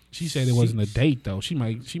wasn't. she said it wasn't a date though. She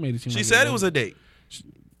made it seem She like said it was a date.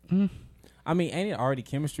 I mean, ain't it already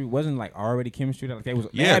chemistry? Wasn't like already chemistry? Like they was.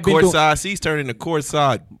 They Yeah, had been doing- courtside seats turned into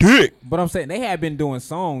courtside dick. But I'm saying they had been doing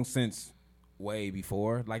songs since way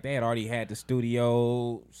before. Like they had already had the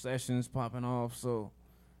studio sessions popping off. So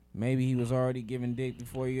maybe he was already giving dick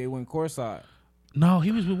before he went courtside. No,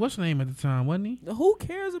 he was with what's the name at the time, wasn't he? Who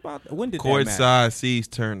cares about that? When did that matter? Courtside seats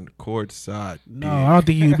turned courtside No, dick. I don't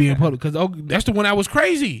think he was being public because that's the one that was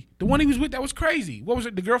crazy. The one he was with that was crazy. What was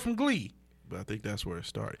it? The girl from Glee. But I think that's where it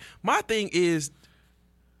started. My thing is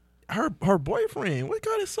her boyfriend. What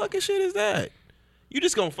kind of sucking shit is that? You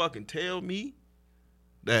just gonna fucking tell me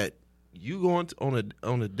that you going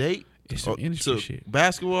on a date It's some industry to shit.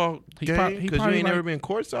 basketball He game probably because you ain't never like- been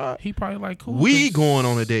courtside? He probably like cool. We 'cause- going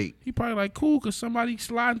on a date. He probably like cool because somebody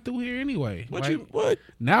sliding through here anyway. What Like, you what?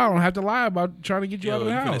 Now I don't have to lie about trying to get you out Yo, of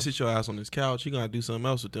you the finna house. sit your ass on this couch. You gotta do something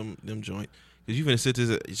else with them joints. Cause you finna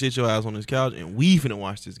sit your ass on this couch and we finna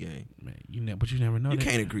watch this game. Man, but you never know. You that.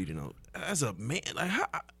 can't agree to no. As a man, like how?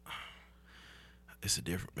 It's a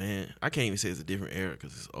different man. I can't even say it's a different era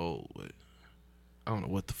because it's old. But I don't know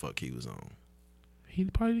what the fuck he was on. He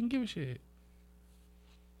probably didn't give a shit.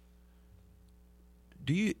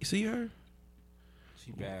 Do you see her?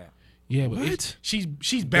 She bad. Yeah, but What? she's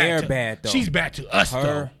bad. They're to, bad, though. She's bad to us Her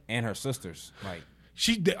though. and her sisters. Like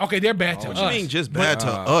Okay, they're bad to What us. you mean just bad to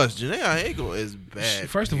us? Janae Aiko is bad.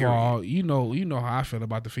 First of period. all, you know how I feel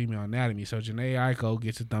about the female anatomy. So Janae Aiko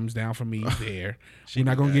gets a thumbs down from me there. We're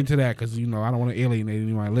not gonna get into that because I don't want to alienate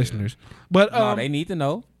any of my listeners. But no, they need to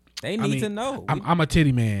know. They need to know. I'm a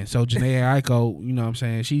titty man, so Janae Aiko, you know what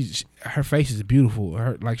I'm saying? Her face is beautiful.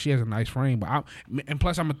 She has a nice frame, but and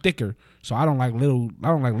plus I'm a thicker, so I don't like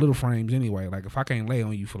little frames anyway. Like if I can't lay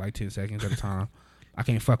on you for like 10 seconds at a time, I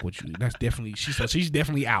can't fuck with you. That's definitely she's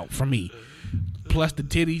definitely out for me. Plus the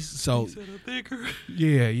titties, so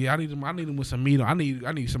yeah. I need them with some meat on. I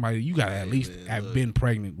need somebody. You gotta at least have been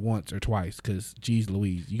pregnant once or twice, because geez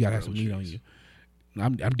Louise, you gotta have some meat on you.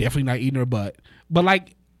 I'm definitely not eating her butt, but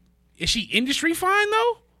like. Is she industry fine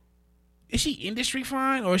though? Is she industry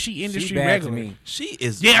fine or is she industry bad to regular? me. She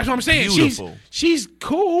is. Yeah, that's what I'm saying. Beautiful. She's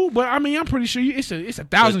cool, but I mean, I'm pretty sure it's a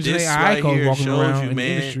thousand But this Janae right Aiko here walking shows around you, in the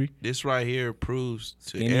man. industry. This right here proves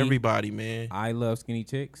to Skinny. everybody, man. I love skinny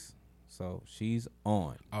chicks, so she's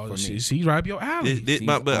on. Oh, for me. she's right up your alley.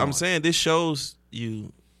 But I'm on. saying this shows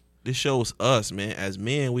you. This shows us, man. As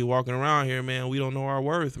men, we walking around here, man. We don't know our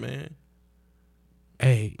worth, man.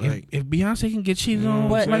 Hey, Like- if Beyonce can get cheated on,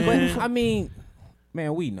 But like, I mean,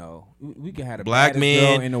 man, we know we can have the Black baddest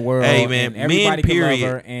men- girl in the world. hey, man, and everybody men, can love period.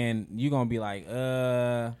 her, and you gonna be like, you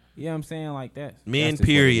know what I'm saying, like that. Men, That's just what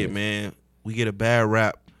it period, is. man. We get a bad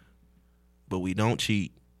rap, but we don't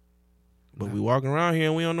cheat. But we walking around here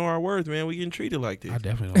and we don't know our worth, man. We getting treated like this. I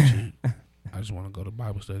definitely don't cheat. I just want to go to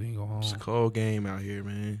Bible study and go home. It's a cold game out here,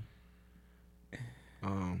 man.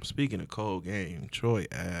 Speaking of cold game, Troy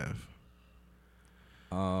Ave.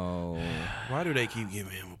 Oh, Why do they keep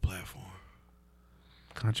giving him a platform?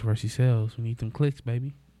 Controversy sells. We need them clicks,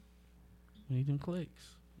 baby. We need them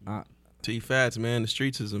clicks. T Fats, man, the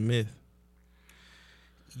streets is a myth.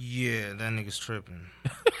 Yeah, that nigga's tripping.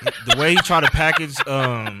 The way he tried to package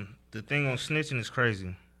the thing on snitching is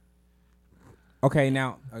crazy. okay.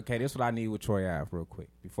 This is what I need with Troy Ave, real quick,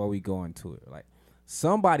 before we go into it. Like,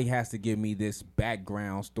 somebody has to give me this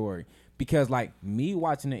background story, because like me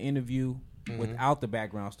watching the interview without the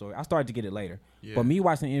background story, I started to get it later. Yeah. But me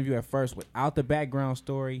watching the interview at first without the background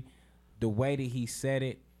story, the way that he said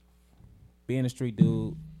it, being a street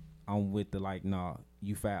dude, I'm with the like, nah,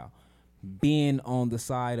 you foul. Being on the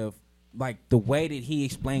side of like the way that he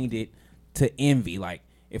explained it to Envy, like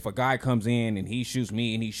if a guy comes in and he shoots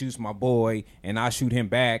me and he shoots my boy and I shoot him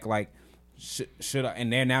back, like should I?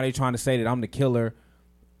 And then now they're trying to say that I'm the killer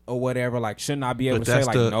or whatever. Like, shouldn't I be able to say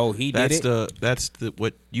like, no, he did it? That's the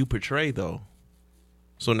what you portray though.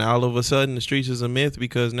 So now all of a sudden the streets is a myth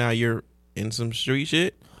because now you're in some street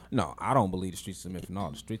shit. No, I don't believe the streets is a myth.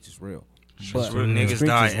 No, the streets is real. Real the niggas streets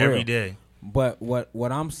die is every real. day. But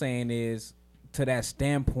what I'm saying is, to that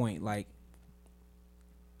standpoint, like,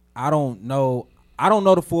 I don't know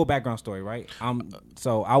the full background story, right?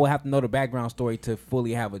 So I would have to know the background story to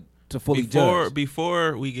fully judge.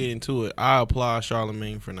 Before we get into it, I applaud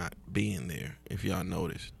Charlamagne for not being there. If y'all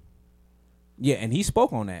noticed, Yeah, and he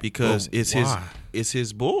spoke on that because it's why?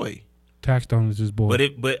 his boy. Taxstone is his boy.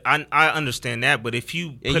 But I understand that. But if you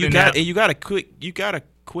And put you in got that, you gotta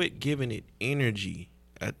quit giving it energy.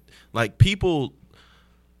 Like people,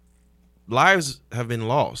 lives have been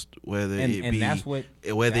lost. Whether And it be that's what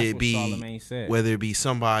whether that's it what be Charlemagne said. whether it be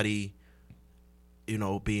somebody,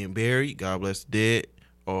 being buried, God bless the dead,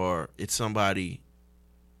 or it's somebody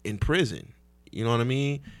in prison. You know what I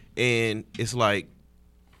mean? And it's like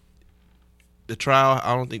the trial.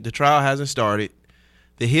 I don't think the trial hasn't started.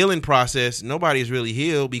 The healing process, nobody's really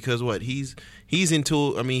healed because what he's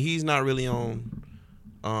into. I mean, he's not really on.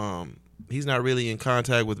 He's not really in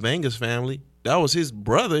contact with Banga's family. That was his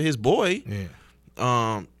brother, his boy. yeah.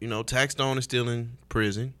 Taxstone is still in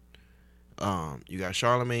prison. You got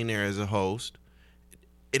Charlemagne there as a host.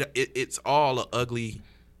 It's all an ugly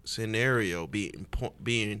scenario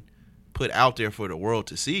being put out there for the world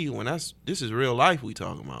to see. When this is real life we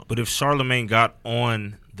talking about. But if Charlemagne got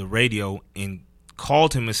on the radio and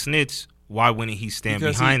called him a snitch, why wouldn't he stand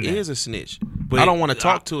Because behind he that? is a snitch. But I don't want to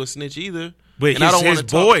talk to a snitch either. But and I don't his want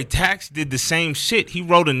to boy Tax did the same shit. He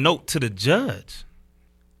wrote a note to the judge.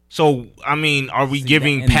 So I mean, are we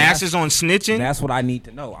giving and passes on snitching? That's what I need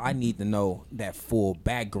to know. I need to know that full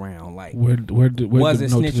background. Like, where was the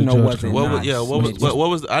it note to the snitching or judge was it come What from? was, not? what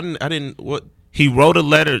was I didn't what He wrote a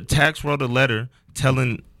letter. Tax wrote a letter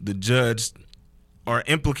telling the judge or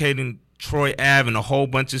implicating Troy Ave and a whole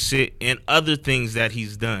bunch of shit and other things that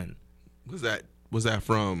he's done. was that? Was that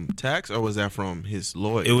from Tax or was that from his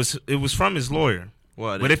lawyer? It was from his lawyer.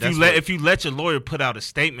 Well, But if you let your lawyer put out a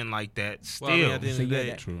statement like that, still, Well, I mean, at the end of the So, yeah, day,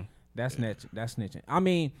 that- True. That's snitching. I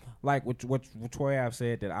mean, like what Troy Ave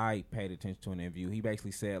said that I paid attention to in the interview. He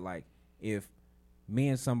basically said, like, if me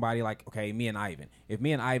and somebody, like, okay, me and Ivan, if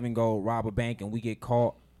me and Ivan go rob a bank and we get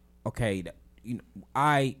caught, okay,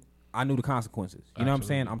 I knew the consequences. You know what I'm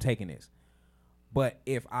saying? I'm taking this. But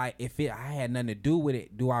if I had nothing to do with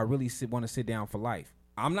it, do I really want to sit down for life?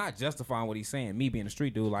 I'm not justifying what he's saying. Me being a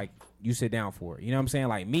street dude, like, you sit down for it. You know what I'm saying?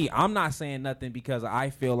 Like, me, I'm not saying nothing because I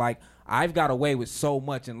feel like I've got away with so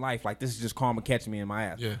much in life. Like, this is just karma catching me in my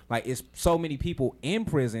ass. Yeah. Like, it's so many people in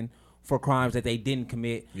prison for crimes that they didn't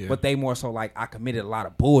commit, Yeah. but they more so like, I committed a lot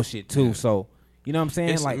of bullshit too. Yeah. So, you know what I'm saying?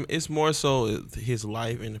 it's, like, it's more so his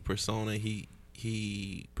life and the persona he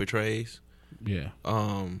portrays. Yeah.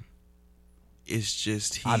 It's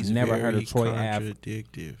just he's I've never very heard of Troy Ave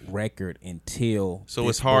contradictive. record until So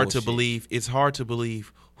this it's hard to bullshit. believe. It's hard to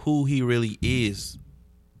believe who he really is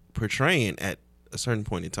portraying at a certain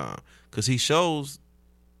point in time because he shows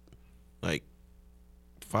like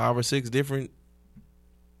 5 or 6 different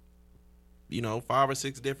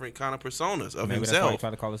kind of personas of Maybe that's why he himself. tried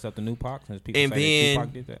to call himself the new Pac, since people And say that then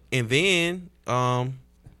Tupac did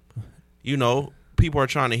that. People are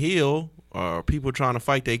trying to heal or people trying to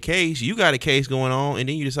fight their case. You got a case going on, and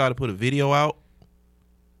then you decide to put a video out.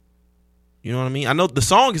 You know what I mean? I know the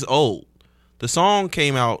song is old. The song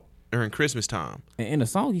came out during Christmas time. And in the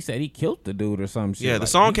song, he said he killed the dude or some shit. Yeah, the Like,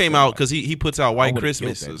 song he came said, out like, because he puts out White would've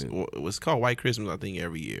Christmas. killed that dude. It was called White Christmas, I think,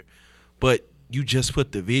 every year. But you just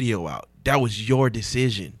put the video out. That was your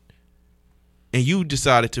decision. And you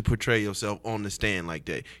decided to portray yourself on the stand like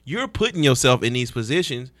that. You're putting yourself in these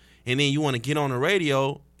positions, and then you want to get on the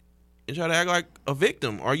radio and try to act like a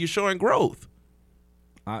victim. Are you showing growth?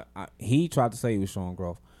 he tried to say he was showing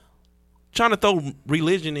growth. Trying to throw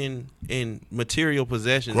religion in material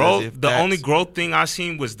possessions. growth. As if The only growth thing I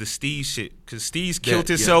seen was the Steve shit because Steve killed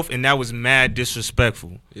yeah. himself and that was mad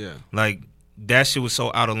disrespectful. Yeah. Like that shit was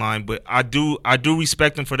so out of line. But I do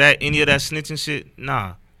respect him for that. Any of that snitching shit,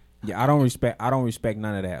 nah. Yeah, I don't respect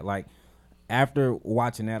none of that. Like, after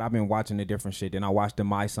watching that, I've been watching the different shit. Then I watched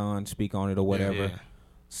My Son speak on it or whatever. Yeah.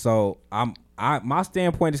 So my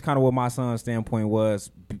standpoint is kind of what my son's standpoint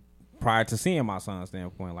was prior to seeing my son's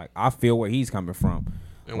standpoint. Like, I feel where he's coming from.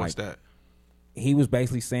 And what's Like, that? He was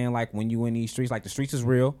basically saying, like, when you in these streets, like, the streets is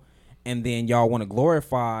real, and then y'all want to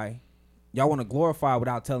glorify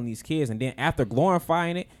without telling these kids, and then after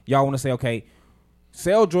glorifying it, y'all want to say, okay,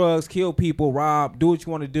 sell drugs, kill people, rob, do what you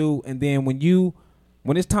want to do, and then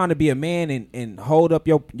when it's time to be a man and hold up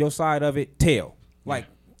your side of it, tell. Like,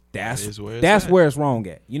 that's where it's wrong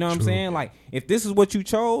at. You know what I'm saying? Like, if this is what you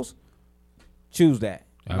chose, choose that.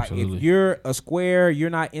 Absolutely. Like, if you're a square, you're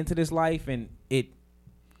not into this life, and it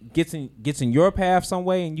gets in your path some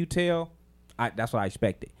way, and you tell, that's what I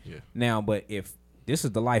expected. Yeah. Now, but if this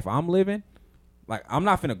is the life I'm living, like, I'm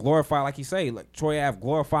not finna glorify, like you say, like Troy Ave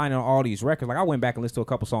glorifying on all these records. Like, I went back and listened to a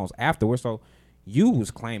couple songs afterwards. So you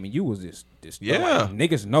was claiming you was this Yeah. like,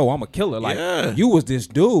 niggas know I'm a killer. Like, Yeah. you was this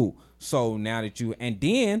dude. So now that and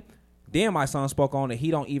then Then my son spoke on that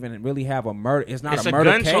he don't even really have a murder. It's not It's a murder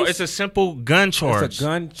gun case. charge. It's a simple gun charge. It's a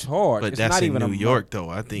gun charge. But It's that's not in even New York, though.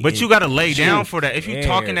 I think. But you got to lay down for that. If you Yeah.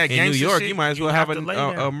 talking that in gangster New York, shit, you might as well have to lay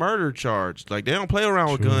down. a murder charge. Like they don't play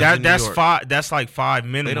around with True. guns. in New That's York. 5. That's like 5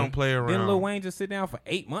 minimum. They don't play around. Didn't Lil Wayne just sit down for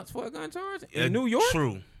 8 months for a gun charge in New York?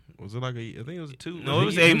 True. Was it like I think it was a 2? No, it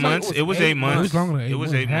was I 8 months. It was 8 months. It was longer than 8 It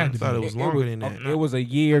was months. 8 Had months. to thought it be. was longer than that. It was a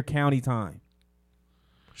year county time.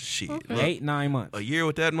 Shit. Okay. Look, 8-9 months. a year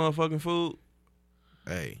with that motherfucking food.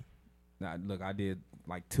 Hey, Nah, look, I did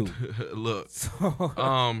like 2. look. So,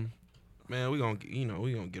 Man, we gonna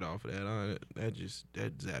get off of that.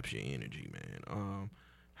 That zaps your energy, man.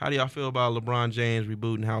 How do y'all feel about LeBron James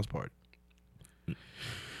rebooting House Party?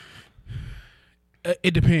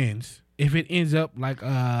 It depends. If it ends up like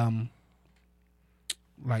the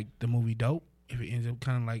movie Dope, if it ends up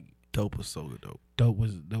kind of like Dope was so good. Dope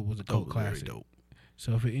was a Dope cult was very classic. dope.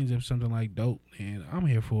 So if it ends up something like Dope, then I'm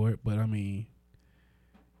here for it. But I mean,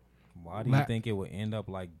 why do you think it would end up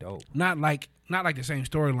like Dope? not like the same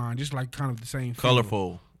storyline, just like kind of the same feel,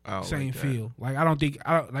 Colorful. I same like that. feel. Like I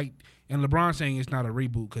don't like. And LeBron saying it's not a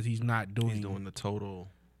reboot because he's not doing. He's doing the total.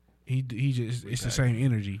 He just it's the same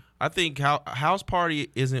energy. I think House Party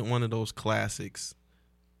isn't one of those classics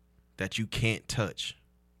that you can't touch.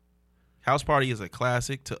 House Party is a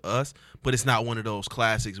classic to us, but it's not one of those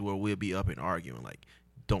classics where we'll be up and arguing like,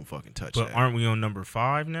 don't fucking touch But that. aren't we on number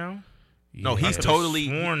 5 now? No, Yeah. he's I could've totally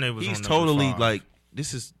sworn they was he's on number totally 5. like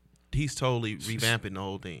he's totally revamping the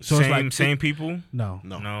whole thing. So it's same like- same people? No.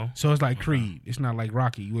 No. So it's like Creed. It's not like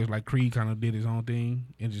Rocky. It was like Creed kind of did his own thing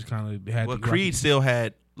and just kind of had. Well, the Creed Rocky. still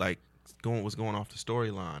had like was going off the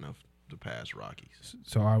storyline of the past Rockies.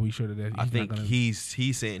 So are we sure that he's I think not gonna, he's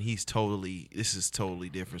saying this is totally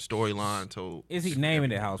different storyline. Is he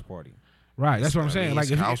naming it House Party? right? That's what I'm I saying. mean, Like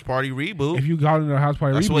it's if House Party reboot. if you got into a House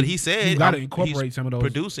Party, That's reboot, what he said. You got to he's incorporate some of those.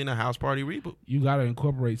 Producing a House Party reboot. You got to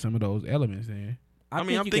incorporate some of those elements. Then I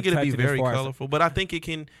mean, I'm you thinking can it'd be touch it as very far as- colorful, but I think it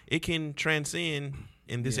can transcend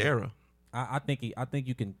in this Yeah. era. I think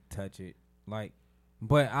you can touch it, like,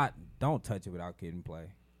 but I don't touch it without Kid and Play.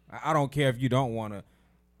 I don't care if you don't want to.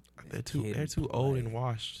 They're Kid too and old Play. and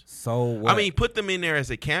washed. So what? I mean, put them in there as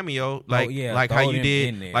a cameo, like yeah, like throw how you them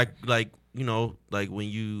in did, there. like you know, like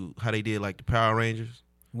how they did like the Power Rangers,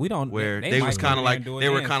 we don't. where they might was go kind in of there like and do a they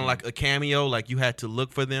were dance kind of scene. like a cameo, like you had to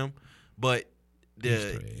look for them, but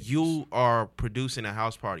Easter eggs. you are producing a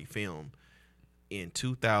House Party film in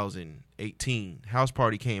 2018. House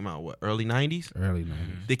Party came out early 90s. early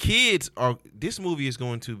 90s. The kids are. This movie is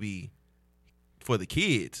going to be for the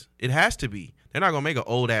kids. It has to be. They're not gonna make an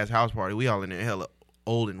old ass House Party. We all in there hella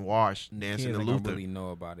old and washed dancing Kids to ain't gonna Luther. really know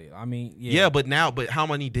about it. I mean, Yeah, but how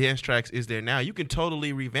many dance tracks is there now? You can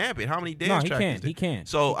totally revamp it. How many dance he tracks? can. Is there? He can.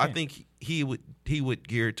 So He I can. think he would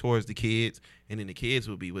gear it towards the kids, and then the kids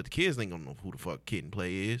would be. But the kids ain't gonna know who the fuck Kid and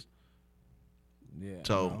Play is. Yeah.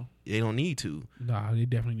 So no. they don't need to. Nah, they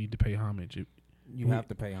definitely need to pay homage. You have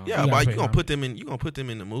to pay on. Yeah, You gotta but pay you gonna homage. put them in. You gonna put them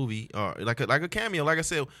in the movie or like a cameo. Like I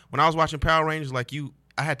said, when I was watching Power Rangers,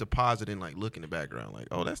 I had to pause it and like look in the background, like,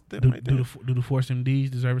 oh, that's them Do, right there. do the Force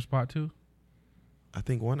MDs deserve a spot too? I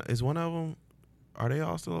think one of them. Are they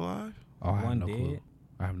all still alive? Oh, I have One no dead? clue.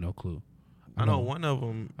 I have no clue. I know one of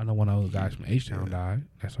them. I know one of those guys from H Town Yeah. died.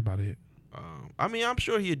 That's about it. I mean, I'm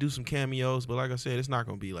sure he'd do some cameos, but like I said, it's not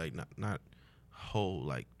gonna be like not whole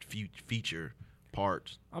like feature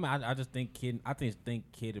parts. I mean, I just think Kid. I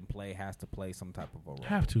think Kid and Play has to play some type of a role.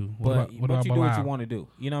 Have to. But What you about do what you Bilal? want to do.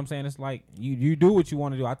 You know what I'm saying? It's like you do what you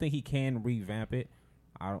want to do. I think he can revamp it.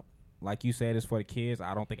 I don't like you said it's for the kids.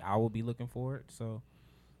 I don't think I would be looking for it. So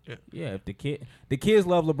yeah, if the kids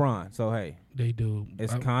love LeBron. So hey, They do.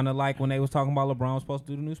 it's kind of like when they was talking about LeBron was supposed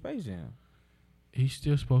to do the new Space Jam. He's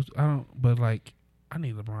still supposed to. I don't. But like, I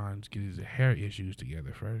need LeBron to get his hair issues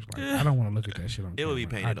together first. Like, I don't want to look at that shit on. It will be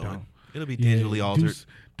camera. painted I on. don't. It'll be Yeah, digitally altered.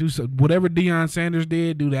 Do so, whatever Deion Sanders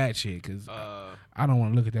did. Do that shit because I don't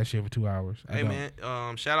want to look at that shit for 2 hours. I Hey don't.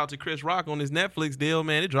 man, shout out to Chris Rock on his Netflix deal,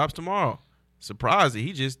 man. It drops tomorrow. Surprising,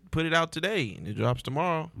 he just put it out today, and it drops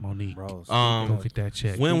tomorrow. Monique, Bro, go get that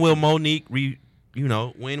check. When will Monique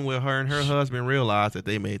when will her and her husband realize that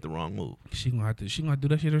they made the wrong move? She gonna have to. She gonna have to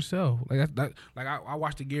do that shit herself. Like that. Like I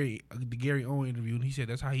watched the Gary Owen interview, and he said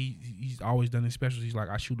that's how he's always done his specials. He's like,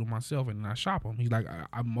 I shoot them myself and I shop them. He's like,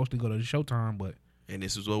 I mostly go to the Showtime, but And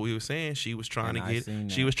this is what we were saying. She was trying And to I get. seen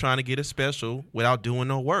She that. was trying to get a special without doing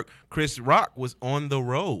no work. Chris Rock was on the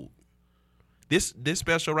road. This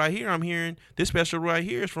special right here, I'm hearing. This special right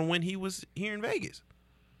here is from when he was here in Vegas.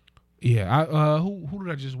 yeah. I who did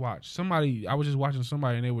I just watch? Somebody. I was just watching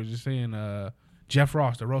somebody, and they were just saying Jeff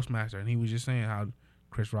Ross, the roast master, and he was just saying how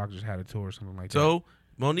Chris Rock just had a tour or something like that. So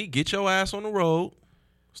Monique, get your ass on the road.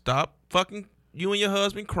 Stop fucking you and your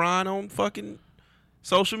husband crying on fucking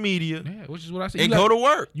social media Yeah, which is what I said. and go to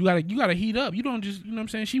work. You gotta heat up. You don't just, you know what I'm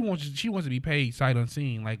saying? She wants to be paid sight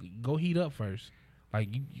unseen. Like, go heat up first. Like,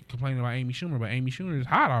 you complaining about Amy Schumer, but Amy Schumer is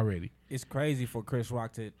hot already. It's crazy for Chris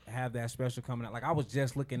Rock to have that special coming out. Like, I was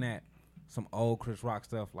just looking at some old Chris Rock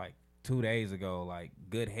stuff like 2 days ago, like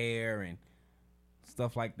Good Hair and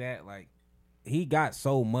stuff like that. Like, he got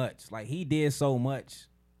so much. Like, he did so much.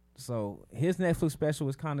 So his Netflix special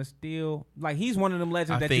is kind of still like, he's one of them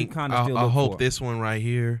legends that you kind of still look I hope for. this one right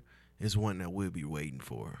here is one that we'll be waiting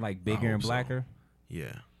for. Like I Bigger and hope so. Blacker.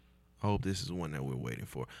 Yeah. I hope this is one that we're waiting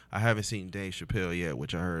for. I haven't seen Dave Chappelle yet,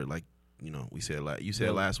 which I heard, like, you know, you said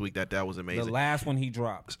last week that was amazing. The last one he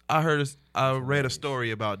dropped. I read a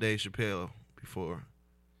story about Dave Chappelle before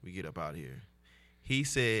we get up out here. He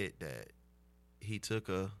said that he took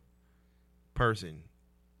a person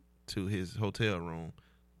to his hotel room,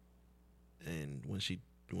 and when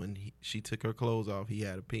she took her clothes off, he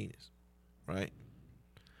had a penis, right?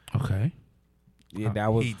 Okay. Yeah,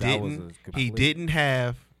 that was He that was didn't. a complete, He didn't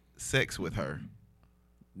have sex with her.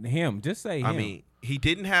 him. Just say him. I mean, he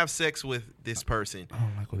didn't have sex with this person. I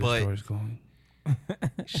don't like where But- this story's going.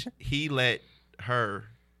 He let her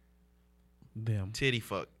Them. titty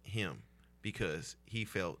fuck him because he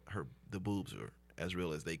felt the boobs were as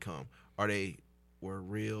real as they come, or they were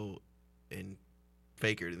real and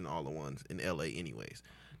faker than all the ones in LA anyways.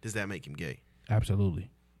 Does that make him gay? Absolutely.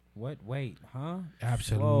 What? Wait, huh?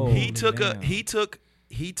 Absolutely. He took down. he took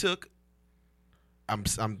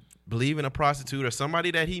I'm believing a prostitute or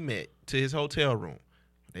somebody that he met to his hotel room.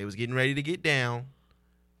 They was getting ready to get down.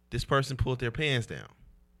 This person pulled their pants down.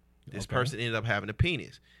 This Okay. person ended up having a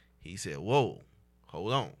penis. He said, "Whoa,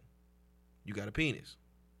 hold on. You got a penis."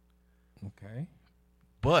 Okay.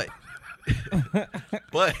 But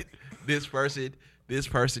this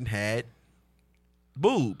person had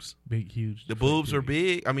boobs. Big, huge. The boobs were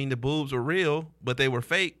big. I mean, the boobs were real, but they were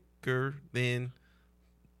faker than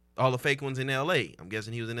all the fake ones in LA. I'm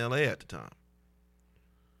guessing he was in LA at the time.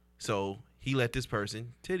 So he let this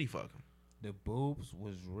person titty fuck him. The boobs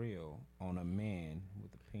was real on a man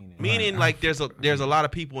with a penis. Meaning, like, there's a lot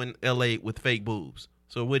of people in LA with fake boobs,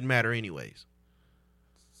 so it wouldn't matter anyways.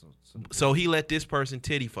 So he let this person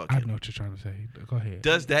titty fuck I him. know what you're trying to say. Go ahead.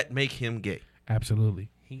 Does that make him gay? Absolutely.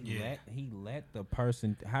 He let the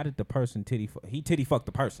person. How did the person titty fuck? He titty fucked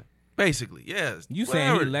the person. Basically, yes. You saying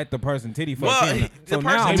Whatever. he let the person titty fuck Well, him? the person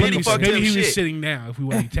now titty Maybe, he, fucked maybe him he was shit. sitting down. If we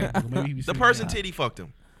want to be technical, maybe he was The sitting person down. titty fucked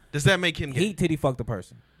him. Does that make him gay? he titty fucked the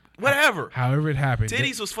person. Whatever. However it happened,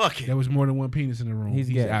 Titties was fucking. there was more than one penis in the room. He's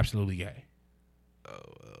He's gay. absolutely gay.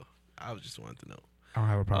 I was just wanting to know. I don't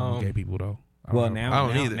have a problem with gay people though. I don't Well, have a now I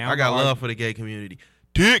don't now, either. Now I got the love for the gay community.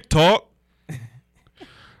 Dick talk.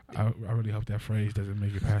 I really hope that phrase doesn't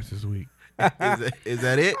make it past this week. Is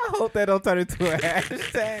that it? I hope that don't turn into a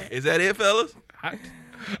hashtag. Is that it, fellas?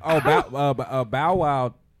 Bow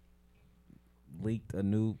Wow leaked a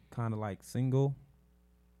new kind of like single.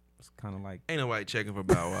 It's kind of like Ain't nobody checking for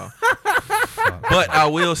Bow Wow. But I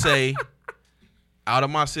will say, Out of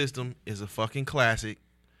My System is a fucking classic.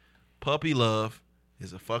 Puppy Love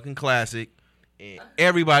is a fucking classic. And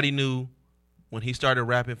everybody knew when he started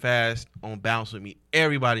rapping fast on Bounce With Me,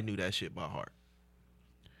 everybody knew that shit by heart.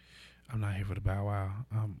 I'm not here for the Bow Wow.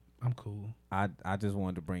 I'm cool. I just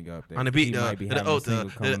wanted to bring up that On the beat, he might be having a single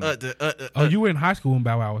coming up. Oh, you were in high school when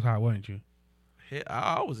Bow Wow was hot, wasn't you? Hell,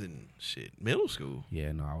 I was in middle school.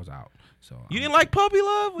 Yeah, no, I was out. So You didn't like Puppy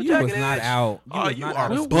Love? With You Jack was and not Ash? out. Oh, was you not are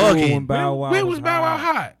out of school bugging. when Bow Wow when was Bow Wow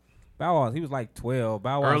hot? Bow Wow, he was like 12.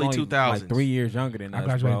 Bow Wow Early was only 2000s. like 3 years younger than I us,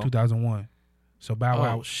 graduated in bro. 2001. So Bow Oh,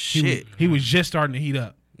 Wow, shit. he was just starting to heat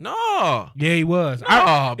up. No. Yeah, he was. No,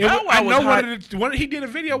 I Bow Wow I was know hot. he did a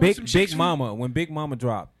video with some Big chicks. Mama, when Big Mama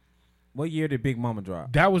dropped. What year did Big Mama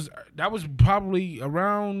drop? That was probably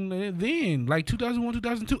around then, like 2001,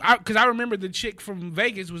 2002. Because I remember the chick from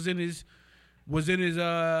Vegas was in his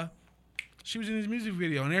she was in his music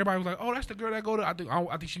video, and everybody was like, "Oh, that's the girl that go to." I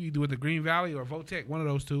think she either with the Green Valley or Votech, one of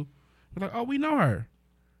those two. We're like, "Oh, we know her."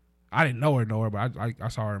 I didn't know her, but I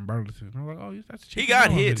saw her in Burlington. I was like, "Oh, that's the chick." He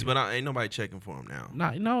got hits, but ain't nobody checking for him now.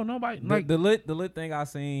 no, nobody. Like the lit thing I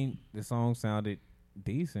seen, the song sounded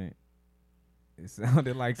decent. It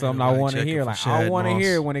sounded like something I Everybody want to checking hear. for Like Shad I want to Moss.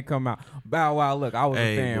 hear it when it come out. Bow Wow, look, I was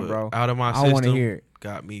a fan, but bro. Out of My I want to System hear it.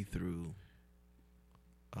 got me through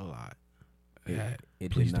a lot.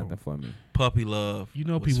 It Please did nothing don't. for me. Puppy Love. You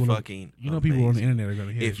know, was people. fucking. You know, people on the amazing. internet are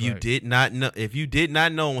gonna hear. If you did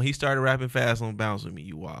not know when he started rapping fast on Bounce With Me,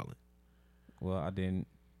 you wildin'. Well, I didn't.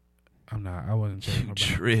 I wasn't checking You for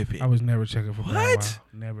Bow Wow. tripping. I was never checking for Bow Wow. What?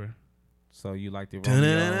 Never. So you like the Dun,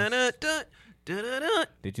 Romeos? dun, dun, dun, Dun-dun-dun.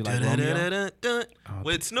 Did you like Romeo? Dun-dun-dun-dun.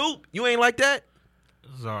 With Snoop, you ain't like that?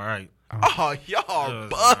 It was all right. Oh, y'all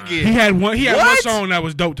bugging. He had one What? song that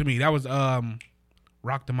was dope to me. That was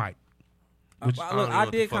Rock the Mic. Look, I don't know I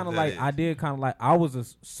what the did fuck kind of that like. is. I did kind of like. I was a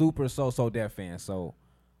super So Def fan, so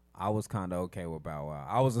I was kind of okay with Bow Wow.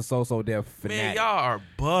 I was a So Def fanatic. Man, y'all are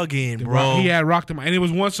bugging, bro. He had Rock the Mic, and it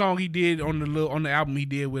was one song he did on the album he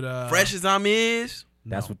did with Fresh as I'm is.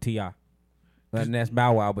 That's what T.I. And that's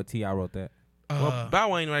Bow Wow, but T.I. wrote that. Well, Bow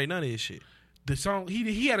Wow ain't write none of his shit. the song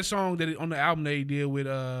he had a song that on the album that he did with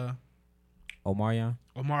Omarion.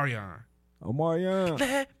 Omarion.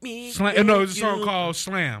 Let me. Slam, no, it was a you. song called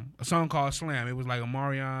Slam. A song called Slam. It was like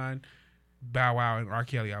Omarion, Bow Wow, and R.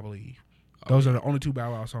 Kelly, I believe. Those are the only two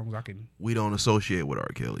Bow Wow songs I can. We don't associate with R.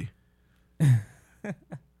 Kelly.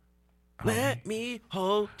 Let me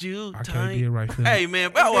hold you R. Kelly tight. did right for Hey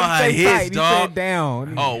man, Bow Wow had He hits, said dog.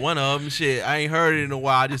 down. Oh, one of them. Shit, I ain't heard it in a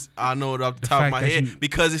while. I know it off the top of fact my that head you-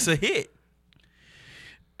 because it's a hit.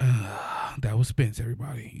 That was Spence,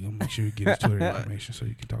 everybody. You gotta make sure you get his Twitter information so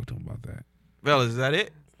you can talk to him about that. Fellas, is that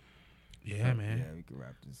it? Yeah, man. Yeah, we can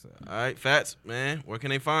wrap this up. All right, Fats, man. Where can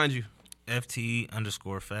they find you?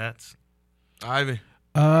 FT_Fats. Ivan.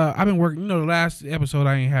 I've been working. You know, the last episode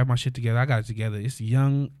I ain't have my shit together. I got it together. It's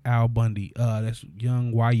Young Al Bundy. That's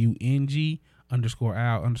Young YUNG_Al_Bundy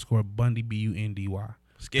BUNDY.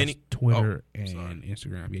 Skinny. That's Twitter Oh, and sorry.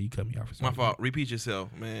 Instagram. Yeah, you cut me off. For My something. fault. Repeat yourself,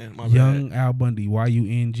 man. My Young bad. Al Bundy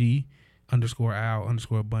YUNG_Al_Bundy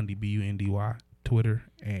BUNDY. Twitter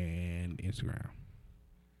and Instagram.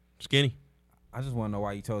 Skinny. I just want to know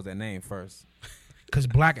why you chose that name first. Cause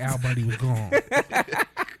Black Al Bundy was gone.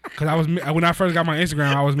 Cause when I first got my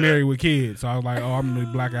Instagram, I was married with kids, so I was like, oh, I'm gonna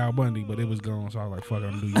be Black Al Bundy, but it was gone, so I was like, fuck it,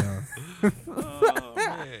 I'm gonna do Young. Oh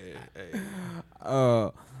man.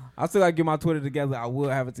 Hey. I still gotta get my Twitter together. I will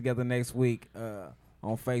have it together next week.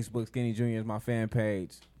 On Facebook, Skinny Jr. is my fan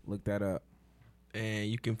page. Look that up. And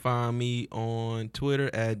you can find me on Twitter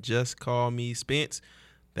at Just Call Me Spence.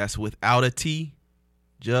 That's without a T.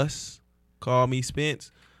 Just Call Me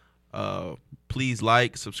Spence. Please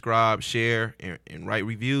like, subscribe, share, and write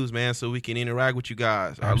reviews, man, so we can interact with you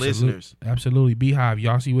guys, our listeners. Absolutely. Beehive,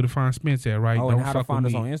 y'all see where to find Spence at, right? Oh, Don't and how to fuck find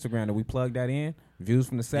with us me. on Instagram? Did we plug that in? Views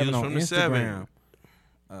from the 7 Views on from the Instagram.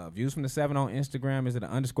 7. Views from the 7 on Instagram. Is it an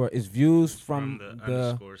underscore? It's views from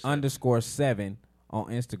the underscore 7 on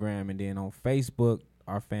Instagram, and then on Facebook,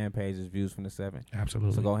 our fan page is Views from the 7.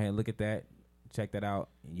 Absolutely. So go ahead and look at that, check that out,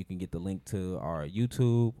 and you can get the link to our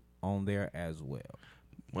YouTube on there as well.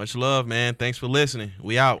 Much love, man. Thanks for listening.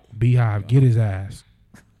 We out. Beehive, get his ass.